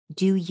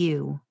 do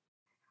you?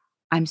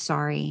 I'm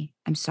sorry,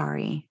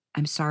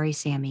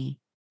 Sammy.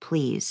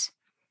 Please.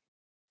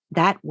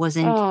 That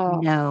wasn't,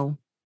 no.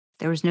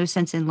 There was no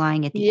sense in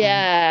lying at the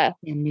end.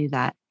 And knew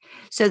that.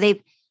 So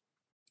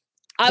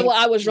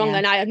I was wrong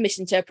and I had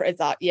misinterpreted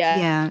that.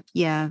 Yeah.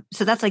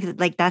 So that's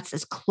like that's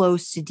as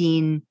close to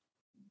Dean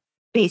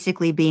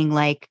basically being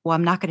like, well,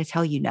 I'm not going to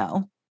tell you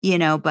no,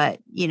 but,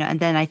 and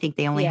then I think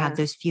they only have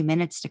those few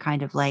minutes to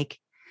kind of like,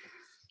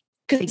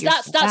 because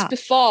that's out.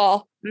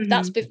 before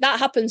that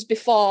happens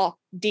before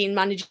Dean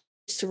manages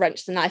to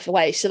wrench the knife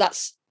away. So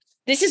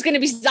this is going to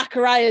be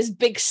Zachariah's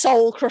big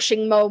soul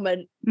crushing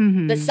moment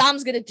that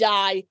Sam's going to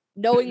die,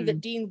 knowing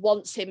that Dean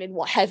wants him in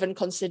what heaven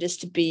considers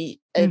to be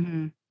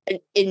an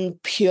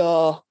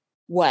impure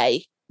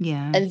way.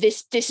 Yeah. And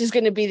this is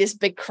going to be this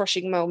big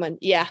crushing moment.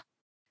 Yeah.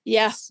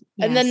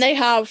 And then they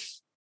have,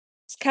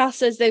 Cass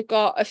says they've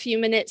got a few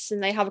minutes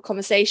and they have a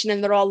conversation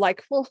and they're all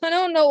like, well, I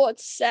don't know what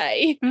to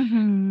say.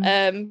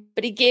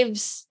 But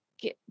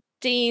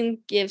Dean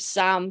gives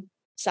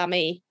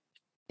Sammy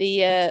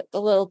the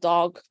little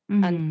dog,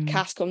 and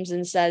Cass comes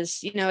and says,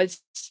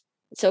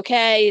 it's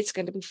okay, it's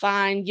going to be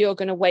fine. You're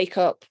going to wake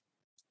up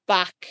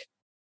back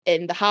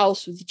in the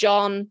house with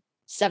John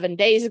 7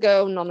 days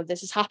ago. None of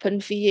this has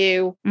happened for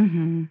you.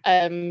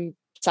 Sam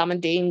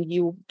and Dean,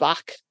 you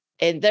back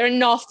they're in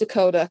North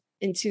Dakota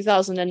in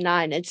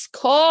 2009. It's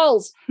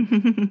cold.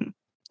 And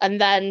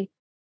then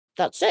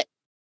that's it.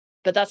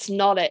 But that's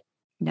not it.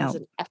 No. There's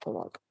an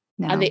epilogue.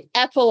 No. And the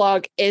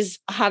epilogue is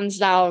hands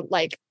down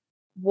like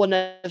one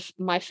of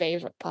my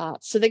favorite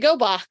parts. So they go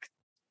back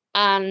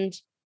and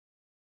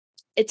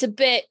it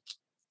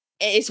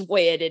is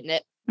weird, isn't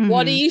it?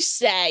 What do you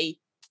say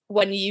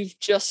when you've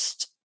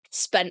just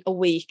spent a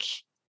week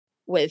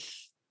with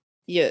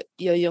your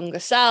younger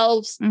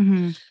selves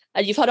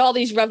and you've had all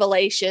these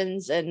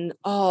revelations and,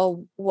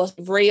 was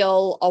it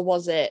real or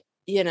was it,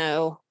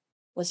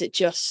 was it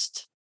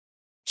just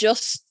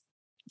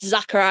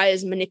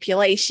Zachariah's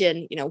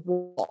manipulation?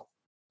 What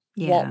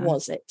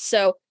was it?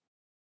 So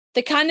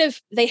they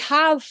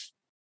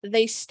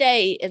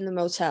stay in the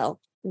motel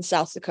in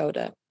South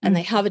Dakota and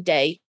they have a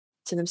day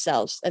to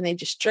themselves and they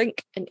just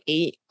drink and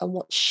eat and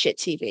watch shit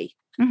TV.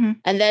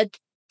 And they're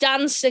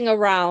dancing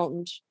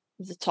around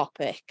the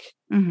topic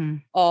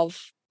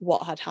of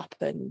what had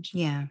happened.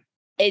 Yeah.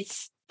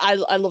 I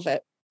love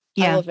it.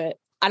 Yeah. I love it.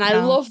 And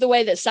I love the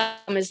way that Sam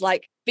is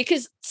like,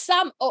 because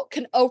Sam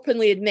can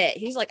openly admit,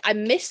 he's like, I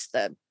miss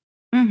them.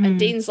 And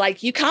Dean's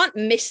like, you can't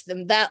miss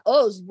them. They're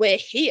us. We're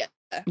here.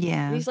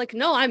 Yeah. And he's like,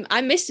 no,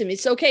 I miss them.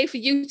 It's okay for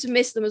you to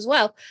miss them as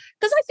well.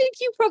 Because I think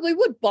you probably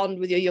would bond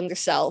with your younger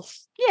self.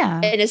 Yeah.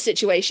 In a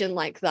situation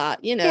like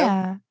that,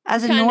 Yeah.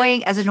 As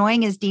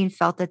annoying as Dean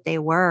felt that they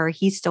were,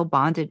 he still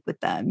bonded with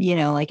them.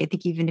 Like I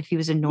think even if he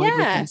was annoyed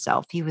with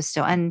himself, he was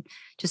still, and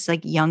just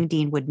like young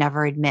Dean would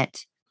never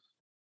admit,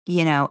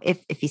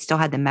 if he still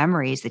had the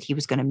memories that he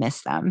was going to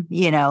miss them,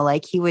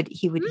 like he would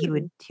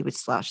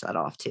slash that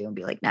off too and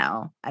be like,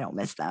 no, I don't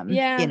miss them.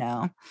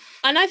 Yeah.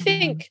 And I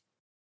think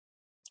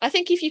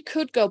if you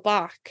could go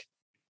back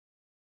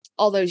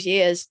all those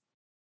years,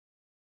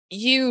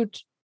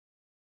 you'd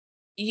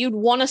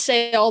want to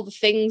say all the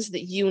things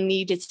that you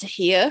needed to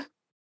hear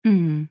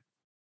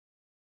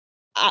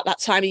at that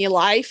time in your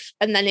life,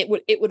 and then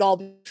it would all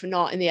be for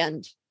naught in the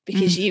end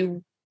because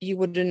you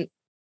wouldn't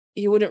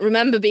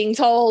remember being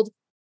told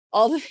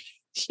all the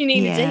things you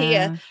needed to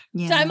hear.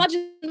 Yeah. So I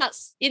imagine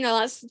that's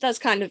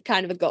kind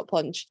of a gut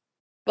punch.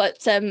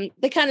 But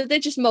they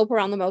just mope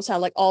around the motel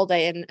like all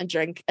day and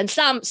drink. And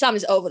Sam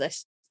is over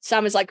this.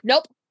 Sam is like,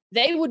 nope,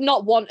 they would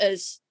not want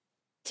us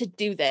to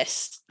do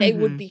this. They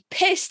would be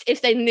pissed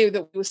if they knew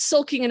that we were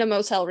sulking in a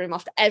motel room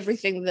after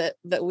everything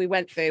that we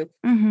went through.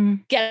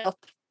 Get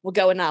up, we're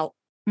going out.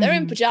 They're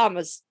in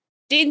pajamas.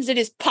 Dean's in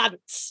his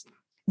pants.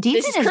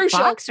 Dean's in his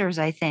boxers,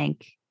 I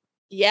think.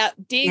 Yeah,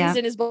 Dean's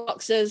in his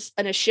boxers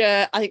and a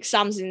shirt. I think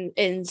Sam's in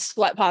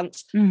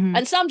sweatpants.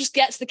 And Sam just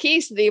gets the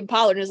keys to the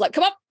Impala and is like,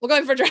 come on, we're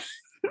going for a drive.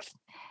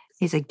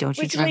 He's like, don't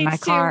you drive my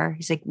car.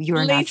 He's like, you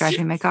are not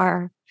driving my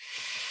car.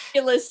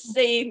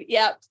 Scene.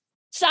 Yeah.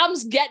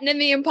 Sam's getting in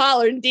the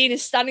Impala and Dean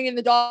is standing in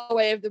the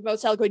doorway of the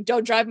motel going,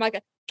 don't drive my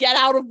car. Get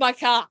out of my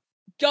car.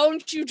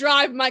 Don't you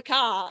drive my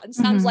car. And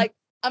Sam's like,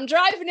 I'm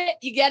driving it.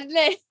 You getting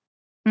it?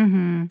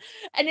 And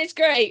it's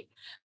great.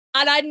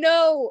 And I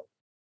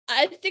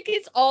think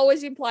it's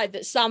always implied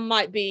that Sam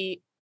might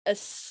be a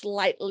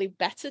slightly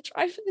better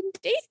driver than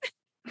Dean.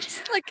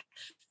 Just like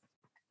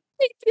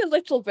maybe a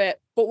little bit.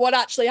 But what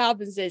actually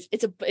happens is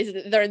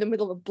they're in the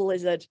middle of a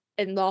blizzard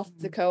in North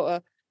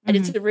Dakota and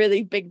it's a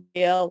really big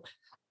deal.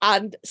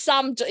 And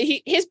Sam,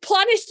 his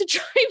plan is to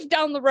drive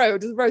down the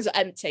road. The roads are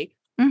empty.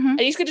 And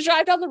he's going to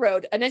drive down the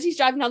road. And as he's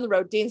driving down the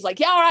road, Dean's like,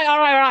 yeah, all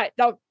right.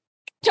 No,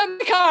 turn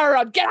the car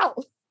around. Get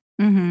out.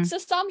 So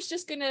Sam's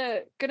just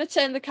gonna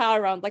turn the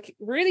car around, like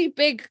really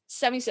big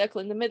semicircle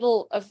in the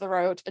middle of the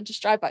road and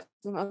just drive back to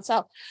the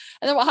motel.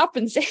 And then what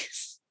happens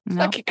is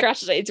like it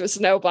crashes into a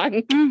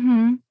snowbank.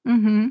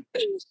 And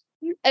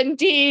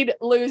Dean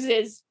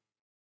loses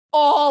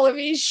all of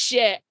his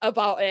shit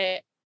about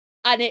it.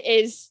 And it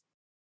is,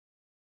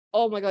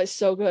 oh my God, it's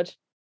so good.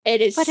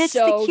 It is, but it's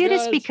so the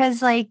cutest good.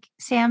 Because like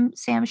Sam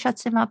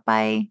shuts him up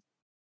by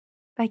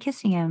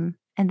kissing him,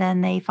 and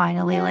then they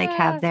finally like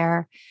have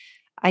their,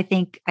 I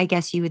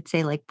guess you would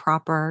say like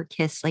proper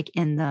kiss, like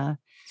back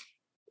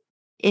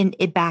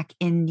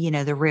in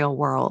the real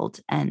world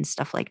and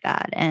stuff like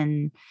that.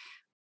 And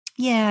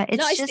Yeah,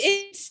 No, it's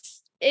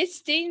just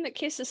it's Dean that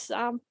kisses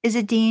Sam. is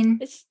it Dean?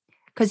 It's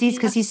Because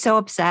he's so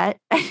upset.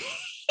 He's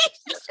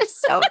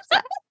just so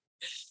upset.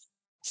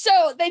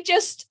 So they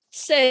just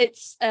sit.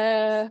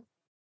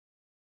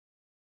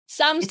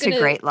 Sam's It's gonna. a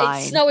great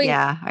line. It's snowing.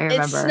 Yeah, I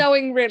remember. It's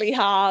snowing really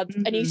hard,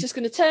 and he's Mhm. just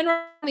going to turn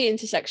around the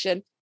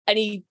intersection, and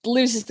he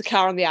loses the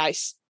car on the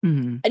ice.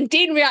 Mhm. And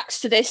Dean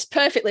reacts to this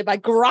perfectly by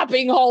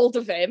grabbing hold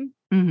of him.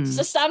 Mhm.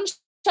 So Sam's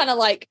trying to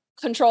like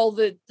control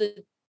the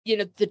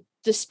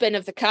spin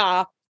of the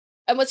car,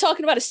 and we're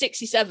talking about a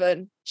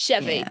 '67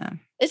 Chevy. Yeah.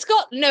 It's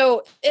got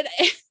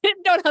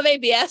it don't have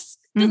ABS,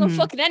 doesn't Mhm.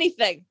 fucking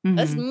anything. Mhm.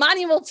 There's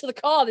manual to the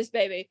car, this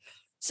baby.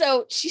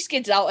 So she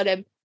skids out at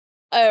him,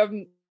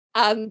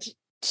 and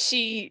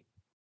she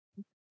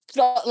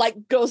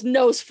goes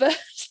nose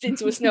first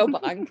into a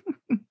snowbank.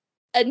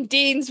 And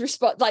Dean's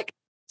response, like,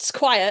 it's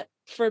quiet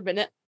for a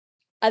minute,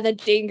 and then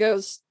Dean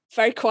goes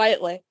very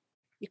quietly,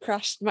 "You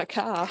crashed my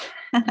car."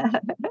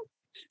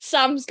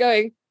 Sam's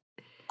going,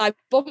 "I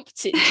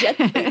bumped it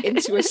gently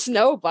into a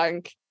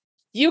snowbank.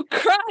 You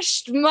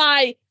crashed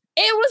my.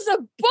 It was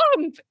a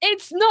bump.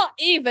 It's not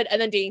even."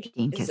 And then Dean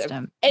kissed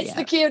him. It's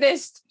the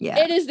cutest. Yeah.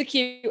 It is the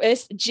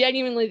cutest.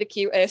 Genuinely the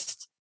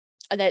cutest.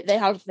 And they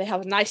have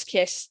a nice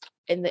kiss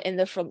in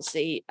the front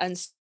seat. And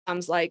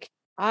Sam's like,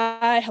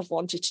 "I have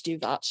wanted to do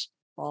that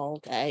all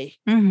day."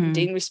 Mhm. And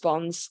Dean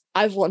responds,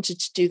 "I've wanted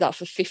to do that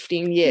for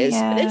 15 years."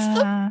 Yeah. And it's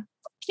the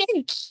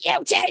fucking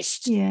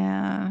cutest.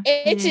 Yeah.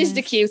 It is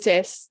the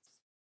cutest.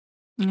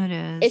 It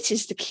is. It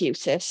is the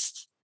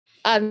cutest.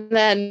 And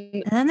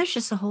then there's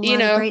just a whole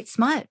lot of great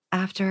smut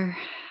after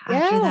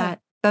that,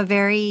 but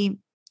very,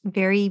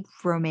 very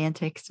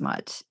romantic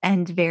smut,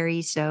 and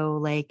very so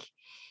like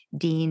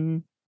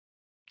Dean,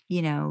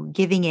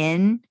 giving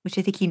in, which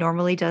I think he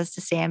normally does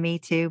to Sammy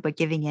too, but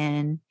giving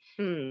in,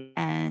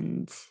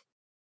 and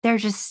they're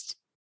just,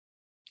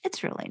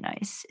 it's really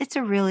nice. It's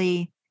a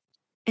really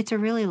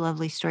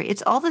lovely story.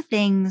 It's all the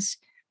things,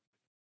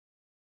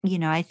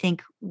 I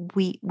think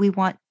we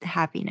want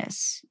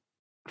happiness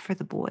for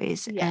the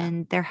boys,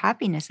 and their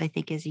happiness, I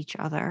think, is each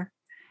other.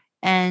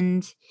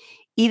 And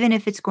even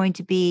if it's going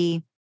to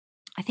be,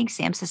 I think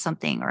Sam says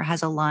something or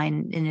has a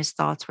line in his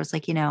thoughts where it's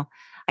like,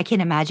 I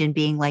can't imagine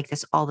being like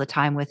this all the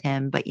time with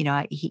him, but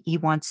he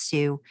wants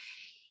to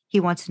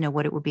know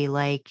what it would be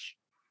like,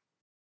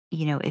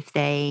 if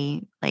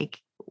they like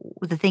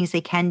the things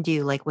they can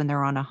do, like when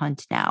they're on a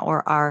hunt now,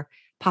 or are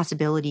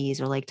possibilities,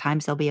 or like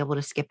times they'll be able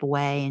to skip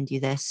away and do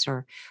this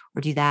or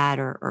do that,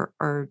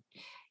 or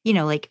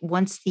like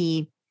once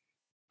the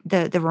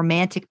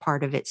romantic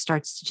part of it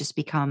starts to just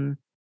become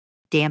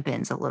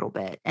dampens a little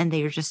bit, and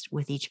they're just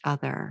with each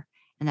other,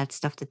 and that's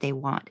stuff that they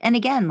want. And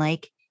again,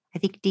 like I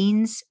think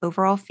Dean's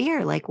overall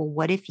fear, like, well,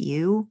 what if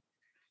you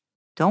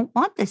don't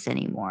want this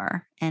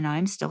anymore and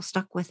I'm still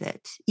stuck with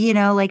it?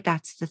 Like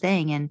that's the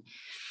thing. And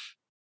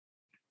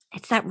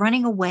it's that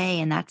running away,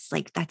 and that's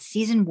like that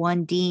season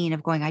 1 Dean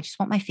of going, I just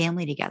want my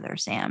family together,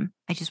 Sam.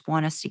 I just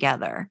want us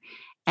together.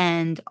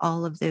 And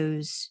all of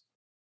those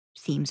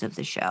themes of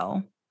the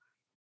show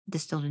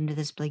distilled into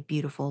this like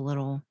beautiful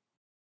little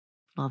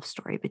love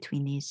story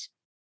between these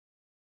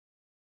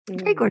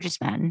very gorgeous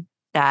men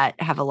that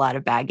have a lot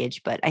of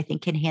baggage, but I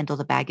think can handle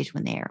the baggage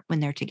when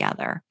they're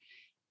together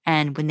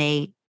and when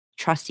they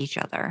trust each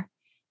other.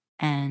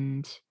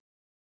 And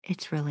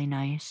it's really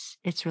nice.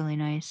 It's really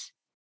nice.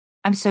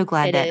 I'm so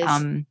glad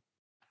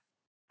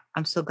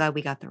I'm so glad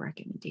we got the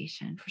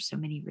recommendation for so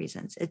many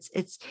reasons.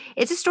 It's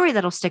a story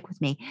that'll stick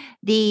with me.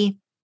 The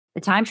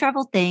time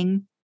travel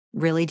thing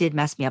really did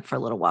mess me up for a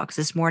little while, because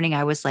this morning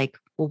I was like,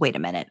 well, wait a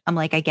minute. I'm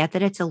like, I get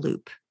that it's a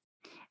loop.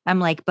 I'm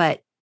like,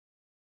 but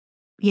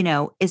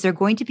is there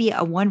going to be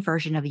a one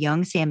version of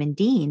young Sam and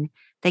Dean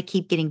that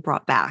keep getting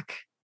brought back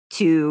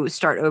to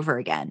start over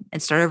again,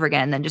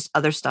 and then just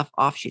other stuff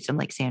offshoots? I'm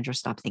like, Sandra,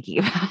 stop thinking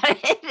about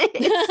it.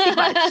 It's too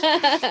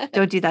much.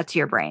 Don't do that to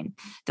your brain.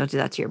 Don't do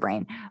that to your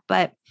brain.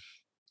 But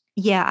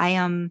yeah,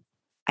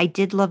 I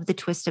did love the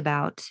twist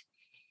about,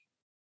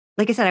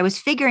 like I said, I was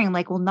figuring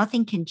like, well,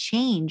 nothing can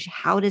change.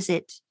 How does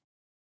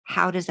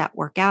that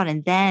work out?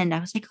 And then I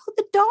was like, oh,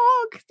 the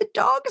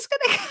dog is going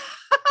to come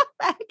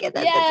back. And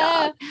then the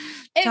dog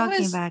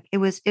talking back. It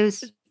was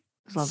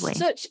lovely.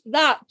 Such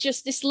that,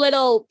 just this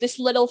little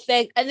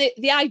thing. And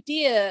the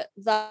idea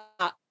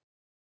that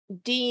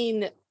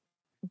Dean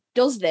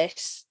does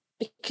this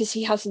because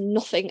he has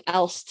nothing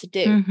else to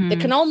do. Mm-hmm.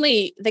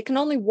 They can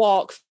only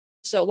walk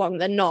so long.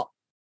 They're not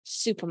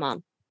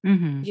Superman,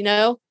 mm-hmm.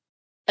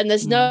 And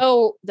there's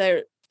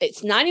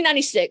it's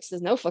 1996.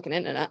 There's no fucking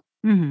internet.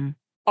 Mm-hmm.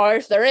 Or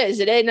if there is,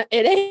 it ain't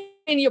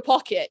in your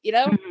pocket,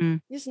 Mm-hmm.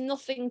 There's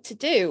nothing to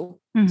do.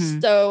 Mm-hmm.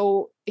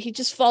 So he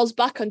just falls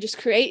back on just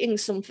creating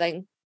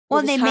something.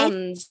 Well, they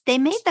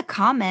made the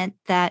comment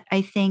that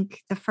I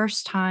think the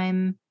first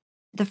time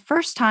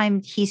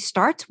he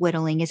starts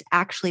whittling is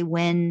actually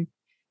when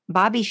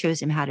Bobby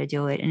shows him how to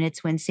do it. And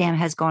it's when Sam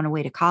has gone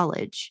away to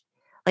college.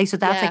 Like, so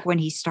that's like when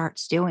he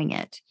starts doing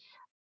it.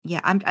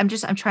 Yeah. I'm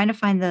trying to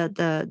find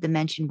the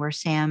mention where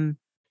Sam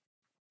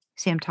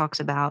talks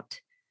about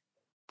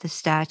the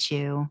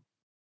statue.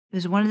 It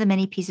was one of the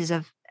many pieces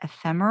of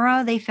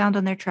ephemera they found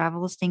on their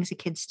travels, things a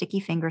kid's sticky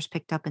fingers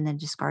picked up and then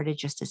discarded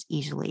just as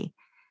easily.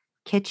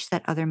 Kitsch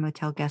that other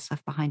motel guests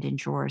left behind in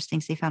drawers,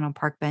 things they found on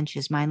park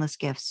benches, mindless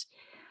gifts.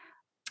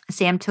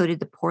 Sam toted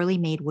the poorly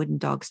made wooden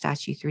dog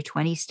statue through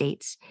 20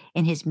 states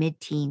in his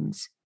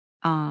mid-teens.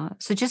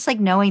 So just like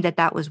knowing that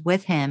that was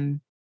with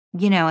him,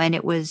 and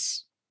it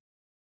was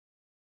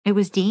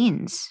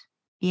Dean's,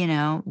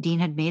 Dean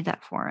had made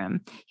that for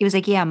him. He was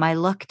like, yeah, my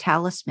luck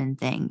talisman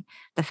thing,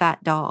 the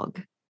fat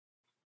dog.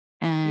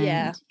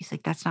 And he's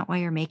like, that's not why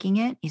you're making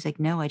it? He's like,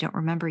 no, I don't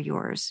remember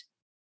yours.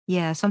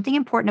 Yeah, something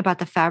important about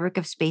the fabric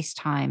of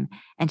space-time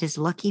and his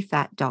lucky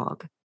fat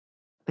dog.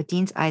 But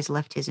Dean's eyes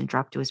left his and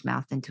dropped to his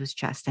mouth, into his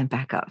chest, and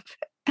back up.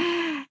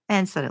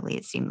 And suddenly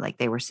it seemed like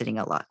they were sitting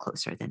a lot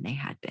closer than they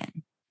had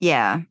been.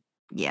 Yeah.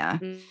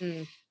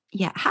 Mm-hmm.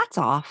 Yeah, hats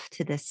off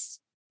to this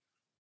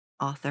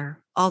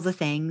author. All the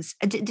things.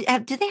 Do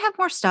they have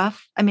more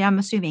stuff? I mean, I'm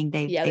assuming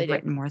they've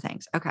written more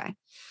things. Okay.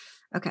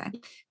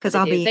 Because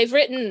I'll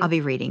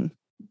be reading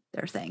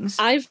their things.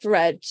 I've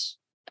read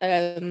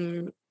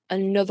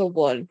another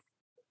one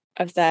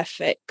of their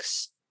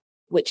fics,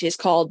 which is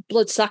called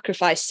Blood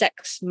Sacrifice,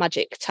 Sex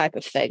Magic type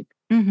of thing,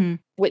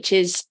 which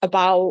is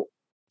about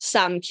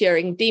Sam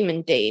curing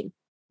Demon Dean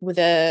with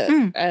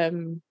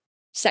a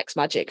sex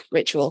magic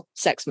ritual,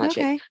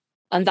 Okay.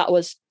 and that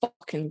was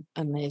fucking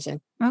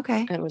amazing.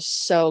 Okay. And it was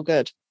so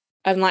good.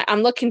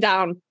 I'm looking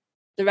down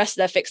the rest of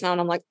their fics now, and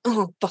I'm like,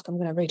 oh fuck, I'm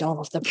gonna read all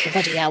of them.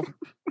 Bloody hell.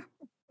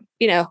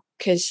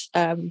 Because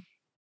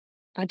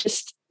they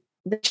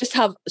just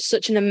have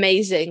such an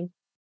amazing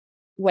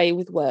way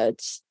with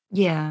words.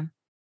 Yeah.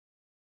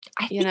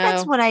 I think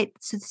that's what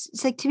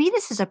it's like, to me,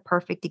 this is a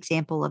perfect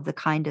example of the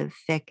kind of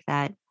fic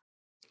that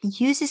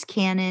uses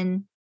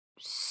canon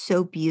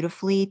so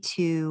beautifully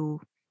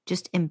to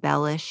just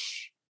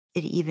embellish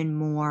it even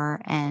more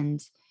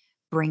and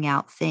bring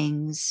out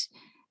things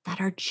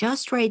that are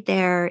just right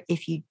there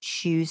if you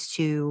choose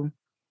to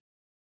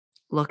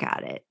look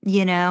at it,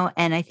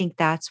 and I think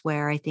that's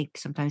where I think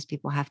sometimes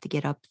people have to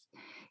give up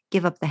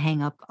the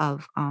hang up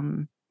of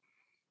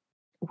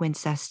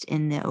Wincest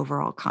in the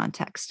overall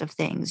context of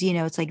things.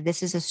 It's like,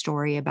 this is a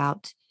story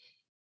about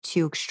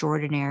two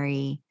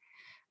extraordinary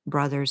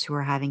brothers who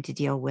are having to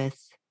deal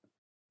with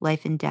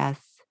life and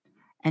death,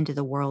 end of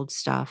the world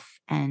stuff,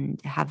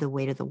 and have the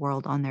weight of the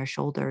world on their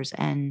shoulders.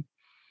 And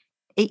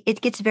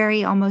it gets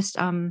very almost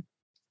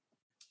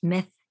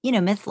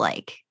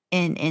myth-like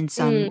in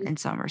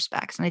some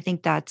respects. And I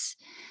think that's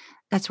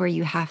where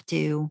you have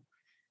to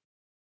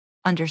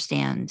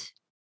understand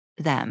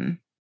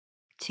them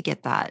to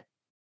get that.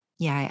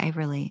 Yeah,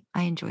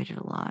 I enjoyed it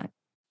a lot.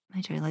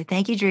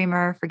 Thank you,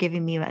 Dreamer, for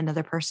giving me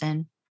another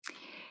person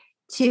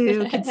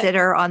to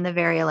consider on the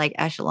very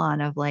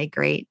echelon of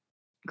great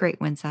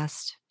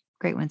Wincest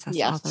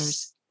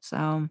authors.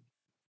 So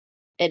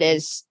it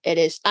is.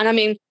 And I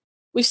mean,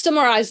 we've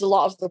summarized a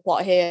lot of the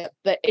plot here,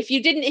 but if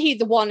you didn't heed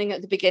the warning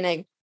at the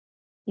beginning,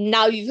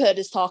 now you've heard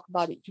us talk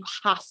about it, you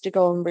have to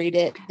go and read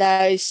it.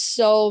 There is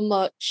so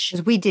much.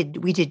 We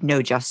did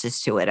no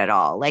justice to it at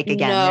all.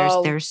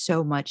 There's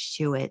so much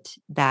to it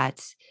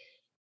that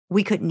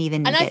we couldn't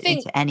even get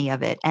into any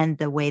of it. And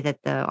the way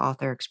that the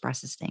author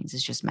expresses things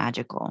is just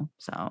magical.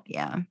 So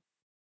yeah.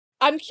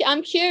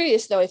 I'm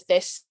curious though, if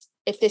this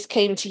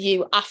came to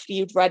you after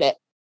you'd read it,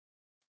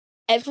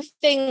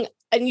 everything,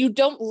 and you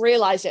don't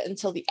realize it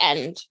until the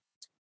end,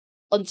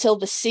 until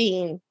the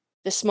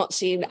smut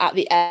scene at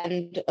the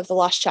end of the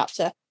last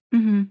chapter.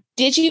 Mm-hmm.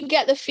 Did you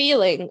get the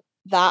feeling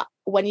that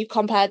when you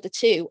compared the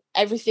two,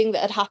 everything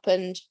that had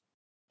happened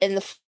in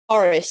the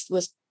forest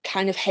was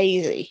kind of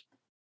hazy?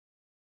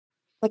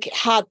 Like it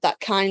had that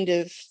kind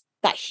of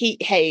that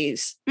heat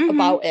haze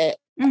about it,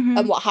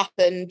 and what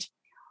happened.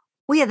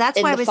 Well, yeah,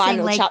 that's why I was saying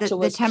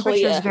the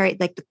temperature is very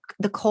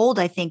the cold.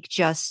 I think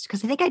just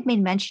because I think I'd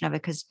made mention of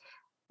it because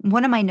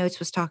one of my notes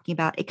was talking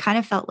about it kind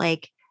of felt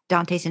like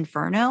Dante's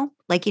Inferno,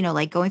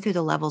 going through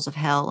the levels of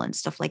hell and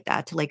stuff like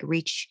that to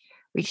reach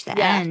the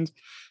end.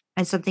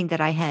 And something that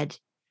I had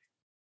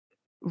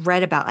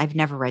read about, I've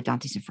never read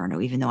Dante's Inferno,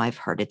 even though I've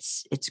heard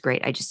it's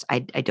great.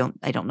 I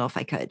don't know if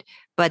I could,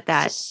 but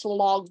that it's a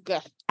slog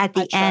at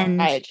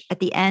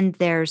the end,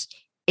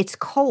 it's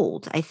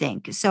cold, I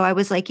think. So I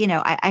was like,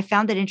 I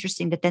found it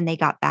interesting that then they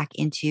got back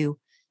into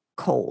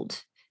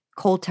cold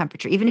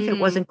temperature, even if it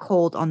wasn't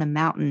cold on the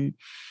mountain,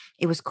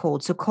 it was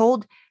cold. So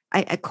cold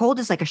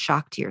is like a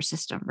shock to your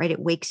system, right?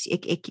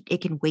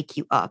 It can wake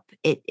you up.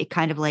 It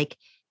kind of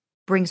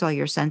brings all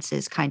your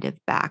senses kind of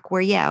back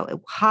where,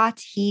 hot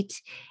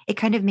heat, it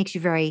kind of makes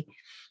you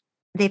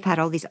they've had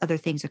all these other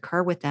things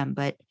occur with them,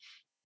 but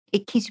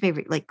it keeps you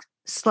very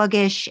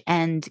sluggish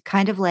and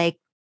kind of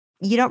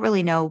you don't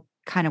really know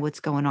kind of what's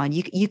going on.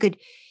 You could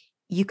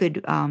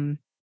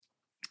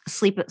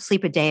sleep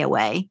a day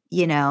away,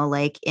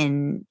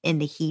 in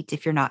the heat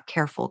if you're not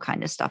careful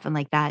kind of stuff.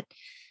 And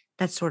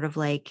that's sort of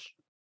the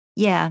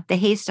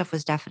haze stuff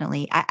was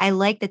definitely, I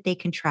like that they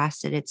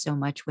contrasted it so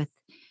much with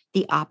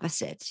the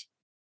opposite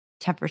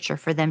temperature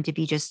for them to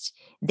be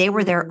they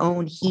were their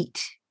own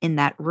heat in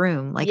that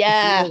room. Like the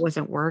heater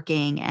wasn't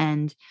working.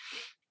 And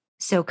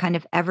so kind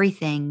of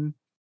everything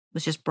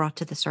was just brought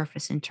to the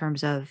surface in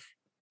terms of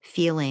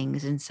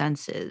feelings and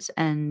senses.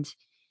 And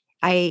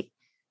I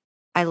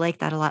like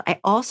that a lot. I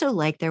also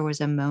like there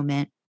was a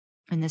moment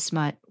in the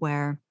smut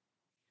where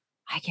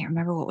I can't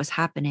remember what was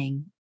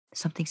happening.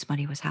 Something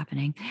smutty was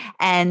happening.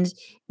 And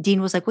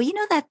Dean was like, well, you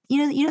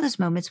know, those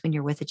moments when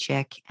you're with a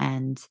chick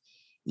and,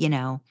 you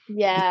know,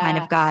 you kind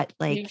of got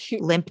like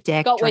limp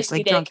dick, got drunk,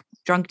 like dick.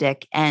 drunk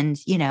dick. And,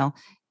 you know,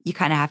 you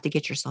kind of have to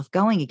get yourself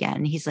going again.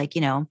 And he's like,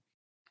 you know,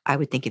 I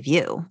would think of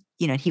you,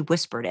 you know, and he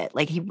whispered it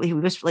like he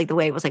whispered like the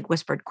way it was like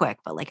whispered quick,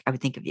 but like, I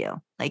would think of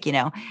you, like, you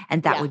know,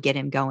 and that would get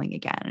him going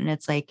again. And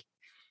it's like,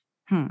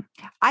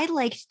 I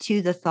liked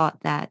too the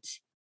thought that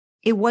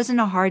it wasn't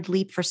a hard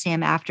leap for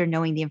Sam after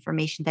knowing the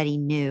information that he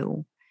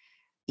knew,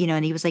 you know,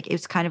 and he was like, it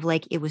was kind of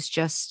like, it was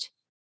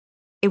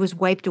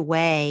wiped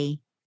away,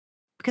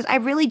 because I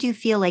really do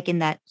feel like in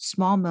that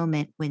small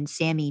moment when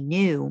Sammy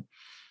knew,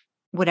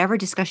 whatever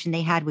discussion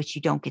they had, which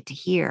you don't get to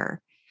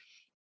hear,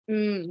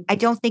 I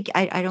don't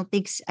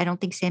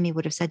think Sammy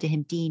would have said to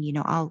him, Dean, you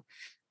know,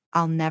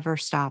 I'll never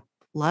stop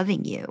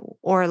loving you,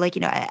 or like,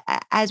 you know,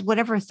 as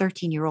whatever a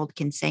 13-year-old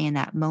can say in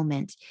that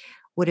moment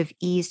would have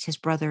eased his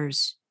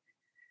brother's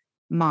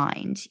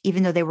mind,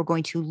 even though they were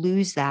going to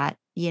lose that,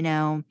 you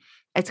know.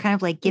 It's kind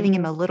of like giving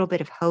him a little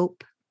bit of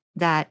hope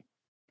that,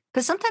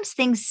 because sometimes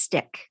things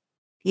stick,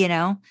 you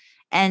know,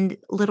 and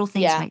little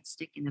things might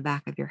stick in the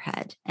back of your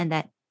head, and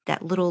that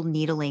little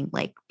needling,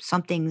 like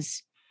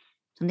something's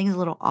a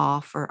little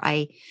off, or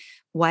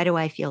why do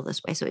I feel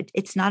this way? So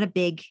it's not a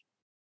big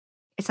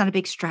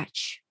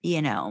stretch,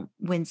 you know,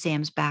 when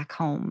Sam's back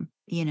home,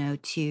 you know,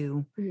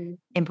 to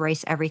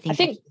embrace everything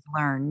that he's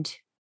learned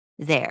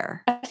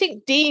there. I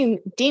think Dean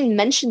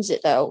mentions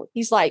it though.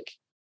 He's like,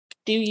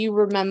 do you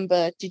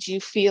remember? Did you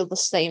feel the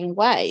same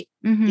way?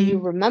 Do you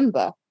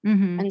remember?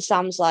 And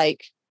Sam's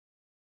like,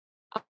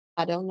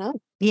 I don't know.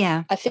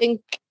 Yeah. I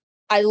think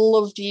I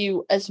loved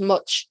you as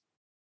much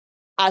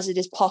as it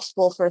is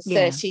possible for a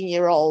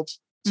 13-year-old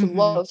to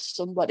love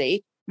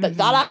somebody. But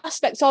that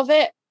aspect of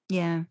it,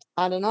 I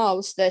don't know, I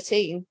was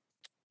 13.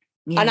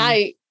 And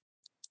I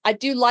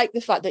do like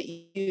the fact that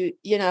you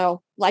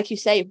know, like you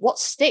say, what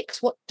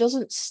sticks, what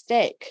doesn't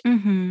stick.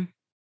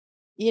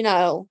 You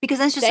know, because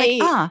that's just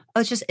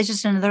it's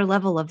just another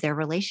level of their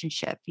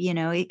relationship, you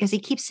know, because he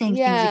keeps saying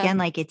things again,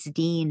 like it's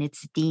Dean,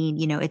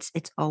 you know, it's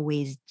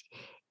always,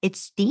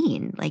 it's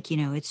Dean, like, you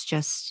know,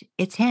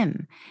 it's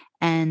him.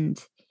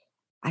 And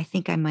I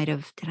think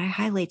did I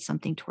highlight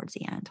something towards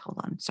the end? Hold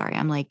on. Sorry.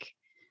 I'm like,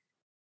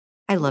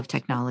 I love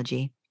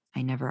technology.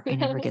 I never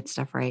get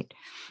stuff right.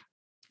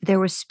 There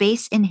was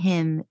space in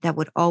him that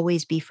would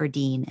always be for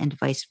Dean, and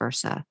vice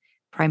versa.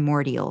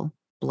 Primordial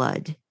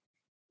blood.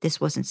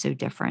 This wasn't so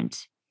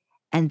different.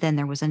 And then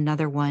there was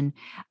another one.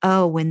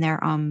 Oh, when they're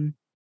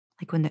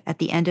like when at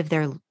the end of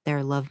their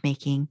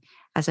lovemaking,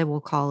 as I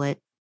will call it.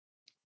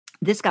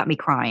 This got me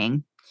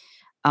crying.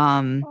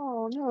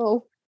 Oh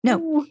no.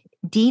 No.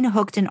 Dean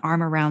hooked an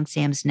arm around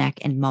Sam's neck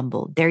and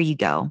mumbled, "There you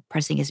go,"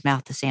 pressing his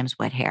mouth to Sam's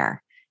wet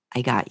hair.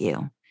 "I got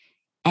you."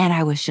 And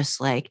I was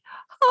just like,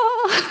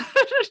 oh,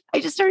 I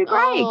just started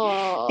crying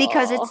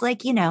because it's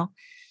like, you know,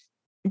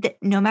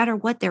 no matter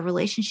what, their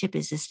relationship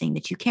is this thing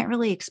that you can't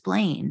really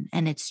explain.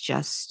 And it's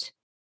just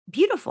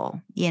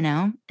beautiful, you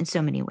know, in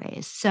so many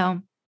ways.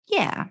 So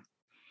yeah.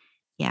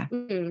 Yeah.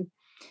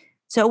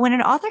 So when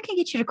an author can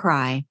get you to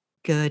cry,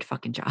 good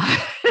fucking job.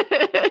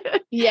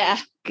 Yeah.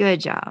 Good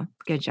job.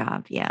 Good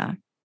job. Yeah.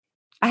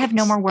 I have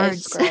no more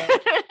words.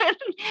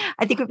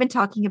 I think we've been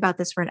talking about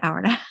this for an hour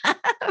and a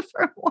half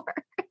or more.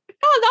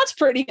 Oh, that's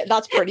pretty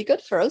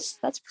good for us.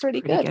 That's pretty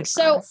good.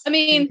 So, I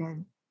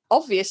mean,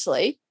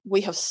 obviously,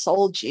 we have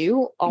sold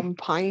you on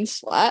Pine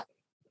Sweat.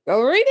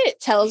 Go read it.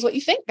 Tell us what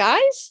you think,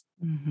 guys.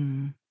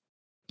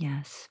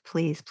 Yes,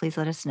 please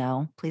let us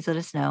know. Please let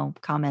us know.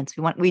 Comments.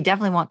 We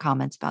definitely want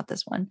comments about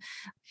this one.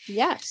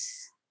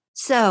 Yes.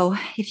 So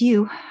if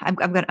I'm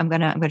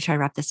gonna try to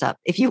wrap this up.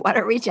 If you want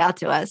to reach out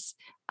to us,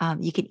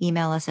 you can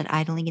email us at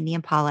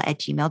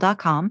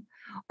idlingintheimpala@gmail.com,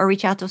 or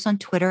reach out to us on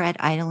Twitter at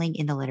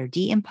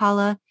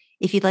idlingintheletterd_impala.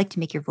 If you'd like to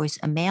make your voice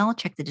a mail,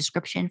 check the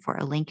description for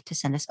a link to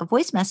send us a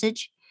voice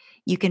message.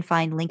 You can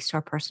find links to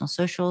our personal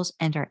socials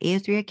and our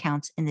AO3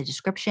 accounts in the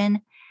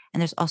description. And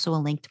there's also a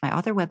link to my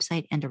author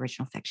website and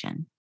original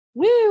fiction.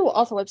 Woo,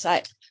 author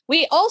website.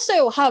 We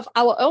also have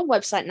our own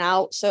website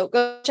now. So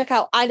go check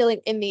out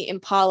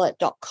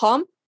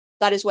idlingintheimpala.com.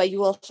 That is where you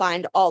will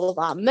find all of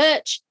our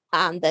merch.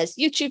 And there's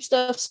YouTube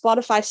stuff,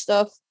 Spotify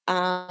stuff,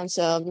 and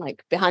some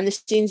like behind the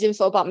scenes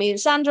info about me and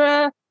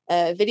Sandra.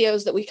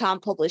 Videos that we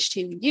can't publish to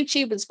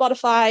YouTube and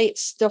Spotify,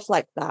 stuff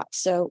like that.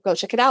 So go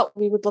check it out.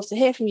 We would love to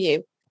hear from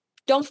you.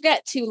 Don't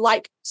forget to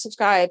like,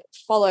 subscribe,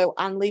 follow,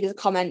 and leave us a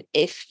comment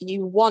if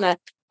you want to,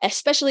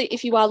 especially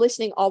if you are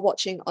listening or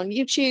watching on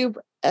YouTube.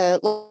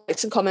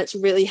 Likes and comments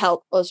really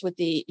help us with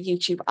the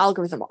YouTube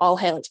algorithm. All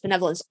hail its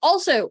benevolence.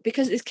 Also,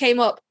 because this came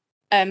up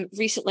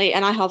recently,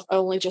 and I have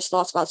only just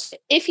thought about it.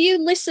 If you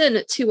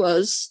listen to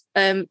us,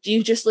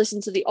 you just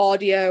listen to the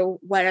audio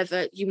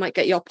wherever you might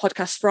get your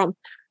podcast from,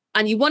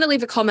 and you want to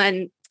leave a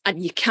comment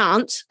and you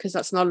can't because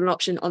that's not an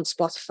option on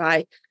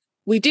Spotify,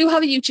 we do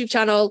have a YouTube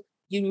channel.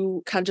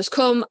 You can just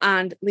come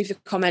and leave a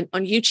comment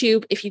on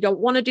YouTube. If you don't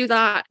want to do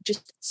that,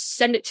 just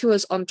send it to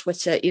us on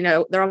Twitter. You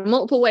know, there are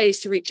multiple ways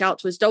to reach out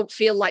to us. Don't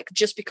feel like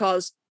just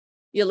because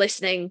you're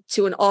listening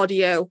to an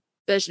audio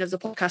version of the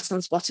podcast on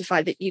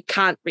Spotify that you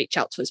can't reach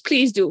out to us.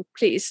 Please do,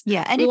 please.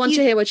 Yeah. And we want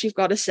to hear what you've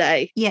got to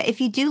say. Yeah.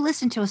 If you do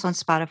listen to us on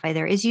Spotify,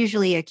 there is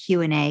usually a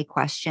Q&A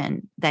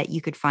question that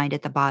you could find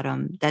at the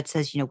bottom that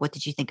says, you know, what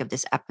did you think of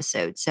this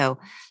episode? So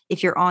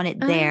if you're on it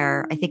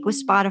there, I think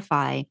with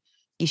Spotify,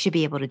 you should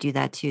be able to do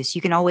that too. So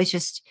you can always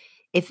just,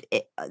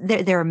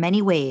 there are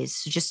many ways,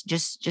 so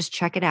just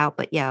check it out.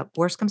 But yeah,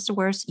 worst comes to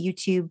worst,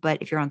 YouTube.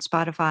 But if you're on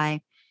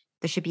Spotify,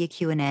 there should be a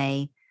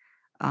Q&A.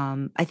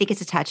 I think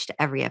it's attached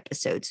to every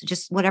episode. So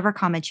just whatever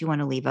comments you want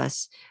to leave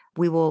us,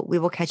 we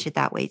will catch it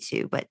that way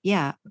too. But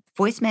yeah,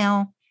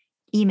 voicemail,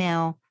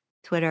 email,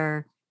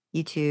 Twitter,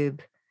 YouTube,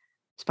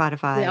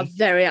 Spotify. We are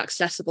very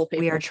accessible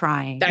people. We are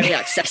trying. Very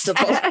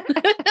accessible.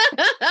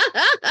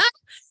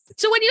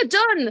 So when you're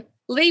done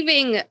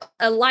leaving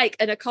a like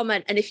and a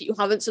comment, and if you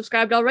haven't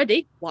subscribed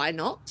already, why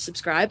not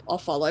subscribe or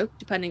follow,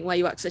 depending where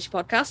you access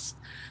your podcasts.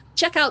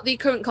 Check out the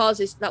current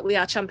causes that we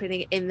are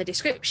championing in the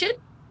description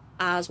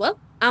as well.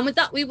 And with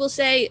that, we will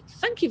say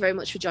thank you very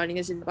much for joining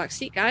us in the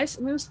backseat, guys,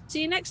 and we will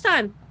see you next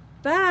time.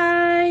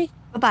 Bye.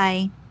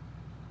 Bye-bye.